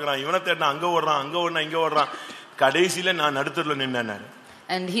 கூட்டத்துக்கு வர மாட்டேங்கிறான். இவனை தேடினா அங்க ஓடுறான், அங்க ஓடுனா இங்க ஓடுறான். கடைசியில நான் நடுத்தூர்ல நின்னாரு.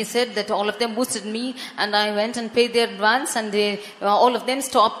 And he said that all of them boosted me and I went and paid their advance and they all of them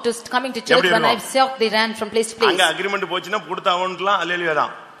stopped to coming to church. When I saw they ran from place to place. அங்க agreement போச்சுனா கொடுத்தவன்லாம் அல்லேலூயா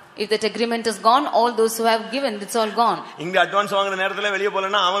தான். If that agreement is gone, all those who have given, it's all gone. இங்க advance வாங்குற நேரத்துல வெளிய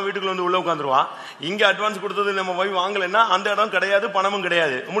போலனா அவன் வீட்டுக்குள்ள வந்து உள்ள உட்கார்ந்துருவான். இங்க அட்வான்ஸ் கொடுத்தது நம்ம போய் வாங்கலன்னா அந்த இடம் கிடையாது, பணமும்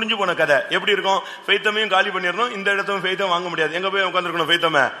கிடையாது, முடிஞ்சு போன கதை. எப்படி இருக்கும்? ஃபெய்த்தமையும் காலி பண்ணிரணும், இந்த இடத்தையும் ஃபெய்த்தம் வாங்க முடியாது. எங்க போய் உட்கார்ந்திருக்கணும்?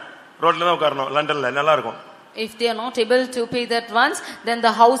 ஃபெய்த்தமே ரோட்ல தான் உட்காரணும். லண்டன்ல நல்லா இருக்கும். If they are not able to pay the advance, then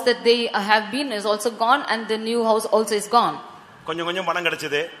the house that they have been is also gone and the new house also is gone. கொஞ்சம் கொஞ்சம் பணம்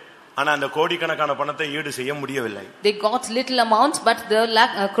கிடைச்சது, ஆனா அந்த கோடிக்கணக்கான பணத்தை ஈடு செய்ய முடியவில்லை. They got little amount but the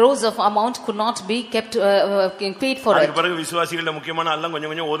crores of amount could not be kept paid for it. அதுக்கு பிறகு விசுவாசிகளோட முக்கியமான எல்லாம்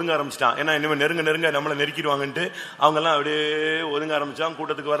கொஞ்சம் கொஞ்சம் ஒதுங்க ஆரம்பிச்சிட்டான். ஏன்னா இனிமே நெருங்க நம்மள நெருக்கிடுவாங்கன்ட்டு அவங்க எல்லாம் அப்படியே ஒதுங்க ஆரம்பிச்சான்.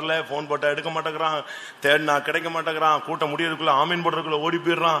 கூட்டத்துக்கு வரல, போன் போட்டா எடுக்க மாட்டேங்கிறான், தேடினா கிடைக்க மாட்டேங்கிறான், கூட்டம் முடியறதுக்குள்ள ஆமீன் போடுறதுக்குள்ள ஓடி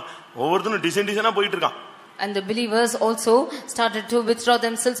போயிடுறான். ஒவ்வொருத்தரும் டிசைனா போயிட்டு இருக்கான். And the believers also started to withdraw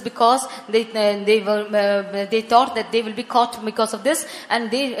themselves because they thought that they will be caught because of this,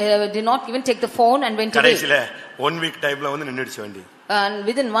 and they did not even take the phone and went away. கடைசில 1 week டைம்ல வந்து நின்னுடுச்சு வண்டி. And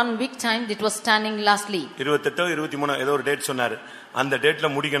within 1 week time it was standing lastly. 28 23 ஏதோ ஒரு date சொன்னாரு. அந்த டேட்ல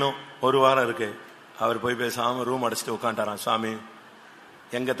முடிக்கணும், ஒரு வாரம் இருக்கு. அவர் போய் பேசாம ரூம் அடிச்சிட்டு உட்கார்ந்தாராம். சாமி,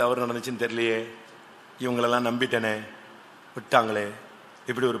 எங்க தவறு நடந்துச்சுன்னு தெரியலையே, இவங்களெல்லாம் நம்பிட்டேனே, விட்டாங்களே,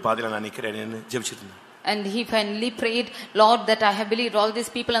 இப்படி ஒரு பாதையில நான் நிக்கிறேன்னு ஜெபிச்சிட்டு இருந்தேன். And he finally prayed, Lord, that I have believed all these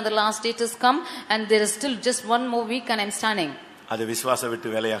people and the last date has come and there is still just 1 more week and I'm standing. அது விசுவாச விட்டு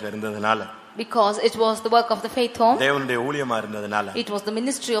வேலையாக இருந்ததனால, because it was the work of the faith home, தேவனுடைய ஊழியமா இருந்ததனால, it was the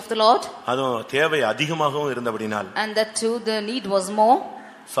ministry of the Lord, அதுவும் தேவை அதிகமாகவும் இருந்தபடினால், and that too the need was more.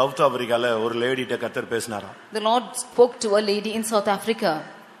 South ஆப்பிரிக்கால ஒரு லேடிட்ட கர்த்தர் பேசினாராம். The Lord spoke to a lady in South Africa.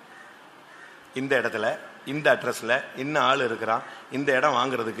 இந்த இடத்துல இந்த அட்ரஸ்ல இன்ன ஆள் இருக்கிறான், இந்த இடம்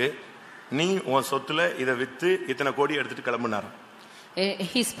வாங்குறதுக்கு நீ உன் சொத்துல இத வித்து இத்தனை கோடி எடுத்துட்டு கிளம்புனாராம்.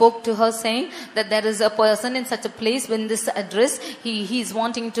 He spoke to her saying that there is a person in such a place when this address he is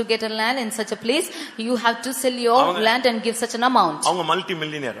wanting to get a land in such a place, you have to sell your land and give such an amount. அவங்க multi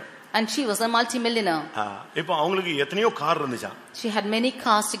millionaire. And she was a multi-millionaire. இப்போ அவங்களுக்கு எத்தனையோ car இருந்துச்சா. She had many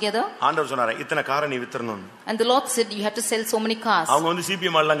cars together. ஆண்டவர் சொன்னாரே இத்தனை காரை நீ வித்துறணும். And the Lord said you have to sell so many cars. அவங்க வந்து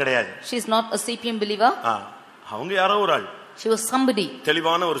சிபிஎம் ஆளலாம் கிடையாது. She is not a CPM believer. அவங்க யாரோ ஒரு ஆள். She was somebody.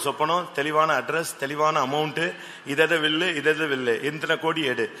 தெளிவான ஒரு சொப்பனம், தெளிவான அட்ரஸ், தெளிவான அமௌண்ட், இதெத வில்லு இதெத வில்லு, இத்தனை கோடி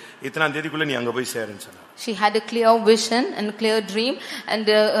எடு, இத்தனாம் தேதிக்குள்ள நீ அங்க போய் சேருன்னு சொன்னா. She had a clear vision and clear dream and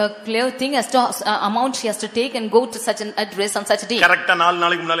a clear thing as to amount she has to take and go to such an address on such a day. கரெக்ட்டா 4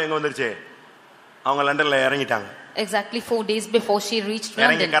 நாளைக்கு முன்னால எங்க வந்துருச்சு? அவங்க லண்டன்ல இறங்கிட்டாங்க. Exactly 4 days before she reached London.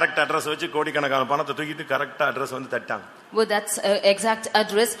 இறங்கி correct address வச்சு கோடிக்கணக்கான பணத்தை தூக்கிட்டு கரெக்ட்டா அட்ரஸ் வந்து தட்டாங்க. With that exact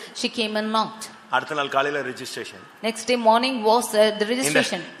address she came and knocked. அடுத்த நாள் காலையில registration. Next day morning was the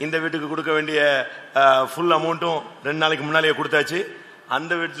registration. இந்த வீட்டுக்கு கொடுக்க வேண்டிய ஃபுல் அமௌண்ட்டும் 2 நாளைக்கு முன்னாலே கொடுத்தாச்சு.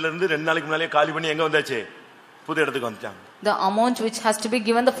 அந்த வீட்ல இருந்து 2 நாளைக்கு முன்னாலே காலி பண்ணி எங்க வந்தாச்சு? புது இடத்துக்கு வந்துட்டாங்க. The amount which has to be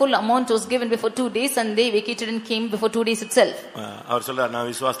given, the full amount was given before 2 days and they vacated and came before 2 days itself. அவர் சொல்றார், நான்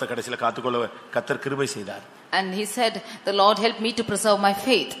விசுவாசத்தை கடைசில காத்துக்கொள்ள கர்த்தர் கிருபை செய்தார். And he said, the Lord helped me to preserve my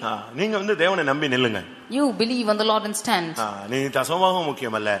faith. நீங்க வந்து தேவனை நம்பி நில்லுங்க. You believe on the Lord and stand. நீ தசமபாகம்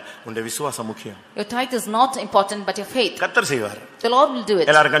முக்கியமல்ல, உன்னுடைய விசுவாசம் முக்கியம். Your tithe is not important but your faith. கர்த்தர் செய்வார். The Lord will do it.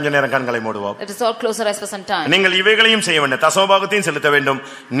 எல்லாரும் கொஞ்ச நேரம் கண்களை மூடுவோம். Let us all close our eyes for some time. நீங்கள் இவைகளையும் செய்ய வேண்டும், தசமபாகத்தையும் செலுத்த வேண்டும்,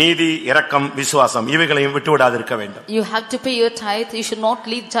 நீதி, இரக்கம், விசுவாசம் இவைகளையும் விட்டு விடாதிருக்க வேண்டும். You have to pay your tithe. You should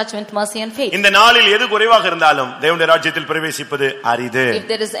not leave judgment, mercy and faith. இந்த நாளில் எது குறைவாக இருந்தாலும் தேவனுடைய ராஜ்யத்தில் பிரவேசிப்பது அரிது. If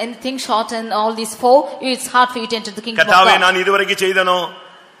there is anything short in all these four, it's hard for you to enter the kingdom of God. கர்த்தாவே, நான் இதுவரைக்கும் செய்தனோ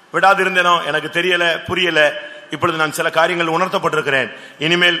விடாதிருந்தேனோ எனக்கு தெரியல, புரியல. இப்பொழுது நான் சில காரியங்கள் உணர்த்தப்பட்டிருக்கிறேன்.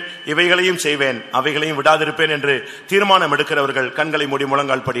 இனிமேல் இவைகளையும் செய்வேன், அவைகளையும் விடாதிருப்பேன் என்று தீர்மானம் எடுக்கிறவர்கள் கண்களை மூடி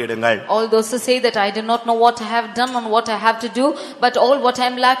முழங்கால் படியிடுங்கள். All those who say that I do not know what I have done and what I have to do, but all what I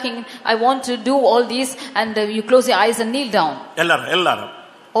am lacking, I want to do all these, and you close your eyes and kneel down. எல்லாரும்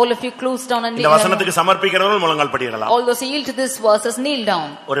All of you close down and kneel இந்த down. வசனத்துக்கு சமர்ப்பிக்கிறவர்கள் முழங்கால் படியிடலாம். All those who yield to this verses kneel down.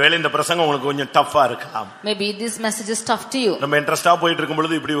 ஒருவேளை இந்த பிரசங்கம் உங்களுக்கு கொஞ்சம் டஃப்பா இருக்கலாம். Maybe this message is tough to you. நம்ம இன்ட்ரஸ்டா போயிட்டு இருக்கும்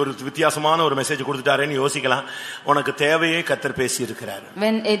பொழுது இப்படி ஒரு வித்தியாசமான ஒரு மெசேஜ் கொடுத்துட்டாரேன்னு யோசிக்கலாம். உனக்கு தேவையே கர்த்தர் பேசி இருக்கிறார்.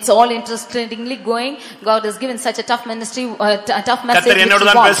 When it's all interestingly going, God has given such a tough ministry, tough message. கர்த்தர் என்னோட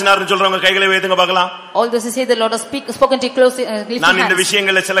தான் பேசினார்னு சொல்றவங்க கைகளை வைத்துங்க பார்க்கலாம். All those who say the Lord has spoken to you closely, நான் இந்த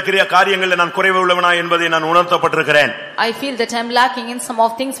விஷயங்களில் சில காரியங்களில் நான் குறைவு உள்ளவனா என்பதை நான் உணர்த்தப்பட்டிருக்கிறேன். I feel that I am lacking in some of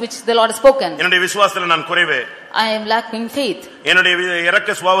things which the Lord has spoken. என்னுடைய விசுவாசத்துல நான் குறைவு. I am lacking faith. என்னுடைய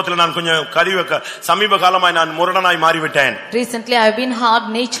இரக்க சுபாவத்துல நான் கொஞ்சம் சமீப காலமாய் நான் முரடனாய் மாறிவிட்டேன். Recently I have been hard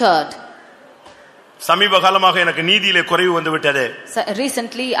natured. சமீப காலமாக எனக்கு நீதியிலே குறைவு வந்து விட்டது.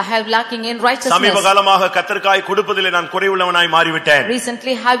 Recently I have lacking in righteousness. சமீப காலமாக கர்த்தருக்காய் கொடுப்பதிலே நான் குறைவுள்ளவனாய் மாறிவிட்டேன்.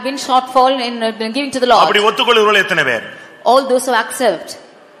 Recently I have been shortfall in giving to the Lord. அப்படி ஒத்துக்கொள்கிறவர்கள் எத்தனை பேர்? All those who accept.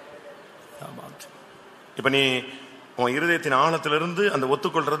 இப்ப நீ உன் இருதயத்தின் ஆழத்திலிருந்து அந்த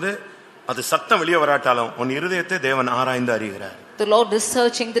ஒத்துக்கொள்றது அது சத்தம் வெளியே வராட்டாலும் உன் இருதயத்தை தேவன் ஆராய்ந்து அறிகிறார். The Lord is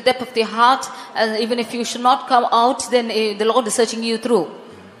searching the depth of the heart, and even if you should not come out, then the Lord is searching you through.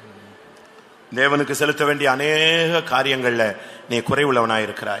 தேவனுக்கு செலுத்த வேண்டிய अनेक காரியங்கள்ல நீ குறைவுள்ளவனாய்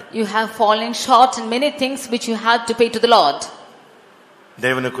இருக்கிறாய். You have fallen short in many things which you had to pay to the Lord.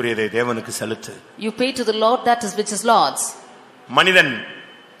 தேவனுக்குரியதை தேவனுக்கு செலுத்து. You pay to the Lord that is which is Lord's. மனிதன்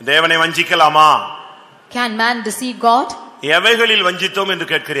தேவனை வஞ்சிக்கலாமா? Can man deceive God? எவைகளில் வஞ்சித்தோம் என்று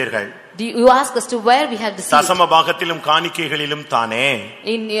கேட்கிறீர்கள்? Do you ask us to where we have deceived? தசம பாகத்திலும் காணிக்கைகளிலும் தானே.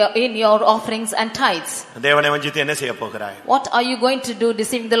 In your offerings and tithes. தேவனை வஞ்சித்து என்ன செய்ய போகிறாய்? What are you going to do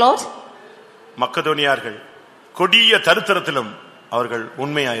deceiving the Lord? மக்கதோனியர்கள் கொடிய தரித்திரத்திலும் அவர்கள்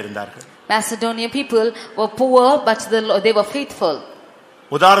உண்மையாய் இருந்தார்கள். Macedonian people were poor but they were faithful.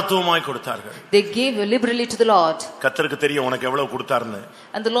 உதாரத்துவமாய் கொடுத்தார்கள். They gave liberally to the Lord. கர்த்தருக்கு தெரியும் உனக்கு எவ்வளவு கொடுத்தார்னு.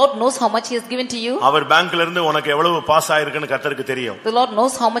 And the Lord knows how much he has given to you. அவர் பேங்க்ல இருந்து உனக்கு எவ்வளவு பாஸ் ஆயிருக்குன்னு கர்த்தருக்கு தெரியும். The Lord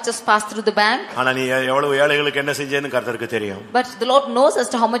knows how much has passed through the bank. ஆனா நீ எவ்வளவு ஏழைகளுக்கு என்ன செஞ்சேன்னு கர்த்தருக்கு தெரியும். But the Lord knows as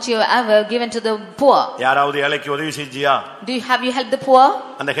to how much you have ever given to the poor. யாராவது ஏழைக்கு உதவி செஞ்சியா? Do you have you helped the poor?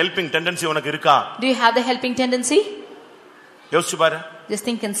 அந்த ஹெல்பிங் டெண்டன்சி உனக்கு இருக்கா? Do you have the helping tendency? யோசிச்சு பாரு. Just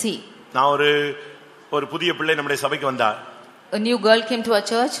think and see. நான் ஒரு புதிய பிள்ளை நம்முடைய சபைக்கு வந்தா. A new girl came to our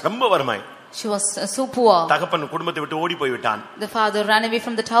church. ரொம்ப வறுமை. She was so poor. தகப்பன் குடும்பத்தை விட்டு ஓடி போய் விட்டான். The father ran away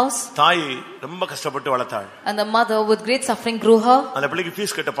from the house. தாய் ரொம்ப கஷ்டப்பட்டு வளர்த்தாள். And the mother with great suffering grew her. அந்த பிள்ளைக்கு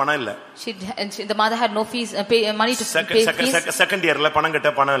ஃபீஸ் கட்ட பணம் இல்ல. The mother had no fees money to pay fees. Second இயர்ல பணம்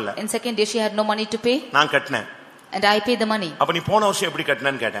கட்ட பணம் இல்ல. In second year she had no money to pay. நான் கட்டினேன். And I paid the money. அப்ப நீ போன வருஷம் எப்படி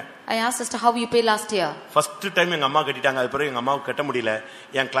கட்டினேன்னு கேட்டேன். I asked as to how you pay last year. First time எங்க அம்மா கட்டிட்டாங்க. அது பிறகு எங்க அம்மாவுக்கு கட்ட முடியல.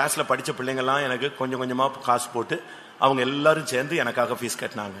 என் கிளாஸ்ல படிச்ச பிள்ளைங்க எல்லாம் எனக்கு கொஞ்சம் கொஞ்சமா காசு போட்டு அவங்க எல்லாரும் சேர்ந்து எனக்காக ஃபீஸ்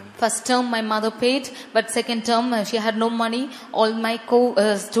கட்டினாங்க. First term my mother paid, but second term she had no money. All my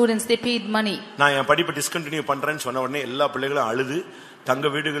students they paid money. நான் என் படிப்பை டிஸ்கண்டினியூ பண்றேன்னு சொன்ன உடனே எல்லா பிள்ளைகளும் அழுது தங்க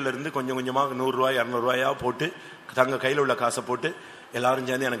வீடுகள்ல இருந்து கொஞ்சம் கொஞ்சமா 100 ரூபாய் 200 ரூபாயா போட்டு தங்க கையில உள்ள காசை போட்டு எல்லாரும்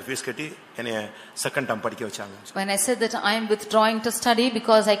சேர்ந்து எனக்கு ஃபீஸ் கட்டி என்னைய செகண்ட் டர்ம் படிக்க வச்சாங்க. When I said that I am withdrawing to study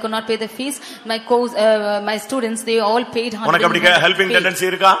because I could not pay the fees, my students they all paid 100. உனக்கு அப்படி ஹெல்பிங் டெண்டன்சி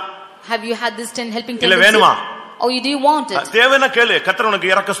இருக்கா? Have you had this helping tendency? இல்ல வேணுமா? or do you want it? தேவனா கேளு. கர்த்தர் உனக்கு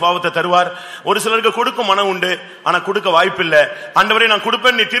இரக்க சுபாவத்தை தருவார். ஒரு சிலருக்கு கொடுக்கும் மனம் உண்டு, ஆனா கொடுக்க வாய்ப்பில்ல. ஆண்டவரே நான்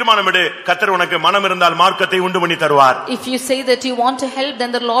கொடுப்பேன் நீ தீர்மானம் எடு. கர்த்தர் உனக்கு மனம் இருந்தால் மார்க்கத்தை உண்டு பண்ணி தருவார். If you say that you want to help,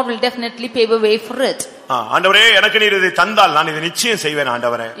 then the Lord will definitely pave a way for it. ஆண்டவரே எனக்கு நீர் இதை தந்தால் நான் இதை நிச்சயம் செய்வேன்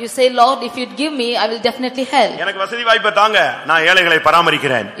ஆண்டவரே. You say, Lord, if you give me, I will definitely help. எனக்கு வசதி வாய்ப்பை தாங்க, நான் ஏழைகளை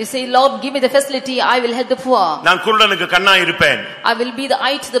பராமரிக்கிறேன். You say, Lord, give me the facility, I will help the poor. நான் குருடனுக்கு கண்ணாய் இருப்பேன். I will be the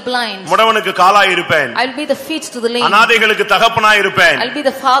eye to the blind. முடவனுக்கு காலாய் இருப்பேன். I will be the feet to the lame. அநாதைகளுக்கு தகப்பனாய் இருப்பேன். I will be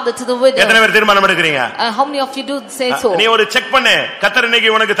the father to the widow. எத்தனை பேர் தீர்மானம் எடுக்கிறீங்க? How many of you do say so? நீ ஒரு check பண்ணு, கர்த்தர்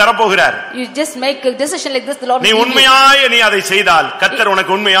இன்னைக்கு உனக்கு தர போகிறார். You just make a decision like this, the Lord will நீ give you. உண்மையாய் நீ அதை செய்தால் கர்த்தர்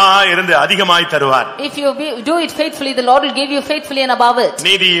உனக்கு உண்மையாய் இருந்து அதிகமாய் தருவார். If you do it faithfully, the Lord will give you faithfully and above it.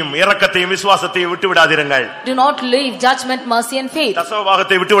 நீதியும் இரக்கத்தையும் விசுவாசத்தையும் விட்டு விடாதீர்கள். Do not leave judgment, mercy and faith.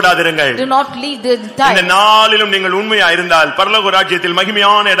 தசமபாகத்தை விட்டு விடாதீர்கள். Do not leave the tithe. இந்த நாளிலும் நீங்கள் உண்மையாய் இருந்தால் பரலோக ராஜ்யத்தில்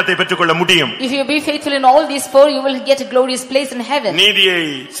மகிமையான இடத்தை பெற்றுக்கொள்ள முடியும். If you be faithful in all these four, you will get a glorious place in heaven. நீதியை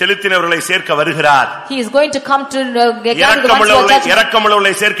செலுத்தினவர்களை சேர்க்க வருகிறார். He is going to come to gather the ones who are judged.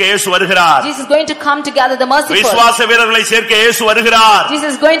 இரக்கமுள்ளவர்களை சேர்க்க இயேசு வருகிறார். Jesus is going to come to gather the merciful. விசுவாச வீரர்களை சேர்க்க இயேசு வருகிறார். Jesus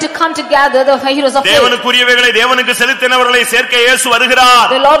is going to come to gather the heroes of faith. தேவனுக்குரியவைகளை தேவனுக்கு செலுத்தினவர்களை சேர்க்க இயேசு வருகிறார்.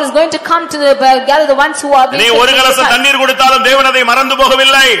 The Lord is going to come to gather the ones who are being. நீ ஒரு கலசம் தண்ணீர் கொடுத்தாலும் தேவன் அதை மறந்து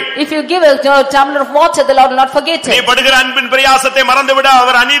போகவில்லை. If you give a tumbler of water, the Lord will not forget it. நீ படுகிற அன்பின் பிரயாசத்தை மறந்து விட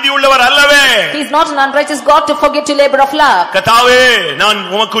அவர் அநீதி உள்ளவர் அல்லவே. He is not an unrighteous God to forget your labor of love. கர்த்தாவே நான்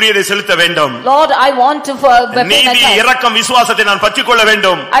உமக்குரியதை செலுத்த வேண்டும். Lord, I want to நீதி இரக்கம் விசுவாசத்தை நான் பற்றிக்கொள்ள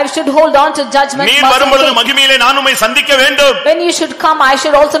வேண்டும். I should hold on to judgment. நீ வரும்பொழுது மகிமையிலே நான் உம்மை சந்திக்க வேண்டும். When you should come, I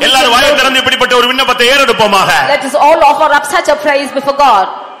should also meet you. எல்லாரும் வாயை திறந்து இப்படிப்பட்ட ஒரு விண்ணப்பத்தை ஏறெடுப்போமாக. Let us all offer up such a praise before God.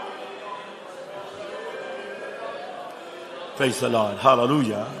 Praise the Lord.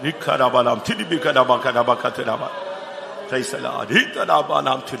 Hallelujah. Rikarabalam tidibikadabakadabakatiraba. Praise the Lord.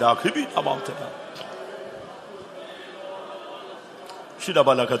 Hitadabalam tidakibidabam tidab.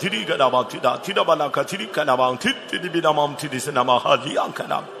 Shidabalaka tidikadabam tidab. Tidabalaka tidikadabam tidibidamam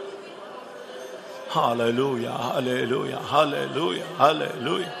tidisanamahadiyankadab. Hallelujah. Hallelujah. Hallelujah.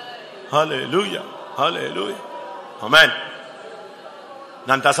 Hallelujah. Hallelujah. Hallelujah. Amen.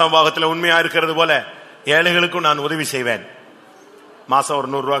 நான் தசமபாகத்தில் உண்மையா இருக்கிறது போல ஏழைகளுக்கும் நான் உதவி செய்வேன். மாசம் ஒரு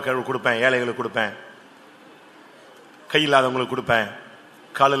 100 ரூபாய் கொடுப்பேன், ஏழைகளுக்கு கொடுப்பேன், கை இல்லாதவங்களுக்கு கொடுப்பேன்,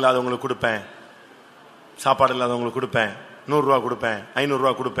 கால் இல்லாதவங்களுக்கு கொடுப்பேன், சாப்பாடு இல்லாதவங்களுக்கு கொடுப்பேன், 100 ரூபாய் கொடுப்பேன், 500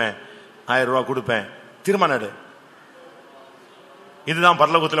 ரூபாய் கொடுப்பேன், 1000 ரூபாய் கொடுப்பேன். தீர்மானம். இதுதான்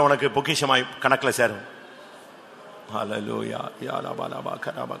பரலோகத்தில் உனக்கு பொக்கிஷமாய் கணக்கில் சேரும்.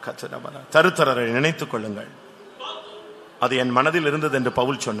 தருத்தரரை நினைத்துக் கொள்ளுங்கள், அது என் மனதில் இருந்தது என்று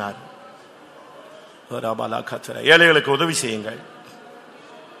பவுல் சொன்னார். ஏழைகளுக்கு உதவி செய்யுங்கள்,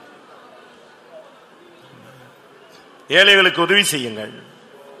 ஏழைகளுக்கு உதவி செய்யுங்கள்,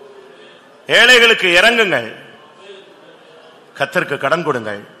 ஏழைகளுக்கு இறங்குங்கள், கர்த்தருக்கு கடன்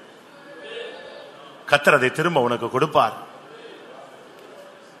கொடுங்கள், கர்த்தர் அதை திரும்ப உனக்கு கொடுப்பார்.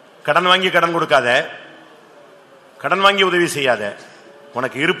 கடன் வாங்கி கடன் கொடுக்காத, கடன் வாங்கி உதவி செய்யாத,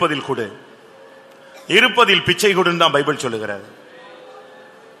 உனக்கு இருப்பதில் கொடு, இருப்பதில் பிச்சை கொடுன்னு தான் பைபிள் சொல்லுகிறது.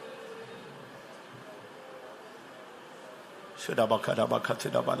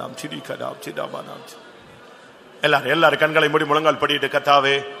 எல்லாரும் கண்களை மூடி முழங்கால் படிட்டு,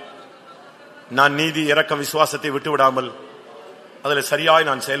 கர்த்தாவே நான் நீதி இரக்கம் விசுவாசத்தை விட்டு விடாமல் அதில் சரியாய்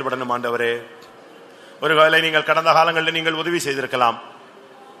நான் செயல்படணும் ஆண்டவரே. ஒருவேளை நீங்கள் கடந்த காலங்களில் நீங்கள் உதவி செய்திருக்கலாம்,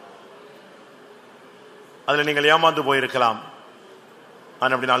 அதில் நீங்கள் ஏமாந்து போயிருக்கலாம்.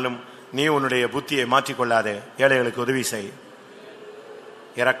 ஆனால் அப்படினாலும் நீ உன்னுடைய புத்தியை மாற்றிக்கொள்ளாதே, ஏழைகளுக்கு உதவி செய்.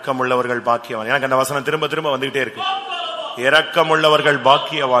 இரக்கமுள்ளவர்கள் பாக்கியவான். எனக்கு அந்த வசனம் திரும்ப திரும்ப வந்துகிட்டே இருக்கு. இரக்கமுள்ளவர்கள்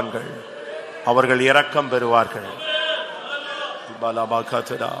பாக்கியவான்கள், அவர்கள் இரக்கம் பெறுவார்கள்.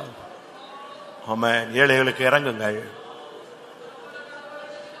 ஆமென். ஏழைகளுக்கு இறங்குங்கள்,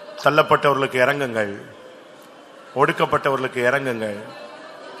 தள்ளப்பட்டவர்களுக்கு இறங்குங்கள், ஒடுக்கப்பட்டவர்களுக்கு இறங்குங்கள்.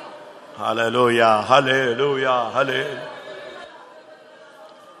 ஹல்லேலூயா, ஹல்லேலூயா, ஹல்லேலூயா.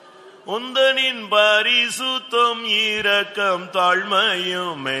 உந்தனின் பரிசுத்தம் இரக்கம்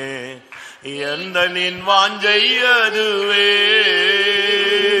தாழ்மையுமே எந்தனின் வாஞ்சை அதுவே.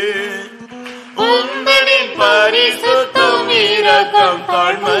 உந்தனின் பரிசுத்தம் இரக்கம்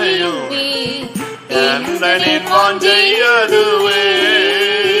தாழ்மையுமே எந்தனின் வாஞ்சை அதுவே.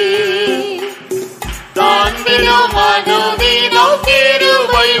 தாந்திரம் அனுதினம்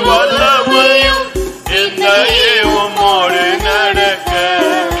கிருபை வல்லமையும் என்னையே உம்மோடு நடக்க.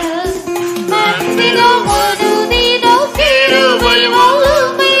 தாந்திரம் அனுதினம் கிருபை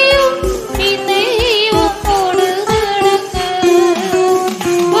வல்லமையும் என்னையே உம்மோடு நடக்க.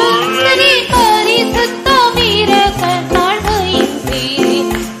 உந்தனின் பரிசுத்தம் இரக்கம் தாழ்மையுமே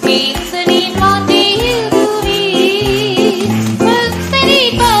எந்தனின் வாஞ்சை அதுவே.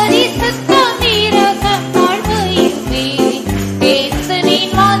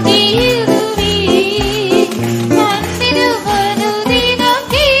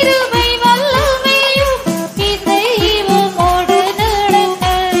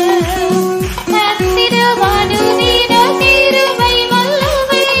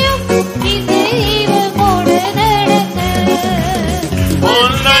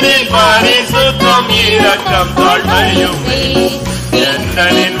 இரக்கம் தாழ்மையுமே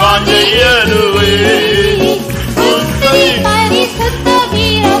எந்தனின் வாஞ்சை அதுவே. பரிசுத்த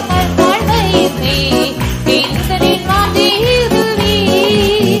வீரக்கம் தாழ்மையுமே எந்தனின் வாஞ்சை இதுவே.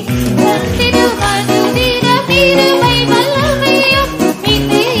 சத்திரமனுதின கிருபை வல்லமையும்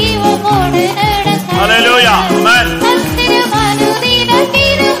இதயமோடு நடக்க. ஹல்லேலூயா. ஆமென். சத்திரமனுதின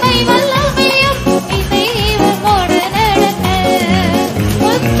கிருபை வல்லமையும் இதயமோடு நடக்க.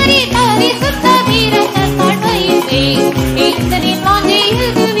 உத்தரி பரிசுத்த வீரக்கம் தாழ்மையுமே எந்தனின் வாஞ்சை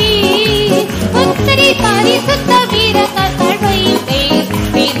இதுவே. உத்தரி பரிசுத்த வீரக்கம் தாழ்மையுமே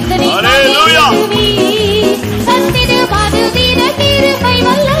எந்தனின் வாஞ்சை இதுவே. சத்திரமனுதின கிருபை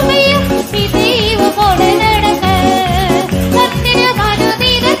வல்லமையும் இதயமோடு நடக்க.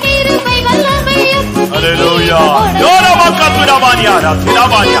 சத்திரமனுதின கிருபை வல்லமையும் ஹல்லேலூயா. யோரமக்கத்துரபானியாரா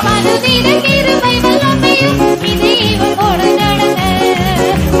திரபானியா. மனுதின கிருபை வல்லமையும் இதயமோடு நடக்க.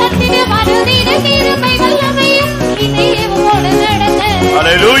 சத்திரமனுதின கிருபை வல்லமையும் இதயமோடு நடக்க.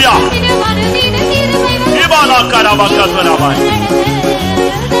 ஹல்லேலூயா. சத்திரமனுதின கிருபை இபாலக்கரபக்கத்துரபானி.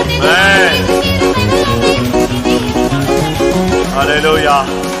 ஹல்லேலூயா.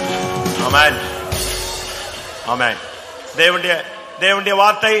 ஆமென். ஆமென். தேவனுடைய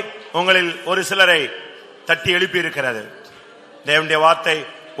வார்த்தை உங்களில் ஒரு சிலரை தட்டி எழுப்பி இருக்கிறது. தேவனுடைய வார்த்தை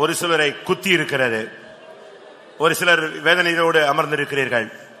ஒரு சிலரை குத்தி இருக்கிறது. ஒரு சிலர் வேதனையோடு அமர்ந்திருக்கிறீர்கள்.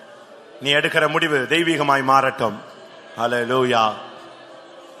 நீ எடுக்கிற முடிவு தெய்வீகமாய் மாறட்டும். ஹல்லேலூயா.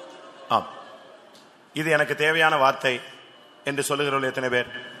 ஆம், இது எனக்கு தேவையான வார்த்தை என்று சொல்லுகிறவர்கள் எத்தனை பேர்?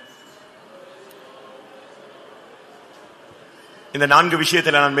 இந்த 4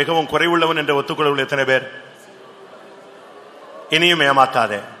 விஷயத்தில் நான் மிகவும் குறைவுள்ளவன் என்று ஒத்துக்கொள்ளவர்கள் எத்தனை பேர்? இனியும்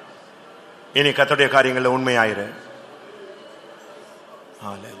ஏமாத்தாதே. இனி கர்த்தருடைய காரியங்களில் உண்மையாயிரு.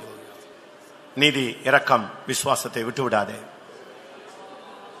 நீதி, இரக்கம், விசுவாசத்தை விட்டு விடாதே.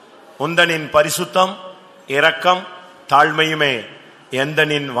 உந்தனின் பரிசுத்தம், இரக்கம், தாழ்மையுமே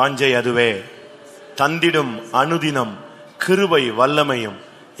எந்தனின் வாஞ்சை அதுவே. தந்திடும் அனுதினம் கிருபை வல்லமையும்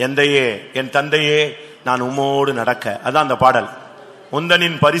எந்தையே என் தந்தையே நான் உம்மோடு நடக்க. அதான் அந்த பாடல்.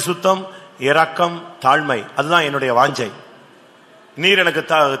 உந்தனின் பரிசுத்தம், இரக்கம், தாழ்மை, அதுதான் என்னுடைய வாஞ்சை. நீர் எனக்கு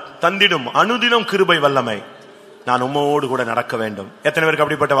தந்திடும் அனுதினம் கிருபை வல்லமை, நான் உம்மோடு கூட நடக்க வேண்டும். எத்தனை பேருக்கு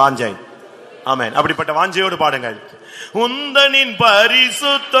அப்படிப்பட்ட வாஞ்சை? ஆமென். அப்படிப்பட்ட வாஞ்சையோடு பாடுங்கள். உந்தனின்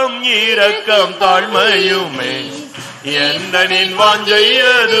பரிசுத்தம், இரக்கம், தாழ்மையுமே எந்தனின் வாஞ்சை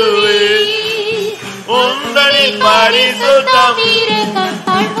அதுவே. உந்தனின் பரிசுத்தம், இரக்கம்,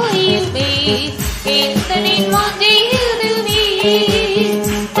 தாழ்மையுமே எந்தனின் வாஞ்சை அதுவே.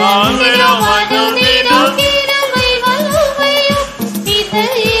 தாழ்மையும் அனுதினம் கிருபை வல்லமையும்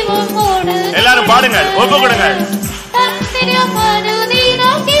இதயமோடு. எல்லாரும் பாடுங்கள், ஒப்பு கொடுங்கள். சத்திரமனுதின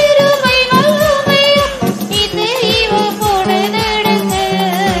கிருபை வல்லமையும் இதயமோடு நடக்க.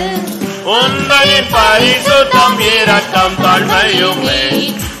 உந்தனின் பரிசுத்தம், இரக்கம், தாழ்மையுமே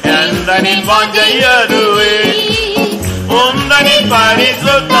எந்தனின் வாஞ்சை அதுவே. உந்தனின்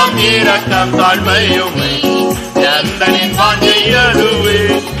பரிசுத்தம், இரக்கம், தாழ்மையுமே எந்தனின் வாஞ்சை அதுவே.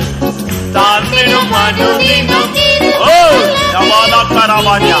 தாழ்மையும் அனுதினம் ஓ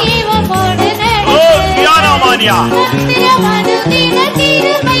நவாலக்கரவானியா ஓ தியானமானியா சத்திரமனுதின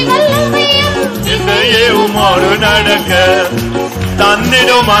கிருபை வல்லமையும் இன்றையே உம்மோடு நடக்க.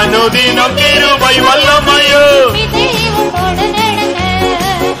 தந்திடும் அனுதினம் கிருபை வல்லமையோ இதயமோடு நடக்க.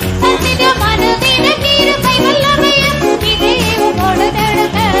 சத்திரமனுதின கிருபை வல்லமையும் இதயமோடு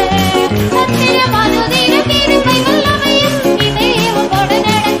நடக்க. சத்திரமனுதின கிருபை வல்லமையும் இதயமோடு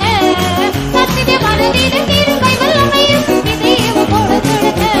நடக்க. சத்திரமனுதின கிருபை வல்லமையும் இதயமோடு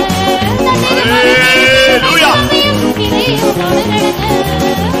நடக்க. ஹல்லேலூயா. இதயமோடு நடக்க.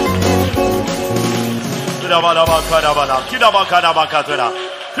 திடவலவகரவல திடவகரவகதரா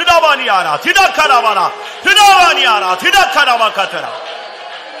திடவானியாரா திடகரவலா திடவானியாரா திடகரவகதரா.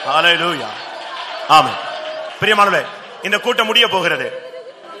 ஹல்லேலூயா. ஆமென். பிரியமானவர்களே, இந்த கூட்டம் முடிய போகிறது.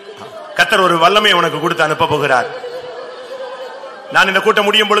 கர்த்தர் ஒரு வல்லமையை உனக்கு கொடுத்து அனுப்ப போகிறார். நான் இந்த கூட்டம்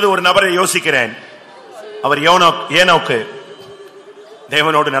முடியும் பொழுது ஒரு நபரை யோசிக்கிறேன். அவர் ஏனோக்கு,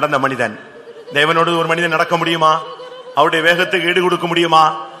 தேவனோடு நடந்த மனிதன். தேவனோடு ஒரு மனிதன் நடக்க முடியுமா? அவருடைய வேகத்துக்கு ஈடு கொடுக்க முடியுமா?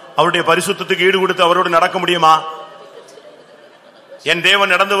 அவருடைய பரிசுத்தத்துக்கு ஈடு கொடுத்து அவரோடு நடக்க முடியுமா? என்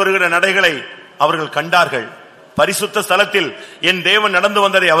தேவன் நடந்து வருகிற நடைகளை அவர்கள் கண்டார்கள். பரிசுத்த ஸ்தலத்தில் என் தேவன் நடந்து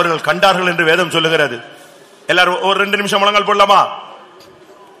வந்ததை அவர்கள் கண்டார்கள் என்று வேதம் சொல்லுகிறது. எல்லாரும் ஒரு 2 நிமிஷம் முழங்கால் போடலாமா?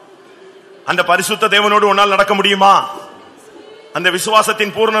 அந்த பரிசுத்த தேவனோடு உன்னால் நடக்க முடியுமா? அந்த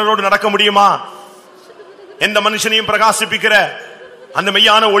விசுவாசத்தின் பூர்ணரோடு நடக்க முடியுமா? எந்த மனுஷனையும் பிரகாசிப்பிக்கிற அந்த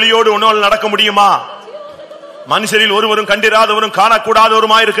மெய்யான ஒளியோடு உன்னால் நடக்க முடியுமா? மனுஷரில் ஒருவரும் கண்டிராதவரும்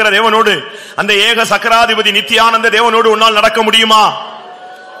காணக்கூடாதவருமாயிருக்கிற தேவனோடு, அந்த ஏக சக்கராதிபதி நித்தியானந்த தேவனோடு உன்னால் நடக்க முடியுமா?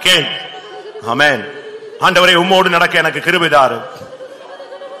 கேள். ஆமென். ஆண்டவரே உம்மோடு நடக்க எனக்கு கிருபை தாரும்.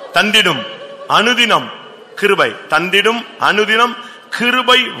 தந்திடும் அனுதினம் கிருபை, தந்திடும் அனுதினம்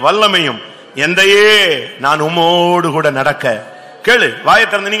கிருபை வல்லமையும் எந்தையே நான் உம்மோடு கூட நடக்க. கேளு, வாயை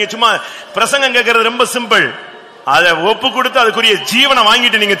திறந்து. நீங்க சும்மா பிரசங்கம் கேட்கறது ரொம்ப சிம்பிள். அதை ஒப்பு கொடுத்து அதுக்குரிய ஜீவனை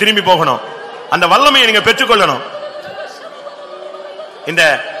வாங்கிட்டு நீங்க திரும்பி போகணும். அந்த வல்லமையை நீங்க பெற்றுக்கொள்ளணும். இந்த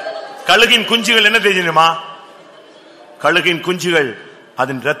கழுகின் குஞ்சுகள் என்ன தெரியுமா? கழுகின் குஞ்சுகள்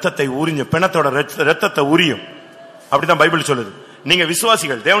அதன் ரத்தத்தை உரிஞ்ச பிணத்தோட ரத்தத்தை உரியும். அப்படிதான் பைபிள் சொல்லுது. நீங்க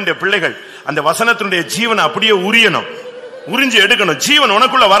விசுவாசிகள், தேவனுடைய பிள்ளைகள், அந்த வசனத்தினுடைய ஜீவனை அப்படியே உரியணும், உறிஞ்சு எடுக்கணும். ஜீவன்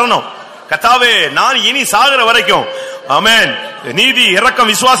உனக்குள்ள வரணும். கர்த்தாவே, நான் இனி சாகிற வரைக்கும் ஆமென் நீதி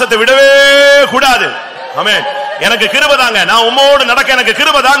இரக்கம் விசுவாசத்தை விடவே கூடாது. ஆமென். எனக்கு கிருபை தாங்க, நான் உம்மோடு நடக்க எனக்கு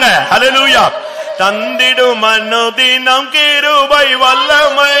கிருபை தாங்க. ஹல்லேலூயா. தந்திடும் அனுதினம் கிருபை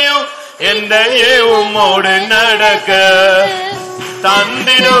வல்லமையும் எந்தையே உம்மோடு நடக்க.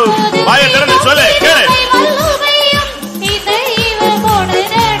 தந்திடும், வாயை திறந்து சொல்லு, கேளு.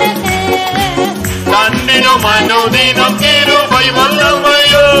 தந்திடும் அனுதினம் கிருபை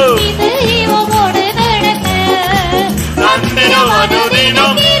வல்லமையும் தந்திடும்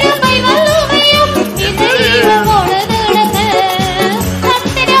அனுதினம்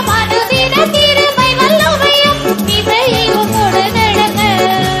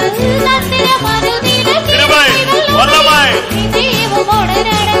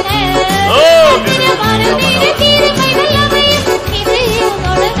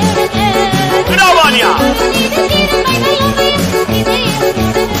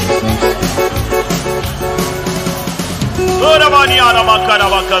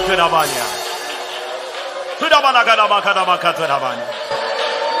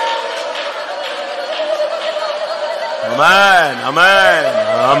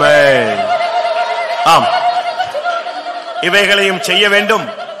இவைகளையும் செய்ய வேண்டும்,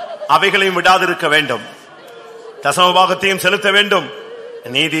 அவைகளையும் விடாதிருக்க வேண்டும். தசமபாகத்தையும் செலுத்த வேண்டும்,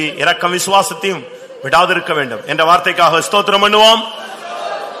 நீதி இரக்கம் விசுவாசத்தையும் விடாதிருக்க வேண்டும் என்ற வார்த்தைக்காக ஸ்தோத்திரம் பண்ணுவோம்.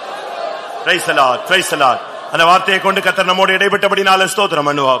 Praise the Lord, praise the Lord. அந்த வார்த்தையை கொண்டு கர்த்தர் நம்மோடு இடைப்பட்டபடினால ஸ்தோத்திரம்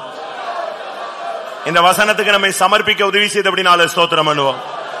பண்ணுவோம். இந்த வசனத்துக்கு நம்மை சமர்ப்பிக்க உதவி செய்தபடினால ஸ்தோத்திரம் பண்ணுவோம்.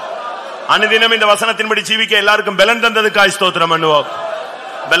 அனுதினம் இந்த வசனத்தின்படி ஜீவிக்க எல்லாருக்கும் பலன் தந்ததுக்காய் ஸ்தோத்திரம் பண்ணுவோம்.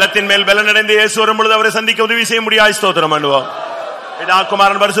 பலத்தின் மேல் பலன் அடைந்து இயேசு வரும் பொழுது அவரை சந்திக்க உதவி செய்ய முடியாய் ஸ்தோத்திரம் பண்ணுவோம். பிதா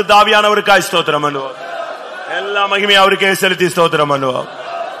குமாரன் பரிசுத்த ஆவியானவருக்காய் ஸ்தோத்திரம் பண்ணுவோம். எல்லா மகிமையும் அவருக்கே செலுத்தி ஸ்தோத்திரம் பண்ணுவோம்.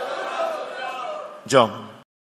 ஜெபம்.